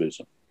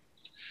Bolshevism.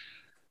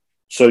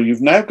 So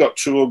you've now got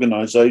two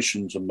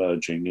organizations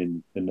emerging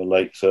in the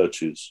late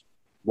 30s.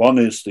 One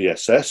is the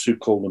SS, who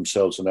call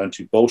themselves an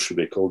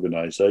anti-Bolshevik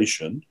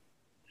organization.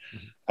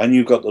 And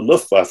you've got the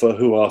Luftwaffe,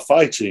 who are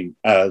fighting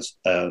as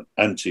an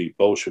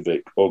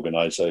anti-Bolshevik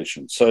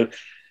organization. So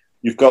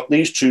you've got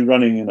these two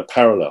running in a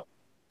parallel.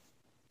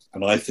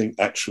 And I think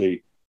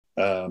actually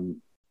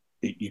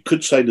you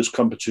could say there's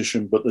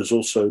competition, but there's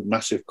also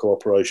massive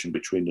cooperation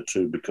between the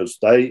two because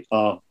they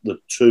are the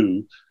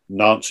two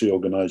Nazi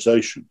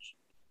organizations.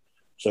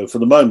 So for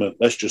the moment,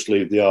 let's just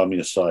leave the army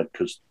aside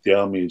because the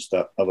army is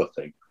that other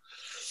thing.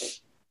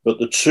 But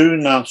the two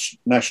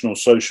National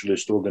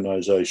Socialist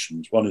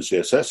organizations, one is the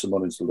SS and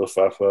one is the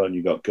Luftwaffe, and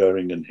you've got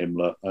Goering and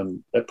Himmler,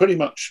 and they're pretty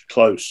much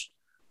close.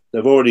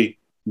 They've already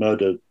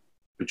murdered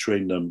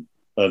between them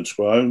Ernst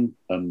Röhm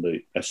and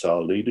the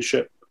SR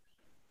leadership.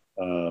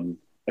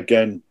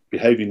 Again,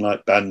 behaving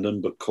like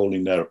Banden, but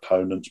calling their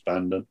opponents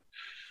Banden.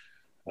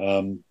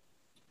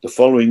 The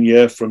following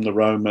year, from the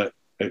Röhm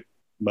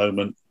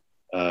moment,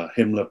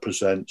 Himmler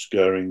presents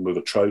Goering with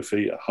a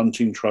trophy, a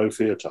hunting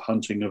trophy at a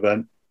hunting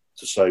event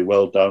to say,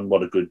 well done,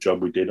 what a good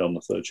job we did on the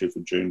 30th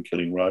of June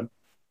killing Röhm.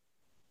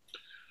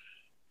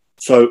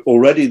 So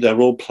already they're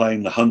all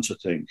playing the hunter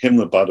thing.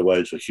 Himmler, by the way,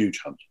 is a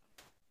huge hunter.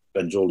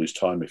 Spends all his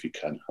time, if he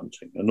can,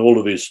 hunting. And all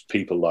of his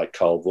people like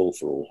Karl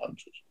Wolff are all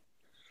hunters.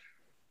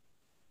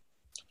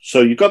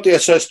 So you've got the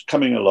SS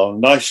coming along,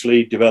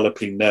 nicely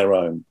developing their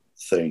own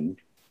thing.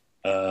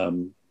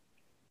 The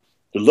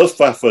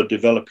Luftwaffe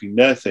developing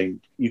their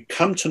thing. You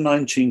come to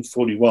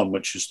 1941,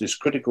 which is this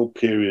critical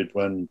period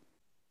when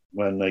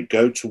they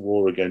go to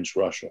war against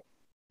Russia.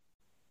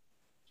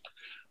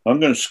 I'm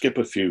going to skip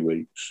a few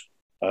weeks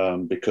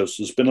because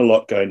there's been a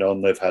lot going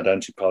on. They've had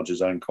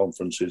anti-partisan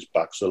conferences.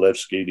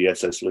 Baksalevsky, the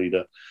SS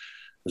leader,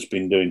 has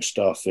been doing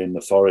stuff in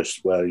the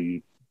forest where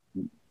you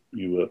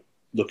were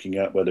looking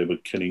at where they were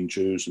killing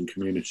Jews and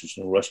communities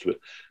and all the rest of it.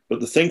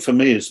 But the thing for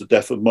me is the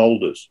death of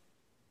Molders.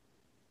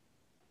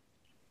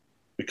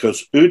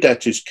 Because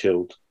Udet is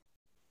killed,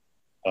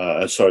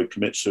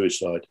 commits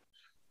suicide.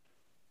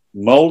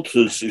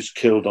 Molders is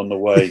killed on the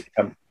way.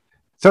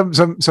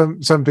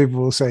 Some people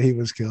will say he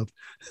was killed.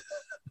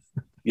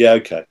 Yeah,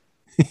 okay.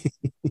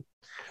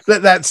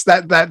 That's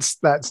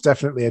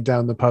definitely a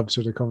down the pub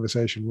sort of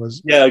conversation.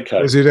 Yeah,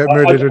 okay. Was Udet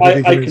murdered or did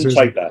he commit can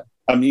suicide? take that.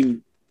 I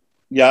mean,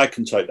 yeah, I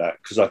can take that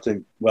because I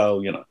think,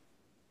 well, you know.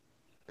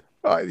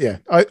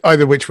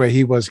 Either which way,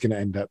 he was going to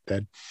end up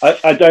dead.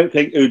 I don't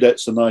think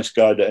Udet's the nice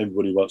guy that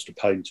everybody wants to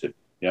paint him.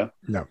 Yeah.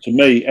 No. To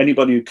me,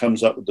 anybody who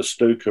comes up with the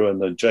Stuka and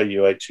the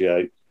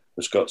Ju-88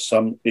 has got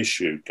some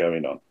issue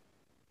going on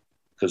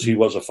because he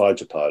was a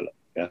fighter pilot.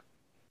 Yeah.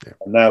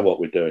 And now what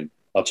we're doing,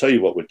 I'll tell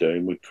you what we're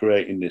doing. We're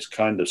creating this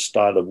kind of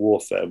style of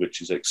warfare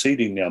which is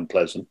exceedingly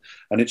unpleasant,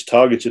 and it's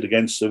targeted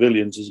against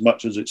civilians as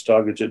much as it's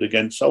targeted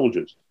against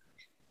soldiers.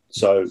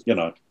 So,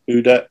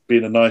 Udet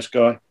being a nice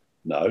guy?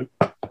 No.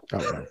 Oh, no,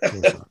 of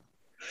course not.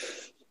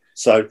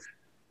 So,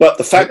 but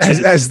the fact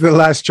as the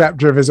last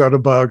chapter of his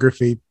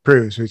autobiography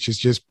proves, which is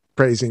just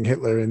praising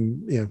Hitler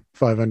in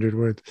 500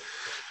 words.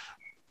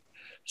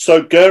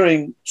 So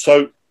Goering's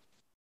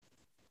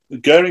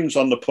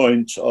on the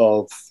point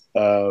of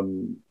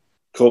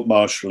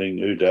court-martialing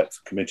Udet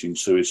for committing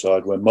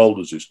suicide when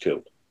Mulders is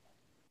killed.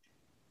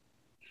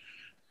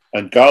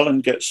 And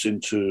Garland gets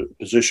into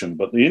position.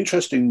 But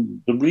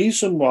the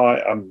reason why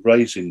I'm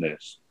raising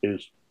this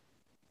is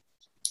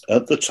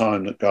at the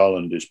time that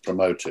Garland is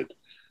promoted,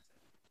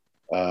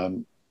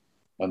 and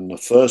the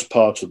first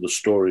part of the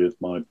story of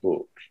my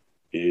book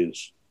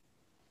is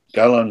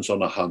Garland's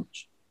on a hunt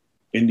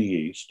in the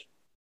east,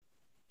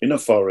 in a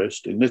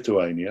forest in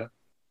Lithuania.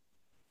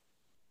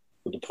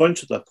 But the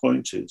point of that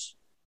point is,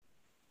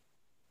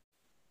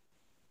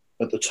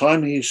 at the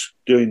time he's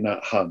doing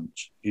that hunt,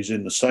 he's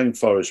in the same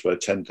forest where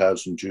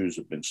 10,000 Jews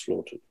have been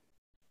slaughtered.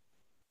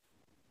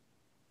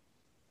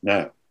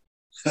 Now,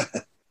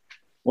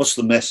 what's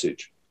the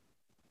message?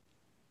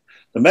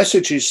 The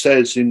message he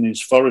says in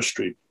his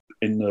forestry,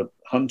 in the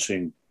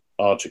hunting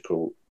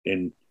article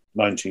in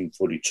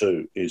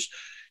 1942, is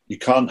you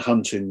can't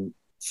hunt in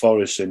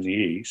forests in the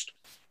east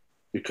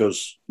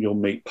because you'll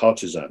meet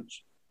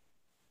partisans.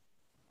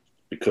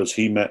 Because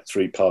he met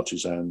 3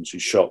 partisans, he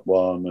shot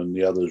one and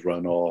the others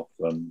ran off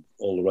and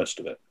all the rest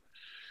of it.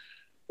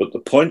 But the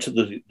point of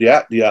the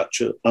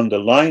actual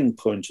underlying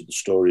point of the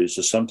story is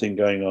there's something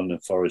going on in the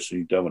forest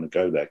and you don't want to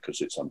go there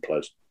because it's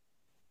unpleasant.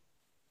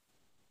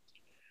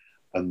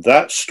 And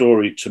that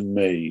story to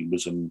me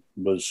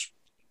was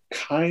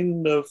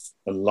kind of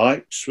a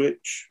light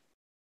switch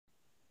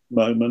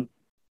moment,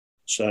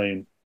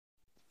 saying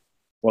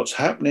what's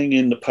happening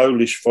in the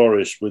Polish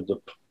forest with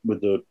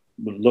the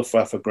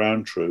Luftwaffe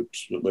ground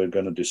troops that we're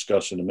going to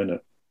discuss in a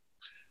minute,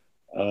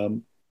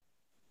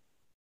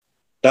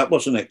 that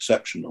wasn't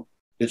exceptional.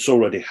 It's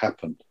already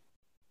happened.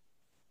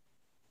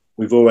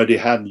 We've already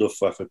had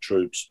Luftwaffe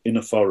troops in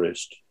a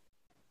forest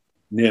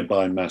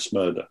nearby mass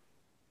murder,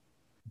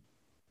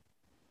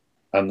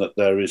 and that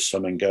there is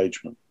some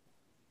engagement.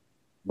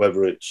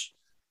 Whether it's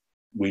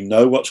we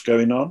know what's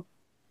going on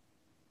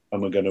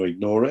and we're going to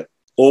ignore it,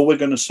 or we're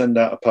going to send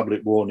out a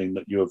public warning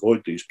that you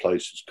avoid these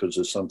places because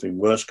there's something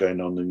worse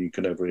going on than you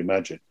can ever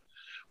imagine.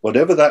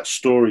 Whatever that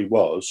story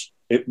was,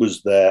 it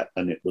was there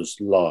and it was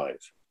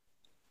live.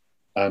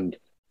 And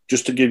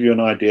just to give you an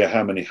idea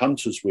how many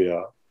hunters we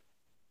are,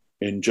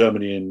 in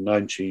Germany in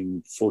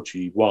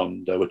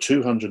 1941, there were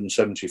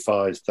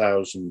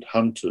 275,000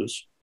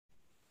 hunters.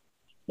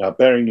 Now,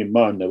 bearing in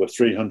mind there were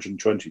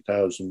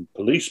 320,000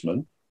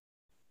 policemen,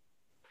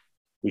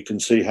 we can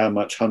see how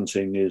much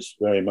hunting is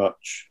very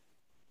much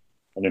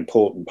an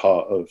important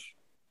part of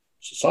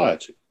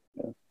society.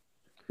 Yeah.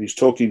 He's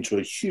talking to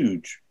a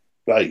huge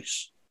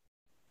base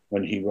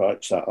when he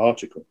writes that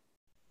article.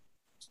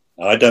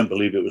 I don't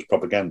believe it was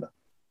propaganda.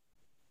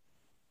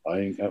 I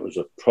think that was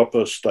a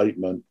proper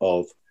statement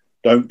of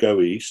don't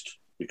go east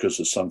because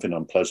there's something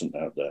unpleasant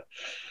out there.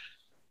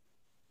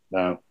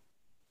 Now,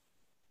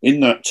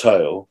 in that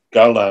tale,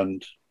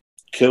 Garland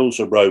kills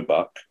a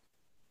roebuck,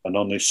 and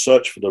on his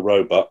search for the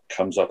roebuck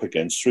comes up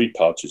against 3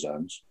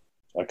 partisans.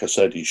 Like I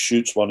said, he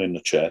shoots one in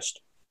the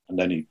chest and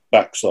then he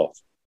backs off.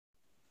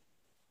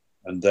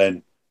 And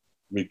then,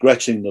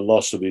 regretting the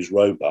loss of his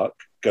roebuck,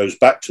 goes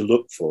back to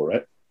look for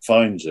it,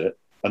 finds it,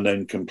 and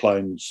then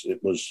complains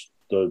it was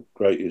the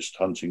greatest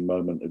hunting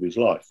moment of his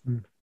life.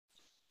 Mm.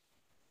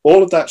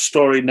 All of that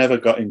story never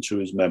got into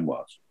his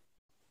memoirs.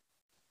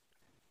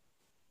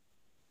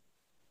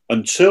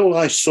 Until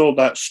I saw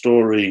that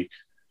story,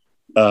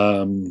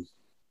 when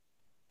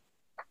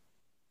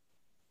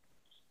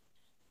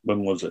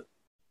was it?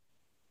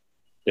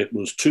 It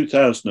was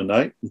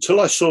 2008. Until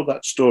I saw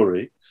that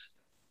story,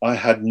 I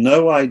had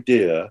no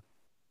idea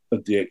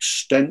of the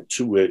extent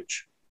to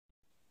which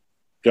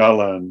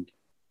Garland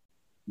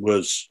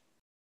was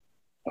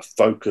a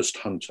focused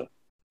hunter,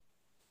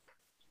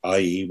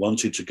 i.e.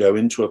 wanted to go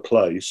into a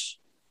place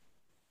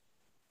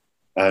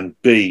and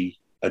be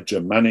a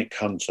Germanic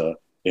hunter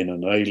in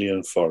an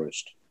alien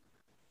forest,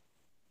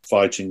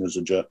 fighting as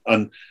a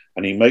German.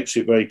 And he makes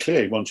it very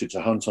clear he wanted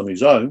to hunt on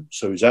his own,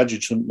 so his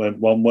adjutant went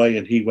one way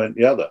and he went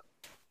the other.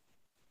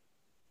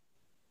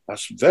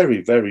 That's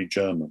very, very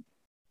German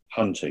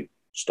hunting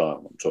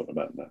style I'm talking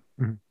about now.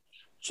 Mm-hmm.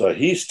 So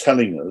he's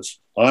telling us,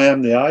 I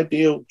am the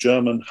ideal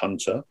German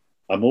hunter.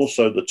 I'm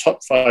also the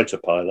top fighter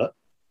pilot.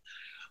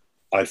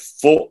 I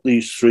fought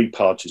these 3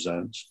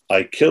 partisans.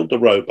 I killed the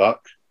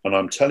roebuck, and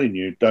I'm telling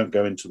you, don't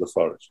go into the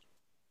forest.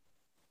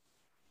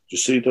 Do you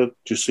see the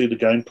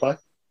gameplay?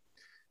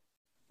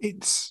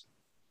 It's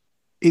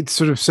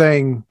sort of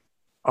saying,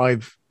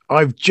 I've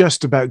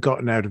just about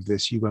gotten out of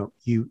this. You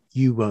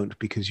won't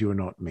because you're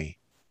not me.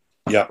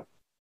 Yeah.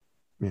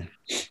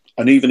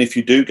 And even if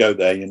you do go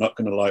there, you're not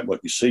going to like what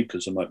you see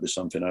because there might be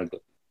something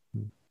ugly.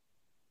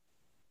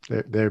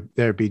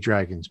 There be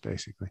dragons,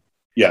 basically.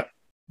 Yeah.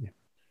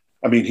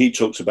 I mean, he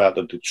talks about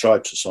the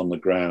detritus on the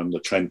ground, the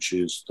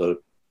trenches, the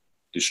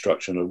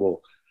destruction of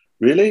war.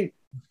 Really?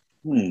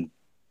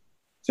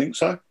 Think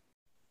so?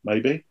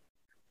 Maybe.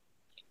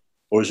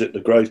 Or is it the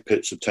grave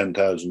pits of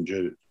 10,000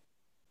 Jews?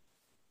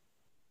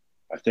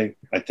 I think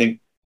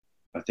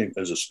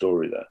there's a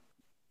story there.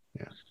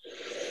 Yeah.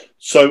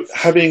 So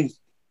having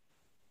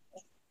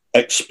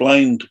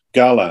explained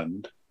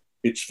Galland,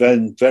 it's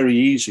then very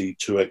easy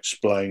to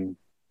explain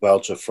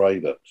Walter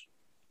Freyberg,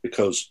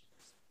 because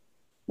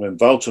when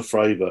Walter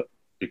Freyberg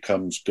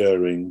becomes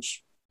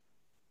Goering's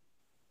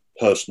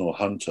personal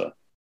hunter,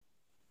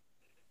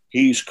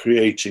 he's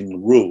creating the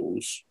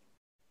rules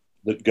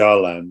that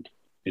Galland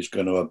is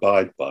going to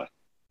abide by.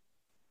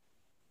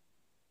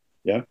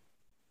 Yeah?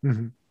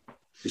 Mm-hmm.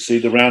 You see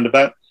the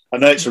roundabout? I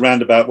know it's a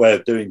roundabout way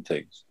of doing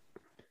things,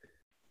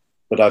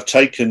 but I've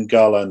taken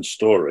Galland's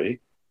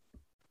story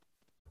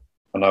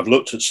and I've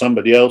looked at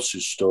somebody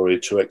else's story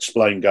to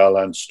explain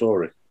Galland's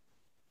story.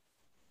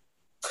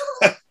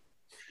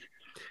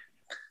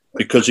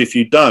 Because if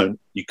you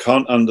don't, you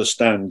can't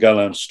understand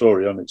Galland's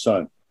story on its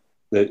own.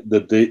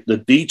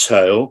 The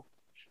detail,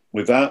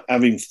 without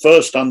having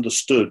first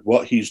understood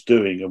what he's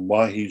doing and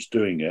why he's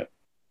doing it,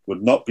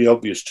 would not be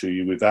obvious to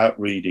you without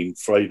reading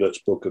Freyberg's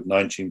book of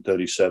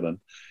 1937,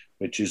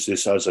 which is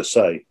this, as I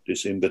say,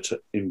 this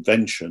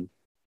invention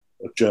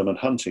of German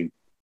hunting.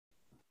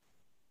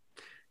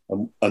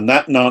 And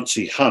that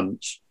Nazi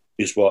hunt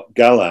is what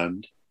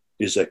Galland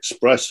is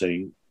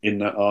expressing in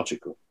that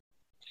article.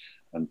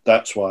 And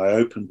that's why I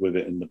opened with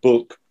it in the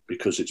book,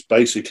 because it's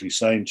basically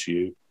saying to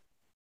you,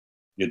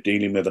 you're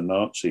dealing with a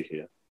Nazi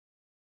here.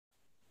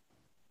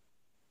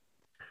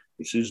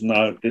 This is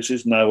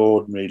no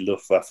ordinary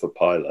Luftwaffe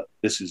pilot.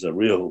 This is a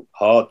real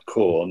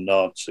hardcore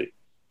Nazi.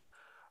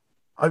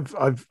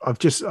 I've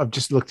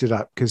just looked it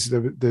up, because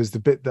there's the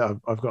bit that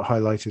I've got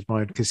highlighted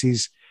mine, because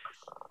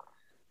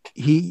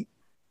he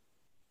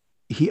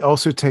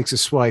also takes a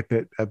swipe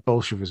at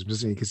Bolshevism,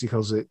 doesn't he? Because he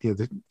calls it,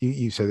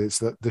 you said it's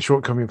the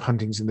shortcoming of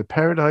hunting's in the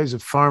paradise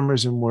of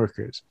farmers and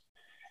workers.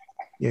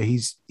 Yeah,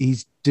 he's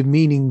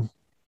demeaning.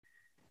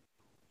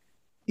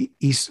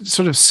 He's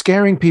sort of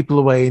scaring people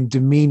away and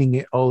demeaning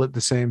it all at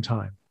the same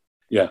time.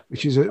 Yeah,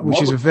 which is a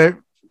very.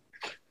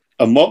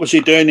 And what was he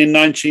doing in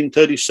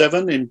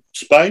 1937 in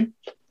Spain?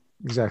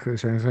 Exactly the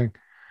same thing.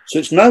 So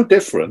it's no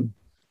different.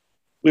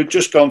 We've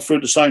just gone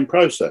through the same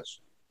process.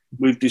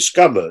 We've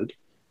discovered,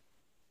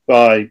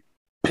 by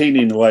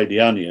peeling away the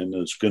onion,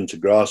 as Günter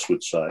Grass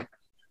would say,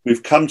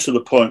 we've come to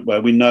the point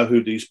where we know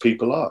who these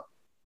people are,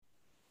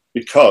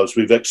 because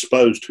we've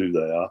exposed who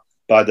they are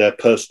by their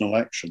personal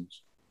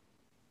actions.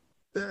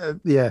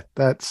 Yeah,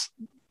 that's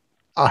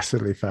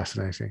utterly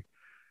fascinating,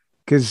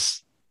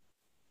 because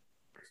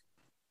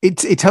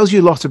it tells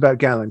you a lot about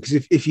Galland.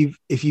 Because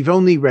if you've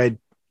only read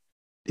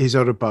his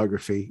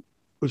autobiography,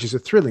 which is a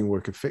thrilling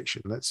work of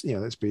fiction, let's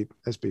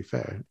be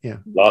fair. Yeah,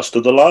 Last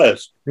of the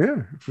Liars.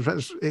 Yeah,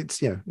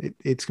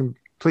 it's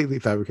completely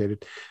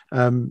fabricated.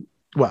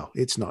 Well,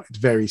 it's not. It's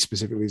very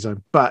specifically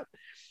designed. But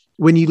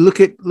when you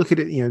look at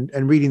it,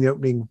 and reading the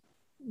opening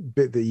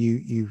bit that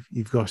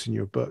you've got in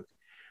your book,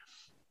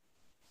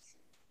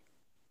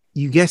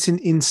 you get an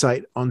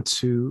insight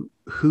onto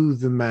who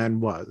the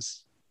man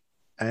was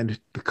and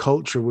the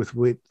culture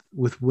within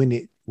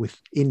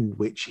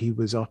which he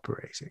was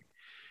operating.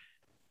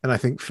 And I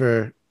think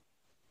for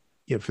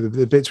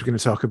the bits we're going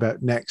to talk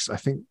about next, I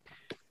think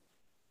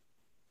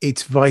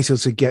it's vital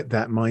to get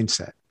that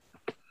mindset.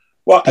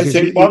 Well, I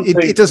think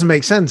it doesn't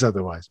make sense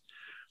otherwise.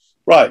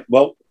 Right.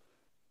 Well,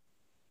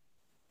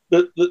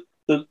 the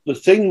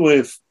thing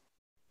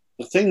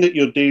that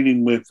you're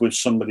dealing with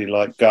somebody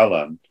like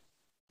Galland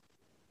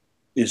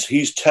is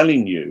he's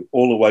telling you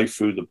all the way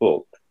through the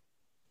book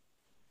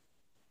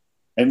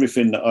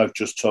everything that I've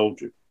just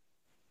told you.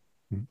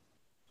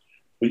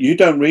 But you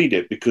don't read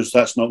it because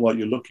that's not what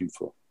you're looking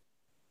for.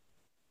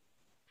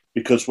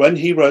 Because when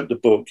he wrote the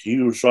book, he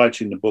was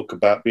writing the book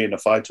about being a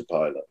fighter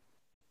pilot,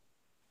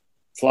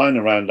 flying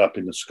around up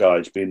in the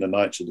skies, being the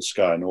Knights of the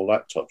Sky and all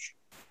that tosh.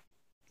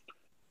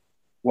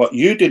 What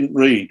you didn't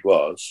read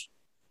was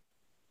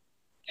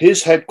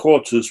his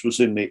headquarters was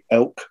in the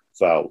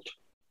Elkveld.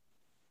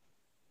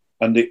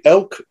 And the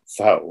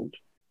Elkveld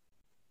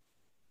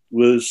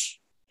was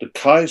the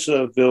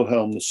Kaiser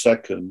Wilhelm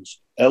II's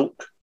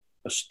Elk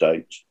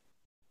estate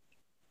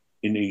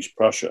in East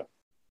Prussia,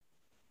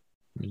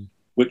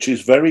 which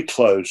is very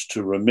close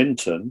to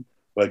Remington,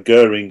 where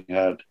Goering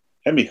had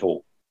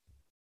Hemmichal.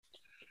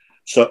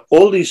 So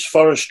all these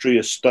forestry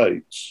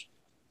estates,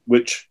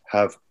 which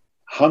have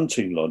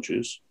hunting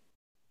lodges,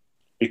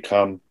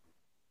 become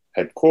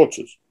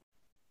headquarters.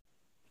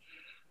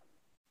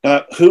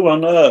 Now, who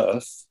on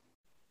earth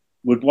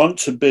would want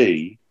to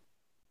be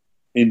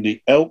in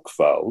the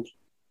Elkveld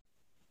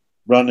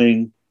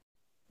running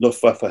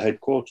Luftwaffe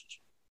headquarters?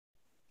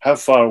 How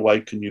far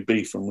away can you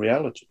be from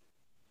reality?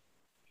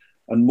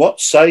 And what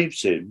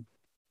saves him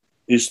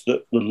is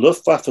that the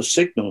Luftwaffe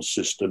signal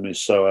system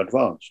is so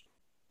advanced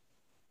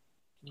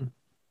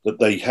that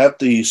they have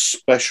these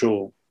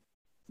special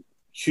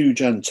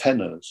huge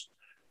antennas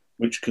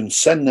which can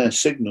send their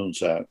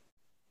signals out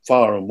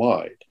far and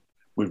wide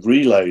with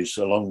relays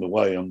along the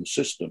way on the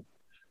system,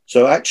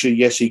 So actually,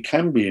 yes, he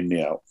can be in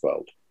the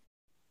outfield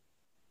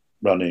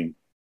running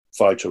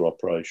fighter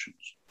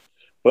operations.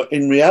 But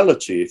in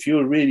reality, if you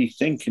were really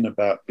thinking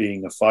about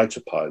being a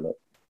fighter pilot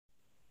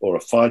or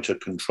a fighter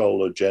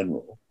controller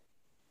general,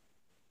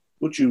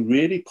 would you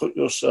really put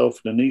yourself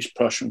in an East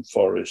Prussian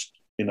forest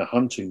in a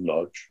hunting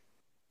lodge,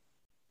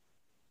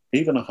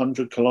 even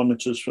 100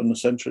 kilometers from the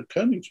center of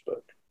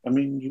Königsberg? I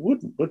mean, you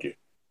wouldn't, would you?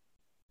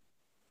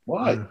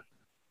 Why?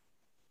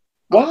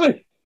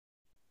 Why?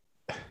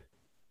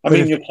 I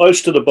mean, you're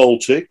close to the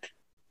Baltic.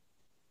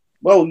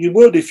 Well, you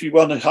would if you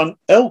want to hunt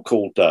elk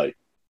all day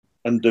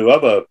and do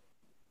other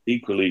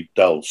equally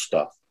dull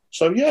stuff.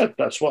 So yeah,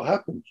 that's what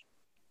happens.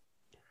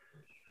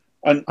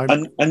 And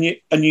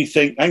you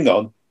think, hang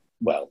on,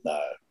 well,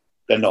 no,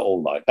 they're not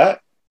all like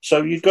that.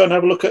 So you go and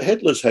have a look at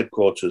Hitler's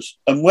headquarters.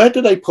 And where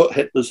do they put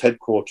Hitler's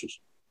headquarters?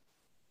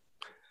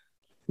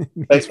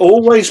 They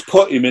always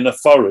put him in a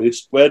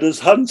forest where there's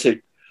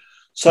hunting.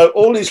 So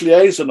all his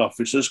liaison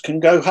officers can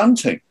go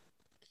hunting.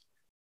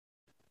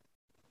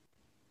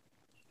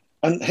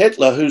 And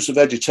Hitler, who's a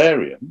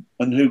vegetarian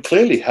and who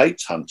clearly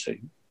hates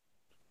hunting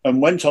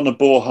and went on a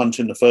boar hunt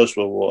in the First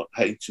World War,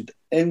 hated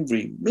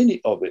every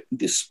minute of it and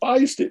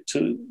despised it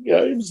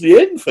it was the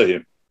end for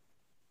him.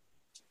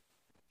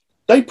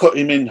 They put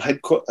him in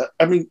headquarters.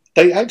 I mean,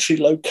 they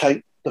actually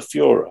locate the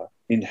Führer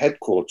in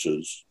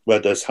headquarters where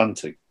there's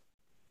hunting.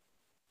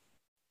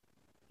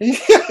 And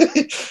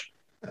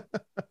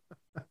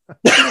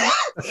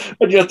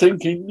you're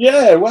thinking,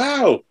 yeah,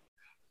 wow.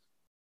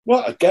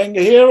 What a gang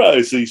of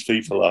heroes these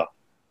people are.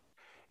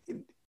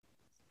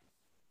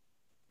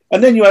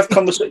 And then you have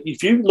conversations.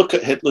 If you look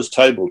at Hitler's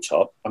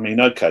tabletop, I mean,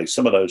 okay,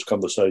 some of those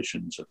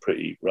conversations are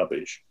pretty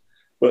rubbish.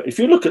 But if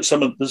you look at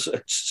there's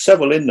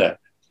several in there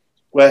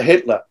where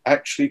Hitler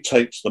actually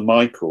takes the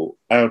Michael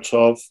out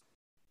of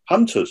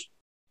hunters.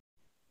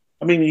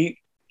 I mean,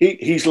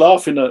 he's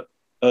laughing at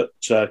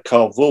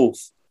Karl Wolf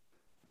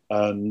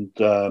and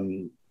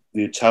the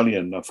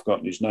Italian, I've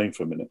forgotten his name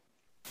for a minute.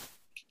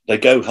 They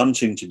go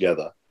hunting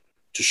together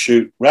to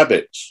shoot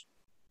rabbits.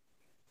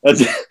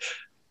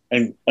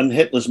 And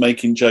Hitler's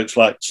making jokes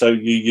like, so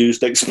you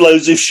used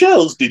explosive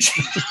shells, did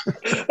you?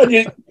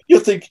 And you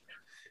think,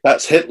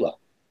 that's Hitler.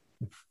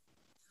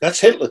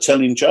 That's Hitler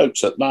telling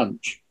jokes at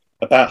lunch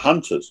about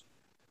hunters.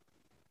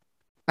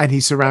 And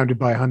he's surrounded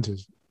by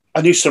hunters.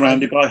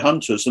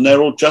 And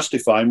they're all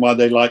justifying why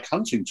they like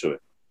hunting to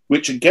it,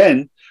 which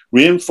again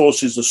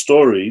reinforces the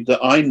story that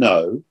I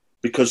know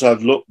because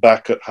I've looked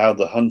back at how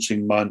the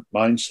hunting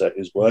mindset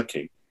is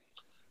working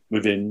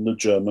within the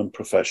German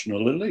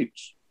professional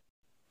elites.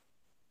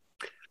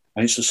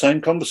 And it's the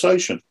same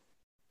conversation.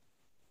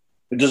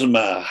 It doesn't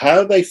matter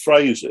how they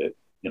phrase it,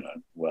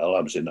 well,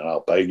 I was in an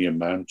Albanian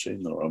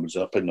mountain, or I was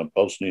up in the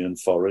Bosnian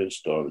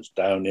forest, or I was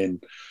down in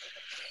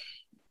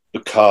the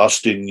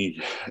karst in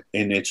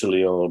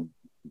Italy or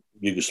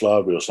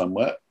Yugoslavia or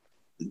somewhere.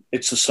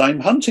 It's the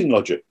same hunting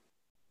logic.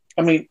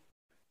 I mean,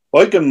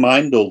 Eugen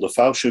Meindl, the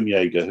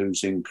Fallschirmjäger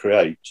who's in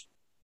Crete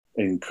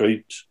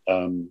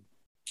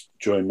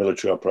during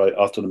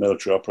after the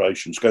military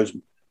operations, goes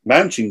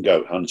mountain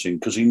goat hunting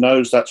because he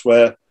knows that's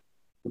where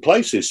the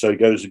place is. So he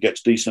goes and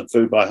gets decent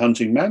food by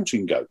hunting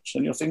mountain goats.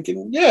 And you're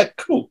thinking, yeah,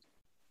 cool.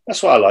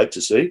 That's what I like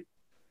to see.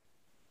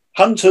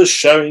 Hunters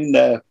showing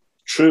their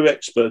true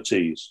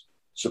expertise,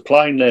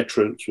 supplying their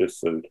troops with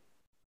food.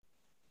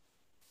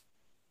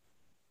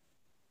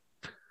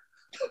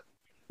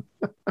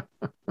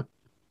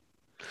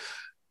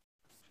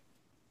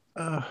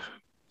 Oh,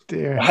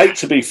 dear. I hate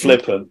to be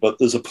flippant, but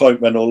there's a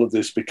point when all of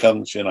this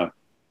becomes, you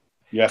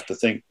have to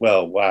think,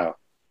 well, wow.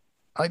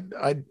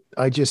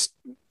 I just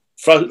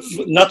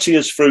nutty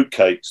as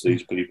fruitcakes,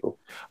 these people.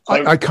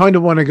 I kind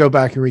of want to go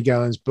back and read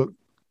Gallen's book,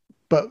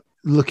 but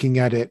looking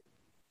at it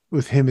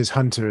with him as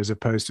hunter as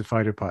opposed to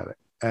fighter pilot,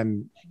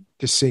 and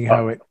just seeing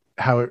how it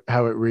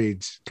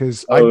reads,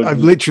 because I've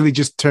literally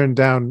just turned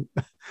down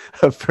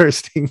a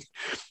first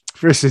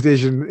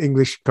edition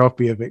English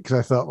copy of it because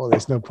I thought, well,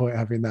 there's no point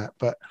having that,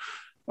 but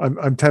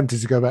I'm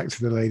tempted to go back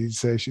to the lady to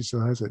say she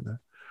still has it now.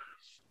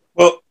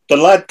 Well, the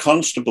lad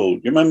Constable,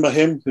 you remember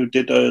him who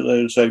did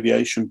those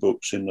aviation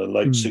books in the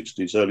late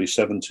 60s, early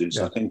 70s?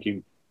 Yeah. I think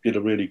he did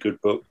a really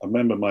good book. I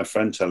remember my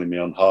friend telling me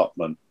on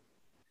Hartman.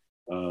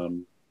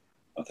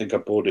 I think I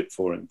bought it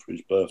for him for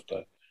his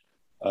birthday.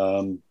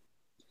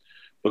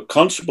 But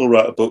Constable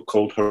wrote a book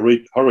called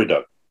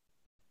Horrido.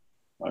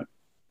 Right?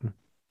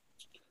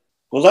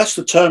 Well, that's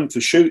the term for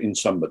shooting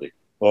somebody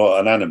or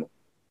an animal.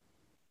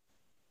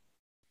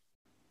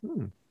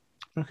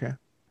 Okay.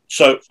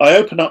 So I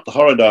open up the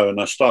Horrido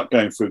and I start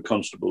going through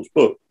Constable's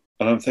book,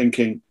 and I'm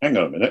thinking, hang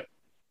on a minute,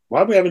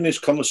 why are we having this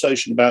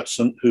conversation about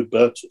St.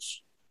 Hubertus?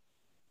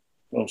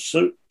 Well,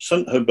 St.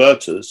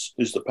 Hubertus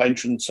is the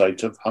patron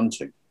saint of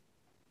hunting.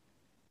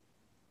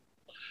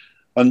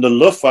 And the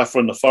Luftwaffe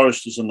and the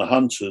foresters and the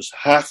hunters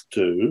have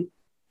to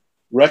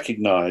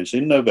recognize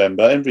in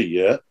November every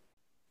year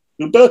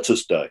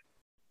Hubertus Day.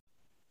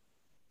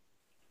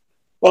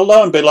 Well,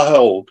 lo and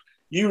behold,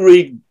 you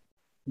read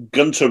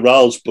Gunter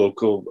Rahl's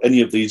book or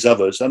any of these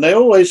others, and they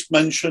always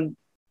mention,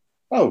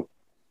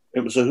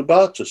 It was a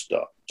Hubertus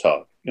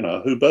Tag,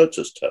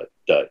 Hubertus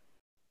Day,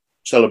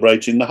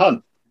 celebrating the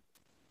hunt.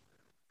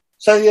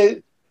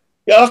 So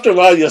after a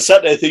while, you're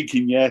sat there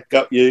thinking, yeah,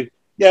 got you.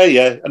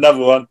 Yeah, another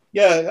one.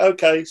 Yeah,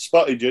 okay,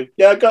 spotted you.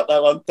 Yeah, I got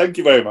that one. Thank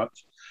you very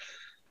much.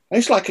 And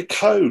it's like a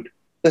code.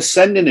 They're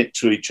sending it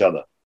to each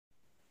other.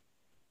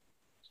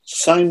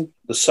 The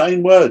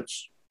same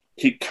words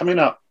keep coming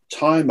up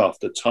time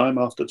after time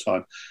after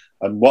time.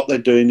 And what they're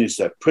doing is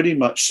they're pretty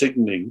much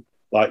signaling,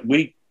 like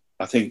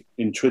I think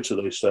in Twitter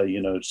they say,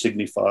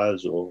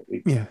 signifiers or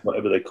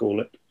whatever they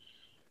call it,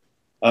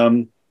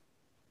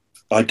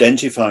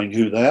 identifying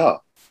who they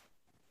are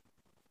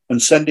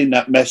and sending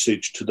that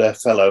message to their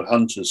fellow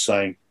hunters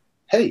saying,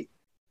 hey,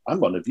 I'm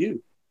one of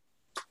you.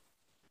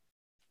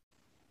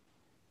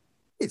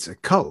 It's a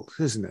cult,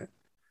 isn't it?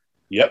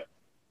 Yep.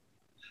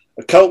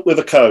 A cult with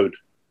a code.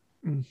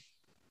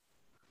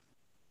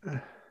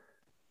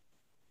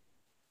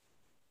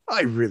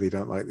 I really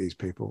don't like these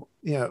people.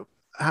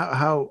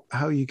 How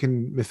you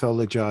can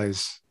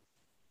mythologize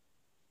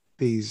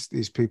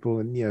these people,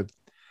 and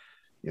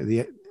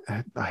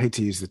I hate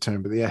to use the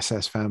term, but the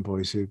SS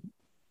fanboys who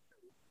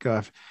go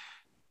after,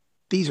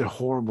 these are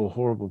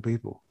horrible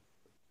people.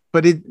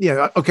 But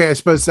okay, I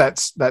suppose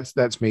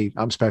that's me.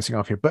 I'm spouting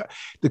off here. But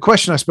the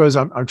question I suppose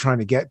I'm trying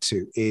to get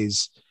to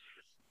is,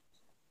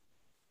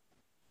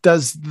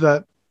 does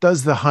the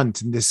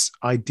hunt and this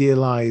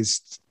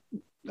idealized,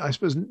 I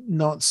suppose,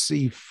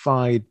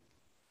 Nazi-fied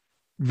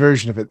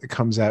version of it that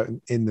comes out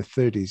in the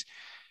 30s,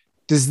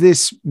 does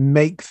this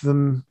make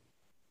them,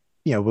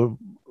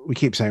 we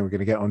keep saying we're going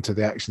to get onto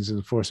the actions in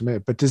the force in a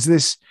minute, but does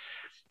this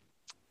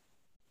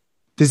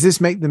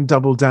make them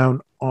double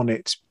down on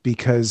it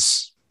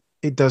because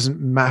it doesn't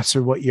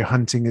matter what you're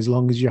hunting as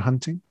long as you're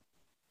hunting?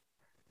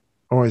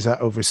 Or is that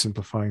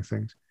oversimplifying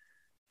things?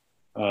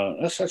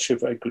 That's actually a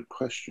very good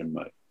question,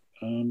 mate.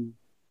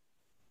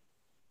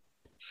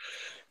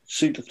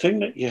 See, the thing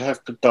that you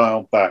have to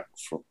dial back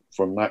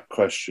from that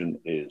question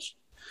is,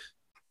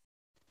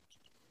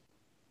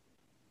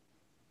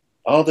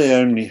 are they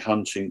only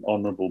hunting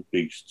honourable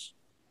beasts?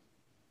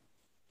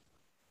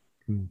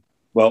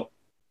 Well,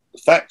 the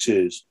fact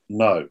is,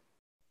 no.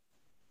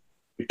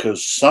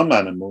 Because some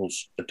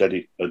animals are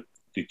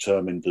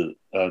determined,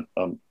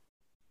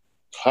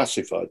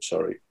 classified,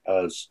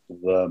 as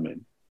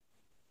vermin.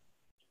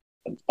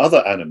 And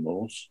other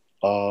animals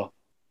are,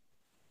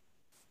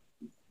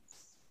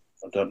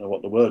 I don't know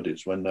what the word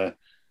is, when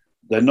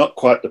they're not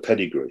quite the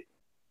pedigree.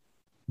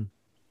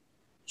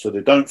 So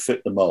they don't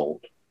fit the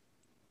mold.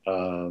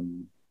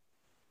 I'm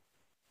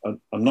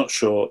not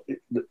sure.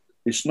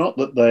 It's not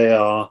that they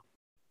are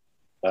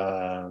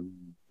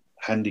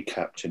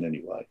handicapped in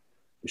any way.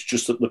 It's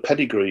just that the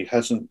pedigree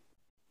hasn't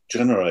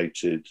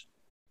generated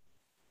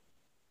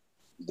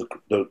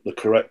the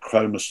correct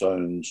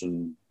chromosomes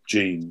and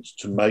genes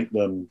to make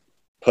them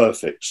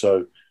perfect.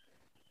 So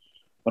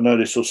I know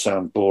this will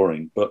sound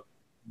boring, but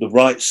the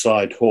right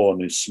side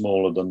horn is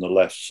smaller than the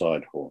left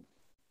side horn.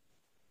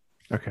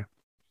 Okay.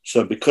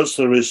 So because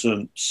there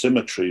isn't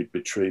symmetry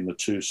between the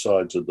two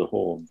sides of the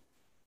horn,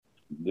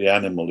 the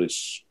animal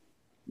is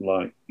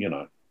not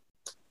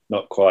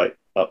quite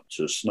up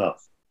to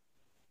snuff.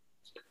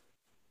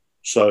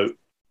 So,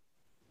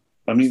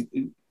 I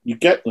mean, you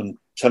get them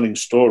telling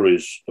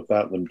stories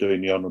about them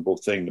doing the honourable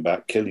thing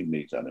about killing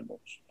these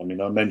animals. I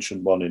mean, I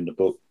mentioned one in the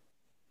book,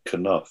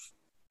 Knuff,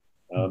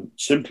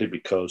 simply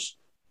because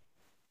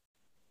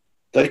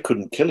they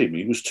couldn't kill him.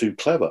 He was too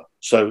clever.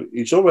 So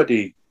he's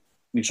already,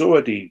 he's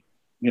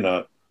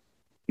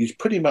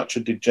pretty much a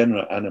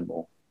degenerate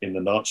animal in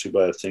the Nazi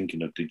way of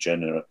thinking of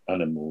degenerate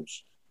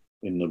animals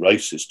in the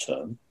racist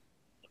term.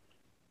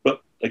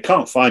 But they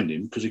can't find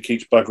him because he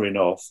keeps buggering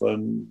off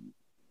and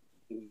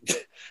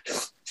they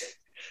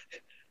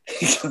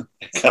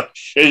can't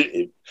shoot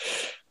him.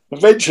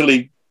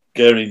 Eventually,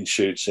 Goering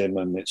shoots him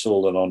and it's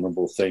all an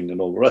honourable thing and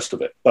all the rest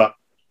of it. But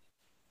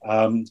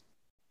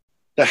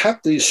they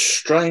have these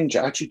strange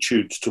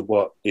attitudes to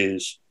what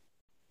is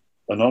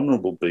an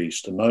honourable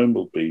beast, a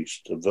noble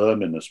beast, a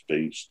verminous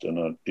beast, and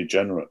a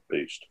degenerate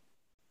beast.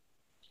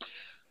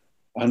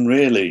 And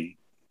really,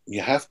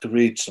 you have to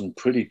read some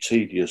pretty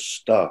tedious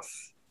stuff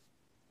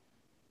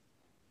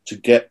to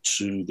get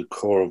to the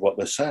core of what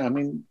they're saying. I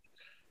mean,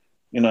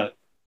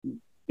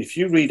 if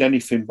you read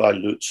anything by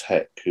Lutz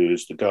Heck, who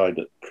is the guy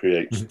that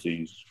creates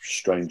these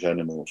strange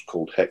animals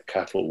called Heck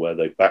cattle, where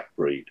they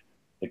backbreed.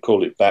 They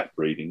call it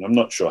backbreeding. I'm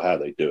not sure how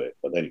they do it,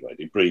 but anyway,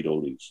 they breed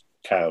all these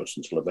cows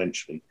until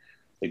eventually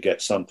they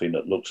get something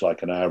that looks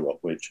like an Auroch,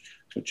 which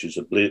is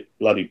a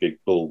bloody big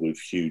bull with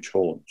huge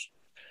horns.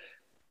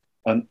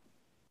 But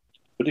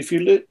if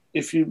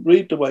you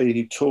read the way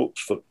he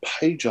talks for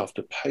page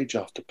after page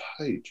after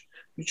page,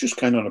 he's just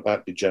going on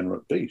about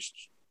degenerate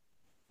beasts.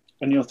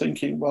 And you're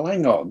thinking, well,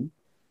 hang on,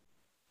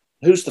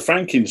 who's the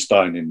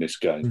Frankenstein in this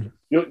game?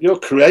 You're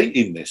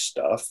creating this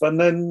stuff and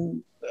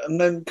then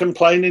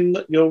complaining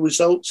that your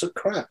results are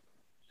crap.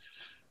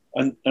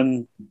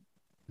 And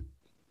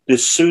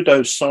this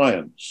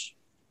pseudoscience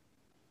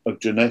of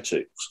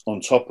genetics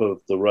on top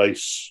of the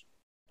race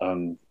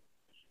and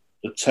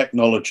the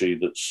technology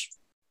that's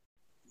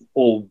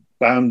all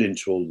bound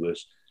into all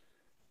this,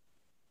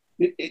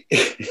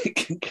 it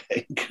can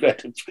get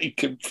incredibly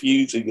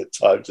confusing at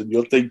times, and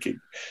you're thinking,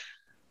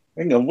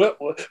 hang on,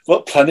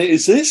 what planet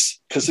is this?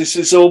 Because this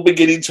is all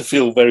beginning to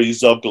feel very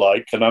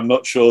Zog-like, and I'm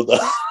not sure that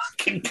I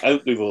can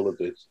cope with all of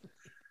this.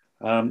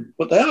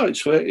 But they are.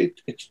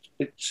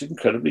 It's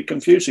incredibly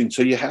confusing.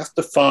 So you have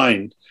to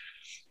find,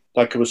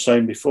 like I was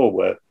saying before,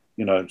 where,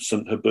 you know,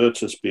 St.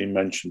 Hubertus being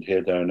mentioned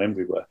here, there, and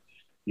everywhere.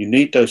 You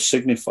need those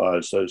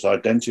signifiers, those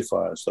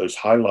identifiers, those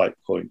highlight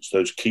points,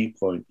 those key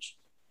points,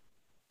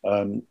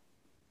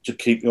 to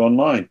keep you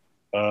online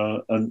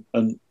and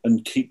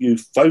keep you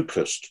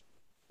focused,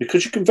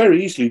 because you can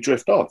very easily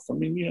drift off. I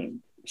mean, you know,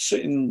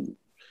 sitting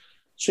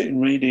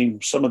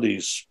reading some of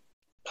these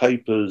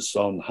papers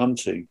on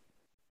hunting.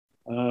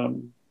 I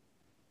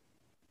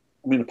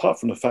mean, apart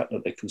from the fact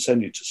that they can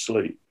send you to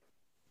sleep,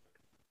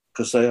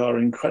 because they are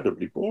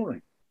incredibly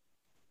boring.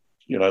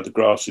 You know, the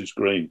grass is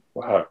green.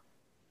 Wow.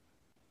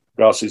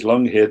 Grass is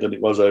long here than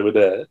it was over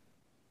there.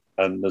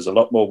 And there's a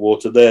lot more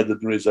water there than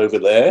there is over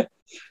there.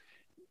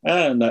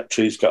 And that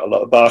tree's got a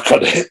lot of bark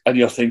on it. And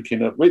you're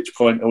thinking, at which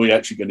point are we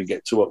actually going to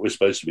get to what we're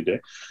supposed to be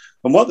doing?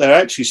 And what they're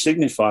actually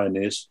signifying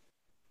is,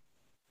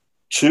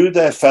 to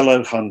their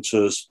fellow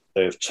hunters,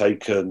 they have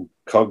taken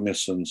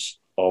cognizance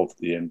of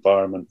the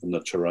environment and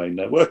the terrain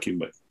they're working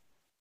with.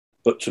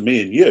 But to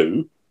me and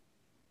you,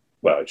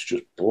 well, it's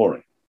just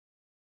boring,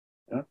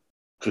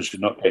 because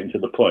you're not getting to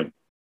the point.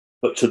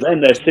 But to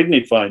them, they're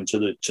signifying to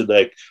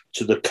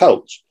the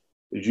cult,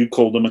 as you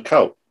call them a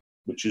cult,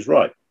 which is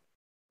right.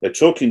 They're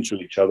talking to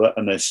each other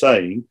and they're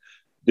saying,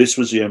 this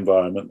was the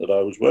environment that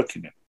I was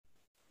working in.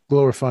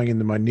 Glorifying in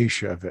the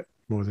minutiae of it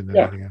more than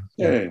anything else.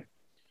 Yeah.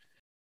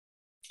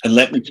 And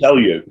let me tell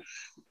you,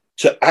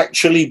 to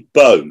actually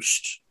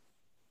boast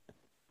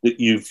that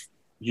you've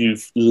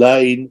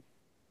lain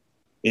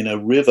in a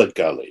river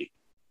gully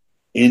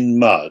in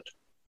mud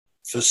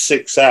for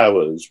 6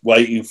 hours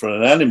waiting for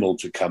an animal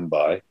to come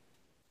by.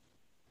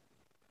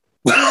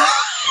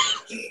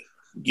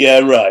 Yeah,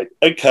 right.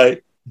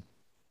 Okay.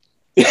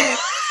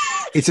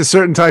 It's a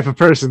certain type of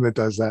person that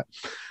does that.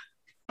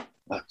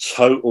 A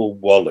total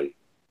Wally.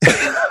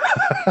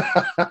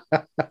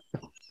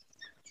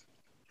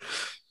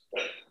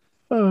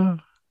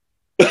 I'm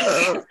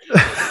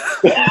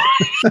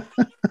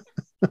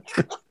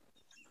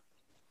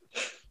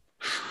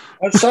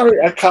sorry,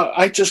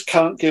 I just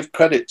can't give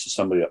credit to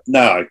somebody else.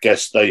 Now, I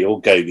guess they all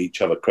gave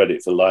each other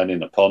credit for lying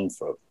in a pond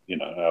for, you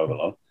know, however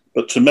long.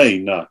 But to me,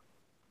 no.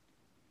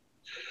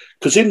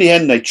 Because in the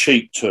end, they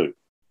cheat too.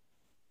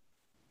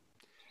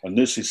 And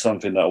this is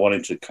something that I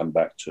wanted to come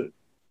back to.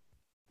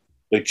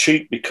 They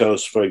cheat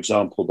because, for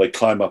example, they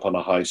climb up on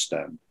a high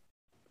stand.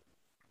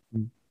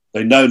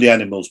 They know the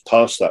animals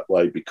pass that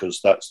way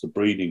because that's the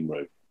breeding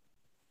route.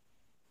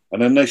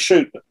 And then they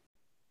shoot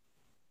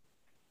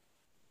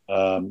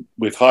them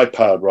with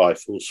high-powered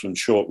rifles from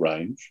short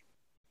range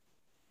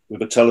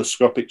with a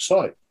telescopic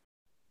sight.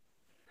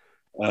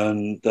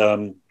 And,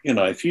 you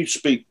know, if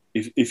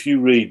you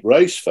read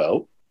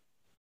Racefeld,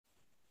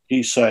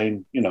 he's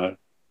saying, you know,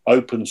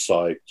 open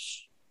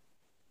sights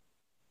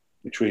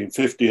between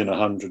 50 and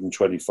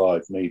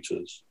 125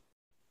 meters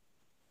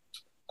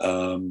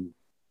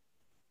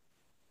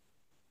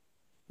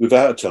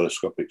without a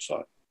telescopic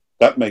sight.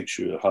 That makes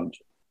you a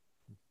hunter.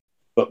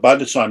 But by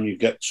the time you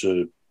get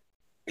to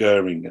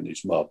Goering and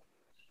his mob,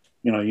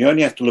 you know, you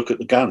only have to look at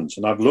the guns.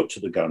 And I've looked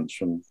at the guns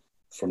from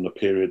the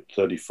period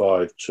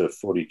 35 to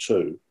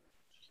 42.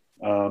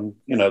 You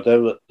know,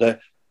 they're the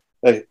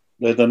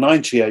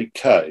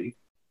 98K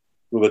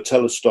with a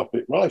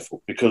telescopic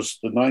rifle, because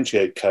the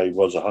 98K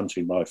was a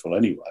hunting rifle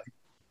anyway.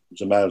 It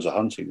was a Mauser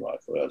hunting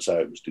rifle. That's how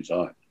it was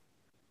designed.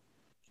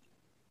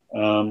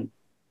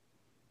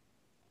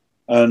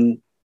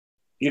 And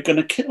you're going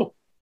to kill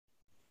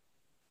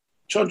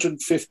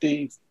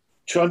 250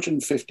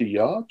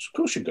 yards. Of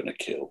course you're going to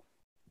kill.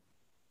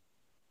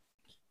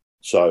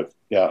 So,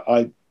 yeah,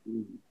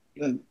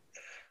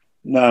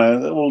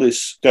 no, all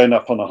this going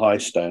up on a high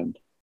stand,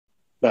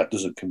 that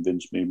doesn't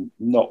convince me.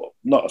 Not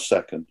a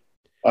second.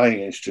 I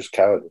think it's just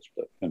cowardice,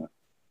 but, you know,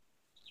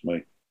 it's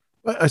me.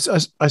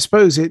 I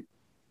suppose it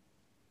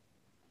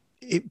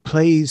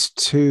plays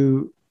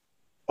to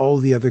all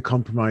the other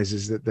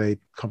compromises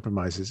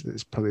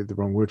is probably the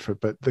wrong word for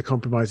it, but the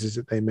compromises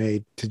that they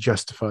made to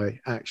justify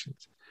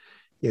actions.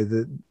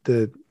 You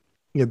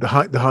know,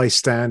 the high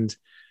stand,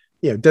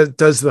 you know,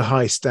 does the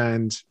high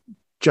stand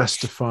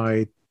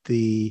justify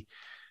the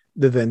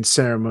then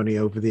ceremony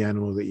over the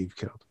animal that you've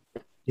killed?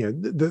 You know,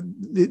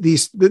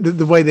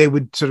 the way they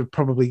would sort of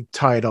probably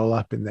tie it all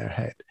up in their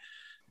head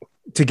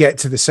to get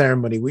to the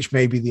ceremony, which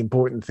may be the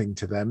important thing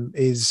to them,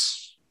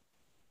 is,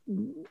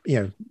 you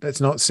know,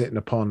 let's not sit in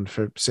a pond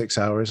for 6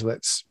 hours.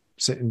 Let's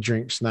sit and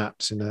drink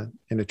snaps in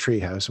a tree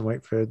house and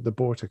wait for the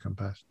boar to come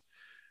past.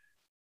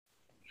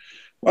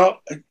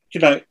 Well, you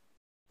know,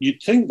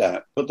 you'd think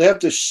that, but they have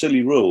this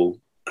silly rule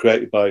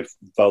created by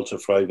Walter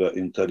Fravor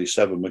in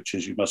 1937, which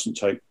is you mustn't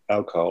take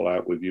alcohol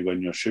out with you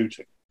when you're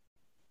shooting.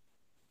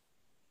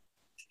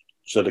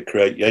 So they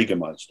create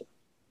Jägermeister.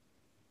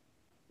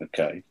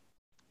 Okay.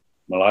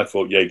 Well, I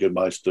thought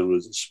Jägermeister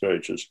was a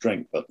spirituous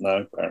drink, but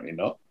no, apparently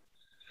not.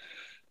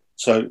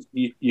 So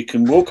you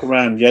can walk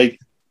around Jaeger.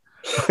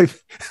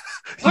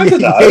 I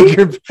don't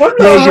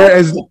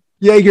know.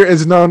 Jaeger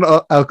is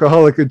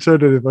non-alcoholic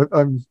alternative.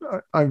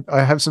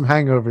 I have some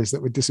hangovers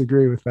that would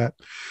disagree with that.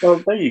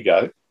 Well, there you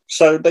go.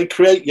 So they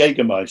create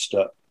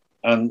Jägermeister,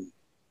 and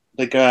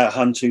they go out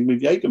hunting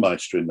with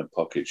Jägermeister in their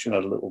pockets, the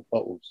little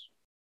bottles.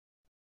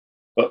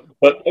 But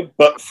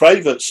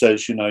Freyvert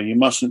says, you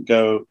mustn't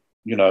go.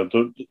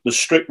 The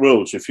strict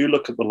rules. If you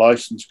look at the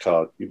license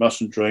card, you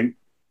mustn't drink.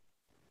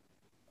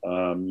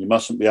 You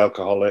mustn't be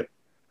alcoholic.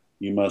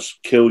 You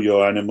must kill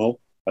your animal,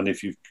 and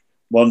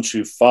once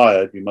you've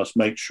fired, you must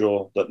make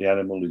sure that the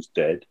animal is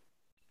dead.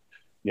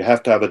 You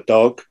have to have a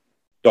dog.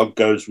 Dog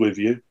goes with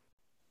you.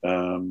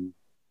 You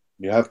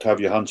have to have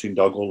your hunting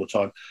dog all the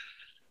time.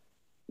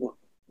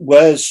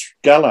 Where's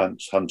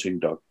Gallant's hunting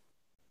dog?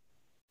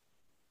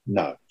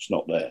 No, it's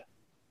not there,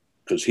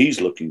 because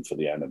he's looking for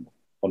the animal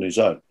on his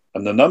own.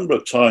 And the number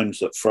of times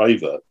that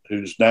Freyvert,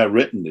 who's now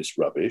written this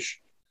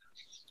rubbish,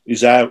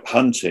 is out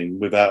hunting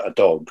without a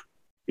dog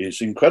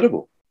is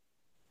incredible.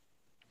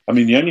 I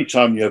mean, the only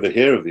time you ever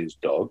hear of his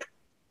dog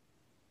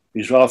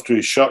is after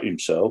he shot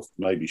himself,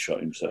 maybe shot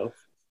himself.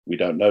 We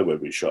don't know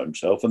whether he shot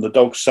himself. And the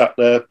dog sat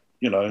there,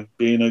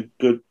 being a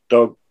good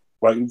dog,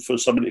 waiting for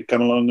somebody to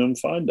come along and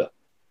find her.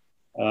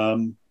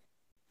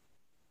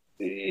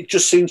 It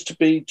just seems to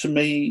be, to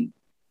me,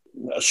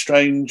 a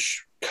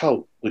strange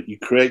cult that you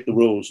create the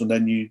rules and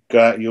then you go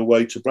out of your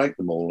way to break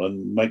them all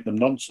and make them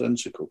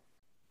nonsensical.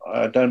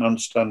 I don't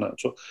understand that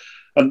at all.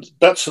 And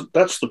that's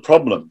the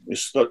problem,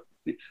 is that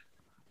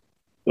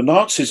the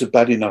Nazis are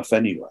bad enough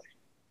anyway,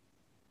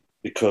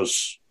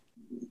 because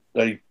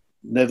they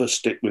never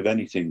stick with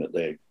anything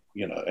that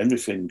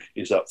everything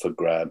is up for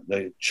grab.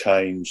 They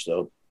change,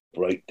 they'll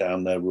break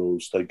down their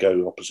rules, they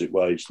go opposite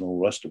ways and all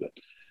the rest of it.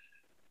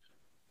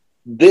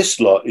 This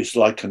lot is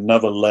like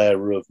another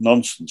layer of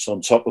nonsense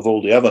on top of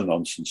all the other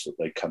nonsense that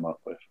they come up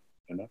with,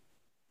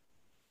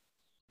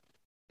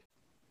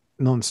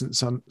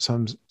 Nonsense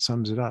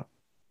sums it up.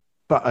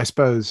 But I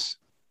suppose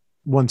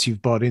once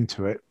you've bought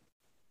into it,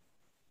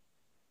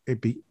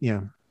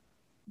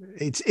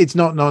 it's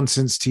not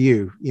nonsense to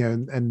you,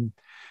 and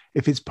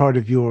if it's part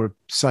of your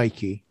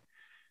psyche,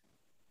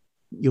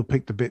 you'll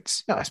pick the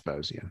bits. I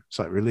suppose, it's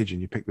like religion.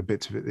 You pick the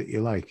bits of it that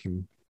you like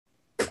and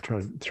try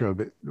and throw a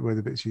bit away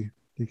the bits you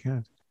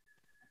can't.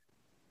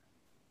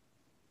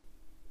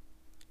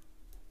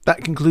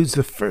 That concludes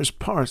the first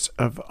part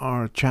of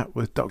our chat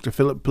with Dr.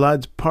 Philip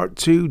Blood. Part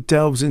 2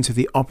 delves into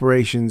the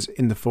operations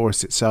in the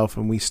forest itself,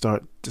 and we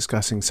start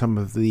discussing some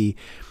of the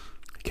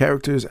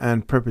characters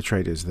and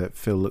perpetrators that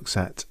Phil looks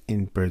at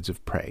in Birds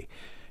of Prey.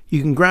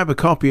 You can grab a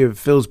copy of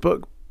Phil's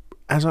book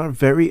as our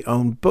very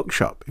own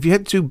bookshop. If you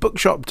head to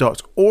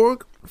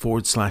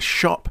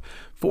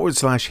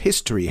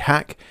bookshop.org/shop/history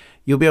hack,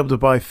 you'll be able to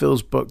buy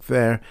Phil's book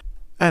there,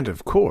 and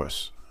of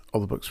course,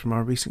 all the books from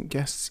our recent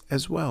guests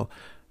as well.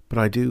 But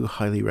I do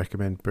highly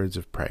recommend Birds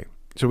of Prey.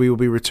 So we will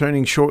be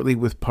returning shortly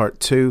with part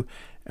 2,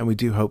 and we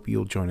do hope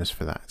you'll join us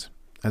for that.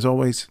 As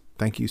always,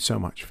 thank you so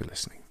much for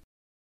listening.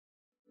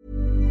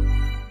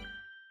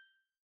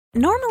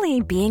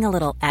 Normally, being a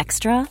little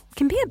extra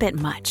can be a bit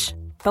much.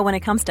 But when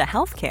it comes to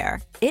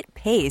healthcare, it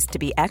pays to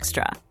be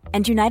extra.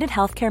 And United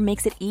Healthcare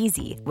makes it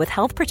easy with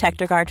Health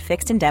Protector Guard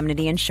fixed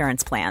indemnity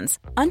insurance plans.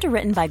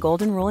 Underwritten by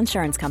Golden Rule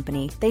Insurance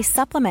Company, they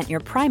supplement your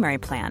primary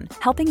plan,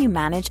 helping you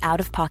manage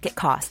out-of-pocket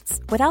costs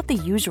without the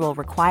usual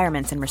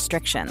requirements and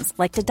restrictions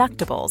like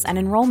deductibles and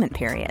enrollment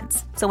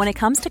periods. So when it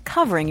comes to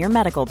covering your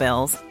medical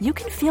bills, you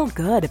can feel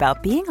good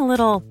about being a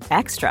little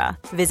extra.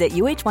 Visit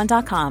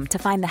UH1.com to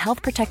find the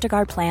Health Protector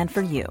Guard plan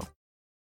for you.